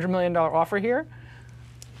 $700 million offer here,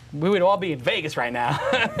 we would all be in Vegas right now.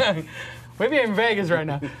 We'd be in Vegas right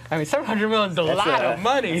now. I mean, $700 million is a lot of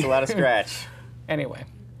money. That's a lot of scratch. Anyway,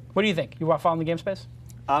 what do you think? You want to follow in the game space?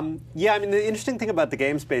 Yeah, I mean, the interesting thing about the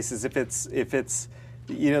game space is if it's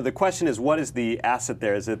the question is, what is the asset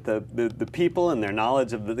there? Is it the people and their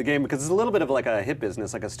knowledge of the game? Because it's a little bit of like a hit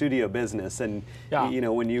business, like a studio business, and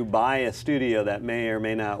when you buy a studio, that may or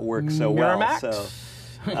may not work so Miramax? well.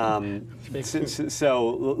 So,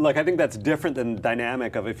 like, I think that's different than the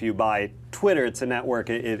dynamic of if you buy Twitter, it's a network,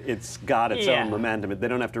 it's got its own momentum. They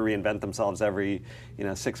don't have to reinvent themselves every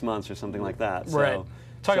 6 months or something like that. So, right.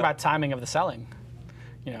 Talk about timing of the selling.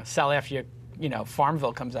 Sell after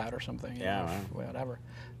Farmville comes out or something. Whatever.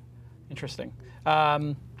 Interesting.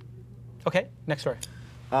 Okay, next story.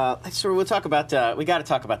 So we'll talk about. We got to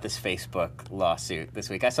talk about this Facebook lawsuit this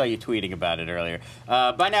week. I saw you tweeting about it earlier.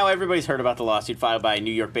 By now, everybody's heard about the lawsuit filed by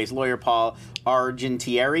New York-based lawyer Paul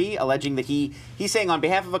Argentieri, alleging that he's saying on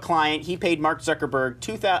behalf of a client he paid Mark Zuckerberg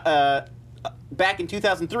back in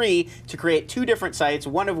 2003 to create 2 different sites,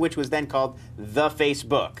 one of which was then called The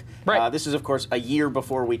Facebook. Right. This is, of course, a year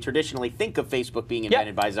before we traditionally think of Facebook being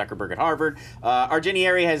invented by Zuckerberg at Harvard.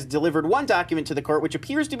 Argentieri has delivered one document to the court which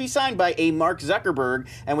appears to be signed by a Mark Zuckerberg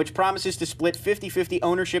and which promises to split 50-50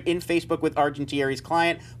 ownership in Facebook with Argentieri's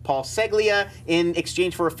client, Paul Seglia, in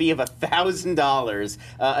exchange for a fee of $1,000.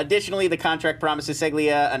 Additionally, the contract promises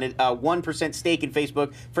Seglia a 1% stake in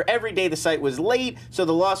Facebook for every day the site was late, so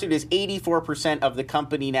the lawsuit is 84% of the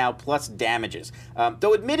company now plus damages.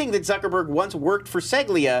 Though admitting that Zuckerberg once worked for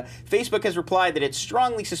Seglia, Facebook has replied that it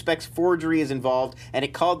strongly suspects forgery is involved, and it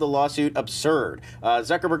called the lawsuit absurd.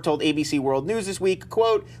 Zuckerberg told ABC World News this week,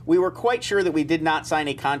 quote, "We were quite sure that we did not sign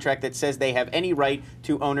a contract that says they have any right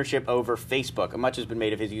to ownership over Facebook." Much has been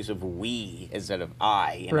made of his use of we instead of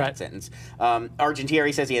I in that sentence.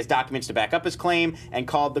 Argentieri says he has documents to back up his claim and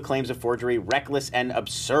called the claims of forgery reckless and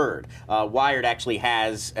absurd. Wired actually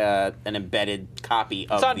has an embedded copy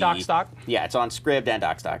of It's on DocStock. Yeah, it's on Scribd and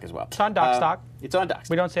DocStock as well. It's on DocStock. It's on DocStock.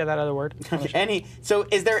 We don't say that other word. So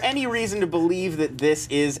is there any reason to believe that this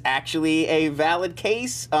is actually a valid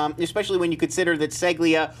case, especially when you consider that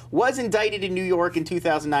Seglia was indicted in New York in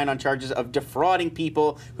 2009 on charges of defrauding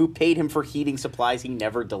people who paid him for heating supplies he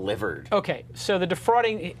never delivered? Okay, so the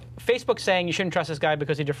defrauding, Facebook saying you shouldn't trust this guy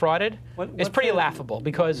because he defrauded is pretty laughable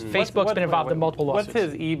because Facebook's been involved in multiple lawsuits.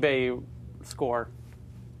 What's his eBay score?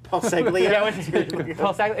 Paul Seglia?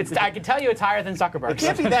 Paul Seglia. I can tell you it's higher than Zuckerberg. It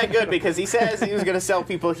can't be that good because he says he was going to sell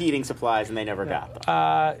people heating supplies and they never got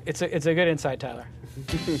them. It's a good insight, Tyler.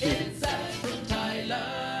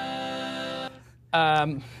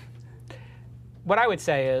 What I would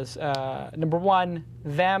say is, number one,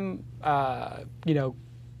 them,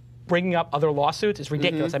 bringing up other lawsuits is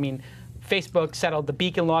ridiculous. I mean, Facebook settled the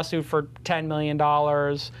Beacon lawsuit for $10 million.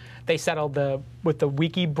 They settled with the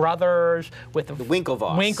Wiki brothers, with the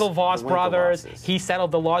Winklevoss brothers. He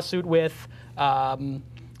settled the lawsuit with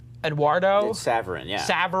Eduardo Saverin. Yeah,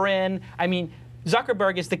 Saverin. I mean,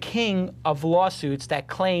 Zuckerberg is the king of lawsuits that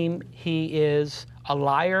claim he is a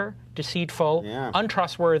liar, deceitful,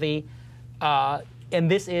 untrustworthy,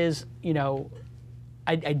 and this is,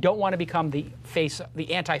 I don't want to become the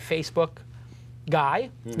anti-Facebook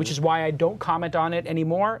guy, which is why I don't comment on it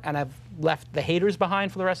anymore, and I've left the haters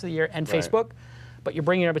behind for the rest of the year and Facebook. But you're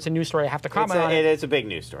bringing it up; it's a news story. I have to comment on it. It's a big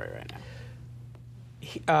news story right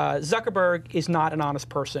now. Zuckerberg is not an honest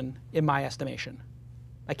person, in my estimation.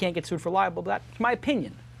 I can't get sued for libel, but that's my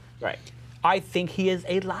opinion. Right. I think he is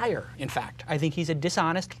a liar. In fact, I think he's a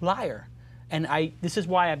dishonest liar, and this is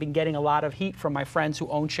why I've been getting a lot of heat from my friends who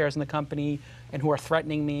own shares in the company and who are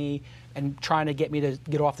threatening me and trying to get me to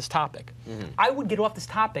get off this topic. I would get off this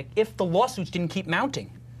topic if the lawsuits didn't keep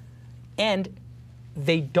mounting. And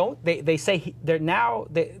they don't, they say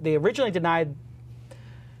they originally denied.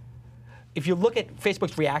 If you look at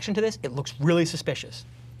Facebook's reaction to this, it looks really suspicious.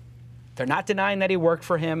 They're not denying that he worked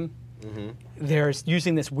for him. They're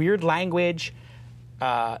using this weird language.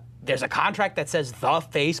 There's a contract that says the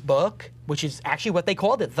Facebook, which is actually what they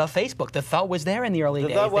called it, the Facebook. The "the" was there in the early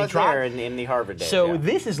days. The was there in the Harvard days. So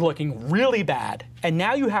this is looking really bad. And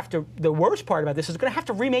now you have to, the worst part about this is going to have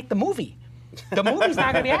to remake the movie. The movie's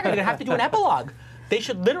not going to be accurate. They're going to have to do an epilogue. They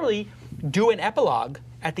should literally do an epilogue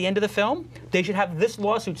at the end of the film. They should have this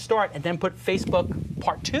lawsuit start and then put Facebook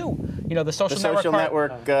Part 2, the social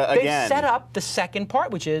network again. They set up the second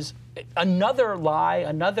part, which is another lie,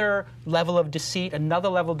 another level of deceit, another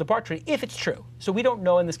level of departure, if it's true. So we don't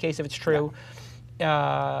know in this case if it's true.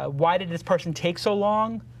 Why did this person take so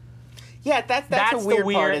long? Yeah, that's a the weird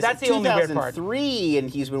part. That's the only weird part. 2003, and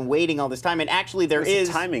he's been waiting all this time. And actually, there is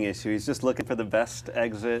a timing issue. He's just looking for the best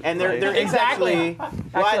exit. And there is exactly.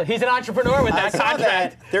 Actually, he's an entrepreneur with that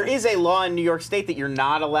contract. There is a law in New York State that you're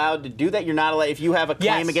not allowed to do that. You're not allowed, if you have a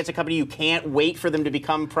claim against a company, you can't wait for them to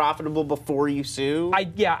become profitable before you sue. I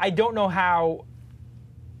don't know how.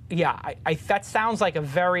 Yeah, that sounds like a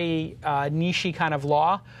very niche-y kind of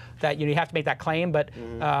law that you have to make that claim, but.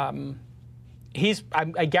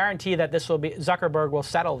 I guarantee that Zuckerberg will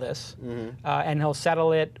settle this, and he'll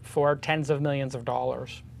settle it for tens of millions of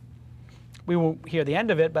dollars. We won't hear the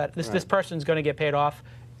end of it, but this person's going to get paid off.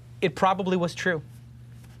 It probably was true.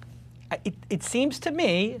 It seems to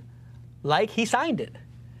me like he signed it.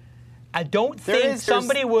 I don't think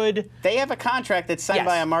somebody would. They have a contract that's signed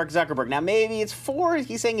by a Mark Zuckerberg. Now maybe it's forged.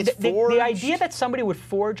 He's saying it's forged. The idea that somebody would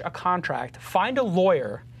forge a contract, find a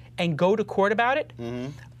lawyer, and go to court about it.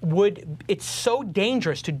 It's so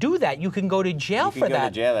dangerous to do that. You can go to jail for that. You can go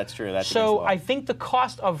to jail, that's true. That's so I think the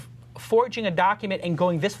cost of forging a document and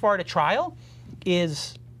going this far to trial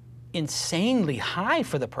is insanely high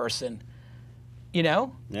for the person. You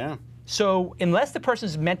know? Yeah. So unless the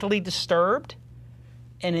person's mentally disturbed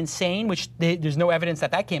and insane, which there's no evidence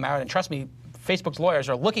that came out, and trust me, Facebook's lawyers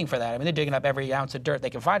are looking for that. I mean, they're digging up every ounce of dirt they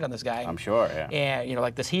can find on this guy. I'm sure, yeah. And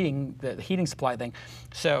like this the heating supply thing.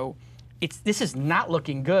 So this is not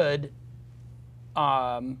looking good.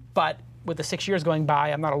 But with the 6 years going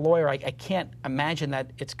by, I'm not a lawyer. I can't imagine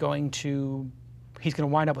that he's going to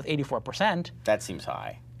wind up with 84%. That seems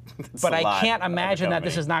high. But I can't imagine that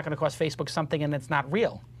this is not going to cost Facebook something and it's not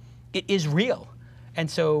real. It is real. And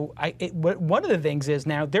so one of the things is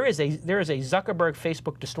now there is a Zuckerberg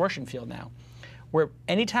Facebook distortion field now, where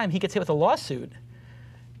anytime he gets hit with a lawsuit,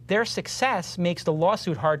 their success makes the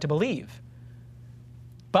lawsuit hard to believe.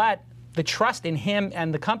 But the trust in him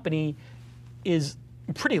and the company is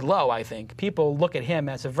pretty low, I think. People look at him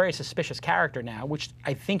as a very suspicious character now, which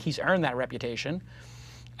I think he's earned that reputation.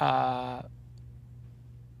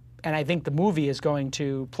 And I think the movie is going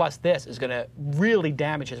to, plus this, is going to really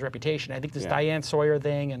damage his reputation. I think this Diane Sawyer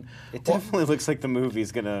thing and... It definitely looks like the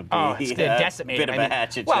movie's going to be it's going to decimate bit of a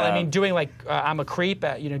hatchet job. Well, I mean, doing like, I'm a creep,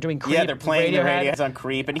 doing Creep. Yeah, they're playing the radios on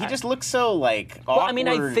Creep, and he just looks so, like, awkward. Well, I mean,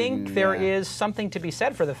 I think there is something to be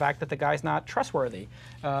said for the fact that the guy's not trustworthy.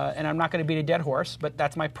 And I'm not going to beat a dead horse, but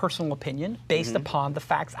that's my personal opinion based upon the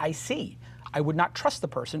facts I see. I would not trust the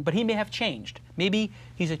person, but he may have changed. Maybe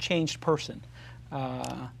he's a changed person.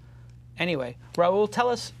 Anyway, Rahul, tell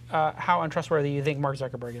us how untrustworthy you think Mark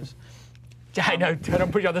Zuckerberg is. I know, I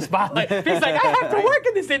don't put you on the spotlight. He's like, I have to work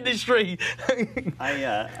in this industry.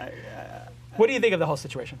 What do you think of the whole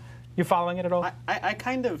situation? You following it at all? I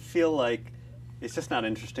kind of feel like it's just not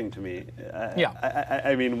interesting to me. Yeah.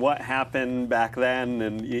 I mean, what happened back then,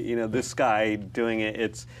 and this guy doing it.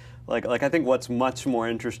 It's like I think what's much more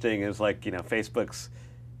interesting is Facebook's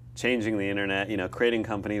changing the internet, creating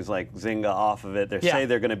companies like Zynga off of it. They say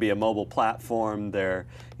they're going to be a mobile platform. They're,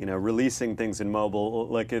 releasing things in mobile.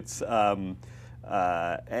 Like it's, and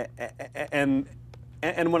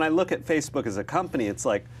when I look at Facebook as a company, it's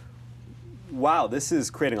like, wow, this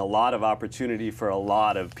is creating a lot of opportunity for a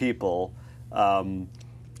lot of people.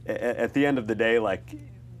 At the end of the day, like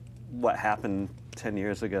what happened 10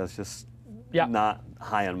 years ago is just not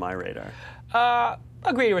high on my radar.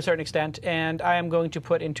 Agree to a certain extent, and I am going to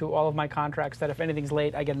put into all of my contracts that if anything's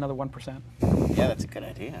late, I get another 1%. Yeah, that's a good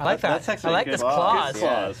idea. I like that. That's actually I like good this clause. Good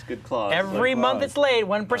clause. Good clause. Every month it's late,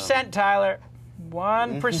 1%, Tyler.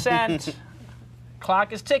 1%.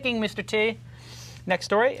 Clock is ticking, Mr. T. Next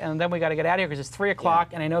story, and then we got to get out of here because it's 3 o'clock,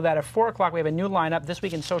 and I know that at 4 o'clock we have a new lineup. This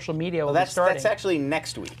week in social media will be starting. That's actually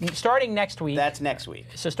next week. Starting next week. That's next week.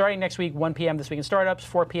 So starting next week, 1 p.m. this week in startups,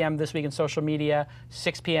 4 p.m. this week in social media,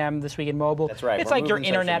 6 p.m. this week in mobile. That's right. It's like your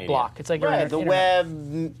internet block. It's like your the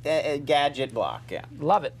web gadget block. Yeah.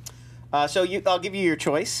 Love it. So I'll give you your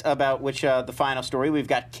choice about which the final story. We've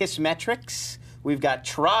got Kissmetrics. We've got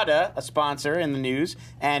Trada, a sponsor in the news,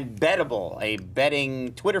 and Bettable, a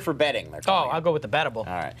betting, Twitter for betting. They're calling it. I'll go with the Bettable. All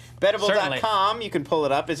right. Bettable.com, you can pull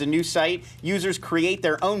it up, is a new site. Users create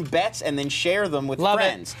their own bets and then share them with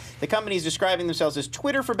friends. The company is describing themselves as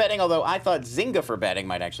Twitter for betting, although I thought Zynga for betting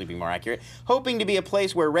might actually be more accurate, hoping to be a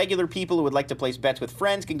place where regular people who would like to place bets with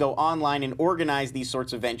friends can go online and organize these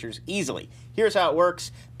sorts of ventures easily. Here's how it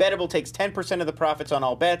works. Bettable takes 10% of the profits on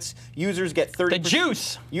all bets. Users get 30%. The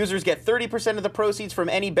juice! Users get 30% of the proceeds from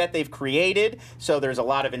any bet they've created, so there's a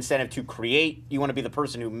lot of incentive to create. You want to be the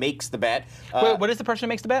person who makes the bet. Wait, what is the person who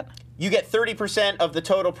makes the bet? You get 30% of the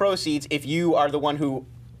total proceeds if you are the one who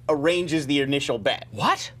arranges the initial bet.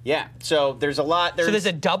 What? Yeah. So there's a lot. So there's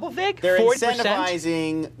a double vig? They're 40%?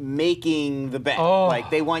 incentivizing making the bet. Oh. Like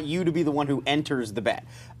they want you to be the one who enters the bet.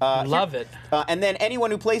 Love it. And then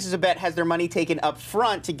anyone who places a bet has their money taken up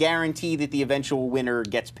front to guarantee that the eventual winner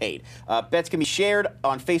gets paid. Bets can be shared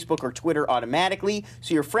on Facebook or Twitter automatically,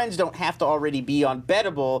 so your friends don't have to already be on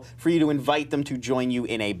Bettable for you to invite them to join you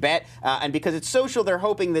in a bet. And because it's social, they're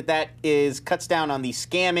hoping that cuts down on the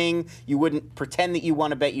scamming. You wouldn't pretend that you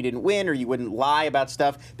won a bet you didn't win, or you wouldn't lie about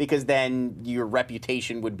stuff, because then your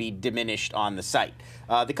reputation would be diminished on the site.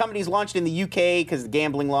 The company's launched in the UK because the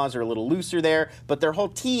gambling laws are a little looser there, but their whole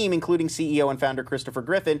team, including CEO and founder Christopher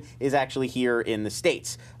Griffin, is actually here in the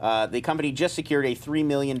States. The company just secured a $3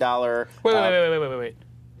 million... Wait.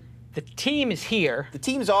 The team is here. The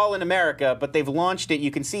team's all in America, but they've launched it.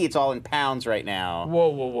 You can see it's all in pounds right now.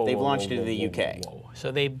 Whoa. They've launched it in the UK.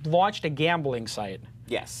 So they launched a gambling site.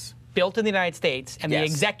 Yes. Built in the United States, and the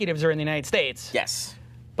executives are in the United States. Yes.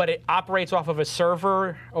 But it operates off of a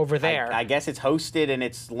server over there. I guess it's hosted and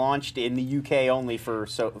it's launched in the UK only for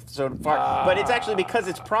so far. But it's actually because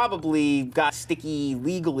it's probably got sticky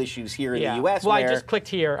legal issues here in the US. Well, I just clicked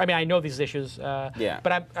here. I mean, I know these issues.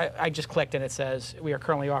 But I just clicked and it says we are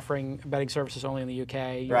currently offering betting services only in the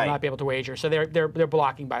UK. You will not be able to wager. So they're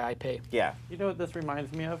blocking by IP. Yeah. You know what this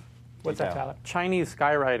reminds me of? What's that, Tyler? Chinese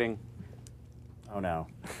skywriting. Oh no.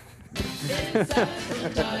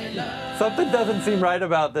 Something doesn't seem right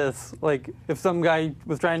about this. Like, if some guy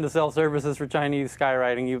was trying to sell services for Chinese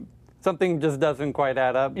skywriting, something just doesn't quite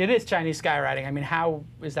add up. It is Chinese skywriting. I mean, how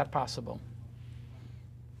is that possible?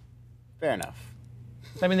 Fair enough.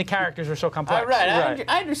 I mean, the characters are so complex. Right.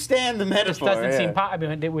 I understand the metaphor. This doesn't seem possible. I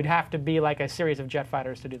mean, it would have to be like a series of jet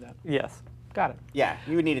fighters to do that. Yes. Got it. Yeah,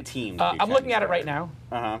 you would need a team. I'm looking at it right now.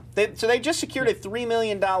 So they just secured a $3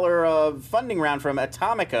 million funding round from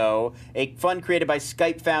Atomico, a fund created by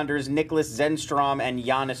Skype founders Nicholas Zenstrom and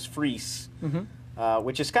Janis Fries,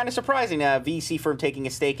 which is kind of surprising. A VC firm taking a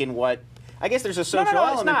stake in what I guess there's a social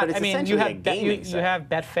element, but it's essentially a gaming site. You have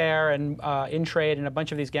Betfair and InTrade and a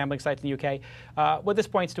bunch of these gambling sites in the UK. What this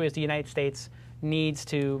points to is the United States needs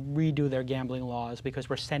to redo their gambling laws because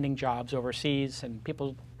we're sending jobs overseas and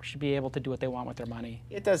people should be able to do what they want with their money.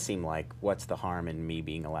 It does seem like, what's the harm in me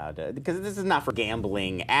being allowed to? Because this is not for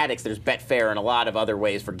gambling addicts. There's Betfair and a lot of other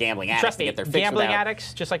ways for gambling addicts to get their fix. Gambling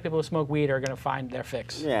addicts, just like people who smoke weed, are going to find their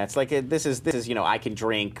fix. Yeah, it's like this is I can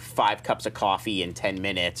drink 5 cups of coffee in 10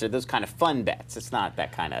 minutes, or those kind of fun bets. It's not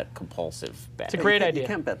that kind of compulsive bet. It's a great idea. You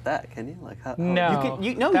can't bet that, can you? Like how? No.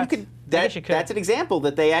 You could. That's an example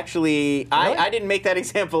that they actually. Really? I didn't make that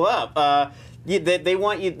example up. They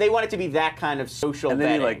want it to be that kind of social and then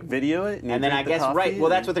betting. you like video it, and then I guess well,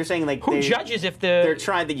 that's what they're saying. Like who judges if they're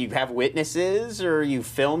trying that you have witnesses or you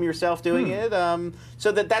film yourself doing it.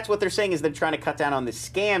 So that's what they're saying is they're trying to cut down on the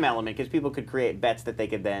scam element because people could create bets that they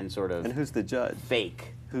could then sort of. And who's the judge?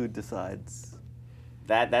 Fake. Who decides?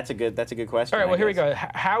 That's a good question. All right, well, here we go.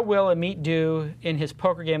 How will Amit do in his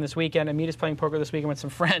poker game this weekend? Amit is playing poker this weekend with some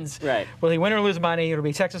friends. Right. Will he win or lose money? It'll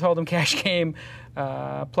be Texas Hold'em cash game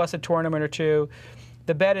plus a tournament or two.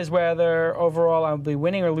 The bet is whether overall I'll be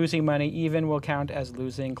winning or losing money. Even will count as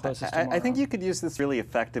losing closest to tomorrow. I think you could use this really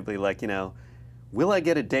effectively, like, will I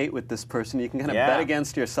get a date with this person? You can kind of bet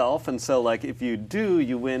against yourself, and so like if you do,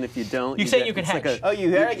 you win. If you don't, you can hedge. Like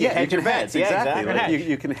you hedge your bets. Exactly. Yeah, exactly. Like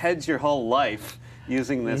you can hedge your whole life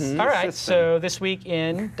using this All right, system. so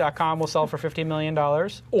thisweekin.com will sell for $50 million,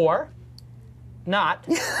 or not.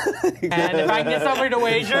 And if I can get somebody to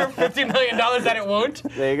wager $50 million that it won't,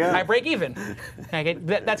 there you go. I break even. Okay,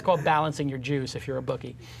 that's called balancing your juice if you're a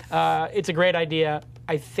bookie. It's a great idea.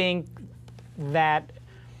 I think that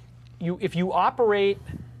if you operate,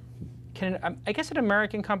 I guess an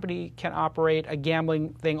American company can operate a gambling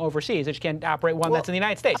thing overseas. It just can't operate one that's in the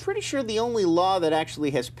United States. I'm pretty sure the only law that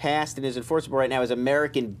actually has passed and is enforceable right now is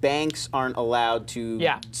American banks aren't allowed to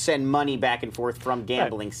send money back and forth from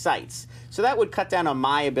gambling sites. So that would cut down on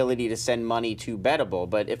my ability to send money to Bettable.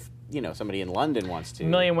 But if somebody in London wants to, a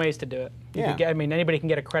million ways to do it. Anybody can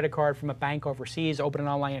get a credit card from a bank overseas, open an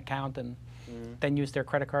online account, and then use their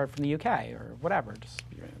credit card from the UK or whatever.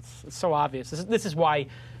 It's so obvious. This is why,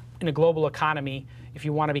 in a global economy, if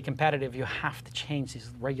you want to be competitive, you have to change these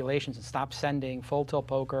regulations and stop sending Full Tilt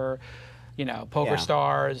Poker, Poker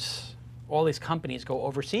Stars. All these companies go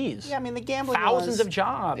overseas. Yeah, I mean the gambling thousands of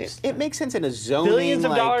jobs. It makes sense in a zoning. Billions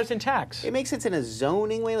of dollars in tax. It makes sense in a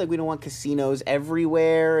zoning way. Like we don't want casinos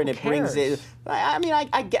everywhere, and it brings it. I mean,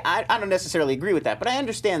 I don't necessarily agree with that, but I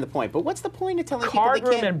understand the point. But what's the point of telling people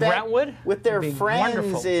they can't bet Brentwood with their friends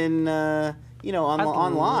wonderful. in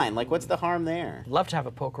online? Like, what's the harm there? Love to have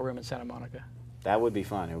a poker room in Santa Monica. That would be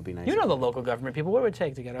fun. It would be nice. You know the local government people. What would it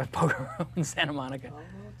take to get a poker room in Santa Monica? I'll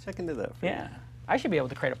check into that. Yeah. I should be able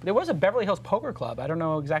to create a... There was a Beverly Hills Poker Club. I don't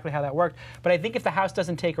know exactly how that worked. But I think if the house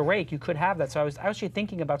doesn't take a rake, you could have that. So I was actually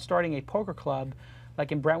thinking about starting a poker club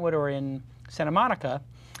like in Brentwood or in Santa Monica.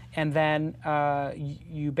 And then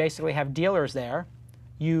you basically have dealers there.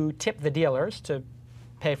 You tip the dealers to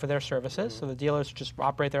pay for their services. So the dealers just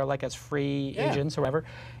operate there like as free agents or whatever.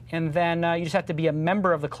 And then you just have to be a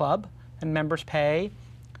member of the club. And members pay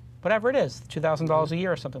whatever it is, $2,000 a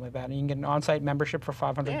year or something like that. And you can get an on-site membership for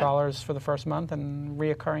 $500 for the first month and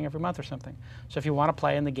reoccurring every month or something. So if you want to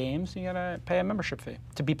play in the games, you got to pay a membership fee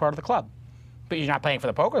to be part of the club. But you're not paying for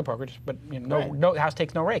the poker, but you know, no house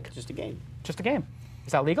takes no rake. Just a game. Just a game.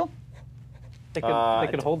 Is that legal? They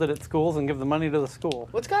could hold it at schools and give the money to the school.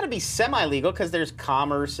 Well, it's got to be semi-legal because there's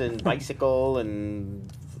commerce and bicycle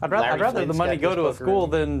and. I'd rather the money go to a school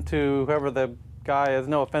than to whoever the guy is.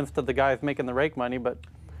 No offense to the guys making the rake money, but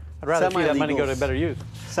I'd rather see that money go to better use.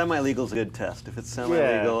 Semi-legal is a good test. If it's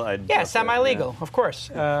semi-legal, I'd... Yeah, semi-legal, of course.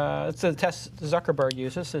 It's a test Zuckerberg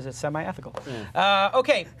uses. Is it semi-ethical?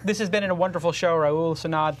 Okay, this has been a wonderful show. Rahul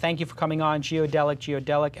Sonnad, thank you for coming on.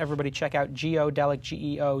 Geodelic. Everybody check out Geodelic,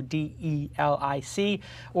 Geodelic,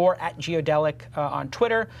 or at Geodelic on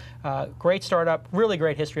Twitter. Great startup, really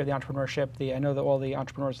great history of the entrepreneurship. I know that all the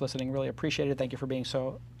entrepreneurs listening really appreciate it. Thank you for being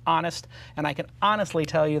so honest, and I can honestly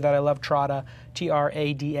tell you that I love Trada,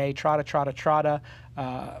 Trada, Trada.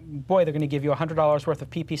 Boy, they're going to give you $100 worth of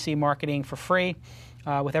PPC marketing for free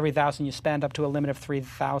with every 1,000 you spend, up to a limit of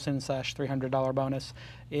 $3,000/$300 bonus.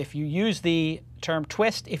 If you use the term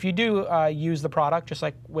twist, if you do use the product, just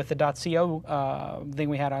like with the .co thing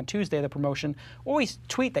we had on Tuesday, the promotion, always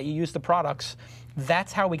tweet that you use the products.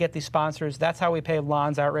 That's how we get these sponsors. That's how we pay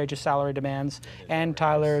Lon's outrageous salary demands and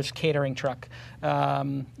Tyler's catering truck.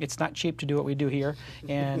 It's not cheap to do what we do here,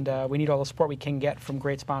 and we need all the support we can get from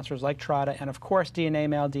great sponsors like Trada, and of course DNA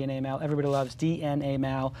Mail. Everybody loves DNA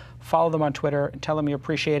Mail. Follow them on Twitter and tell them you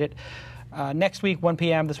appreciate it. Next week, 1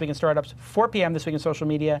 p.m. This Week in Startups, 4 p.m. This Week in Social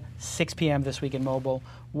Media, 6 p.m. This Week in Mobile.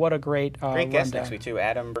 What a great guest rundown. Next week, too.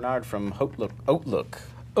 Adam Bernard from Outlook.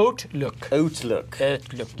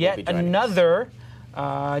 Yet another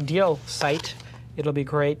deal site. It'll be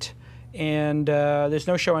great. And there's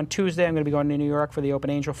no show on Tuesday. I'm going to be going to New York for the Open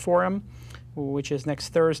Angel Forum, which is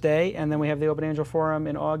next Thursday. And then we have the Open Angel Forum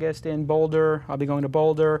in August in Boulder. I'll be going to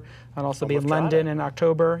Boulder. I'll also be in London in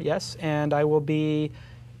October. Yes. And I will be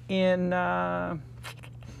in the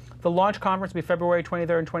launch conference will be February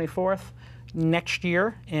 23rd and 24th next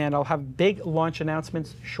year. And I'll have big launch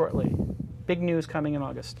announcements shortly. Big news coming in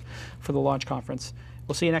August for the launch conference.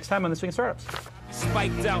 We'll see you next time on This Week in Startups.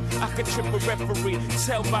 Spiked out, I could trip a referee.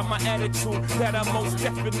 Tell by my attitude that I most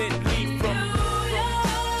definitely from.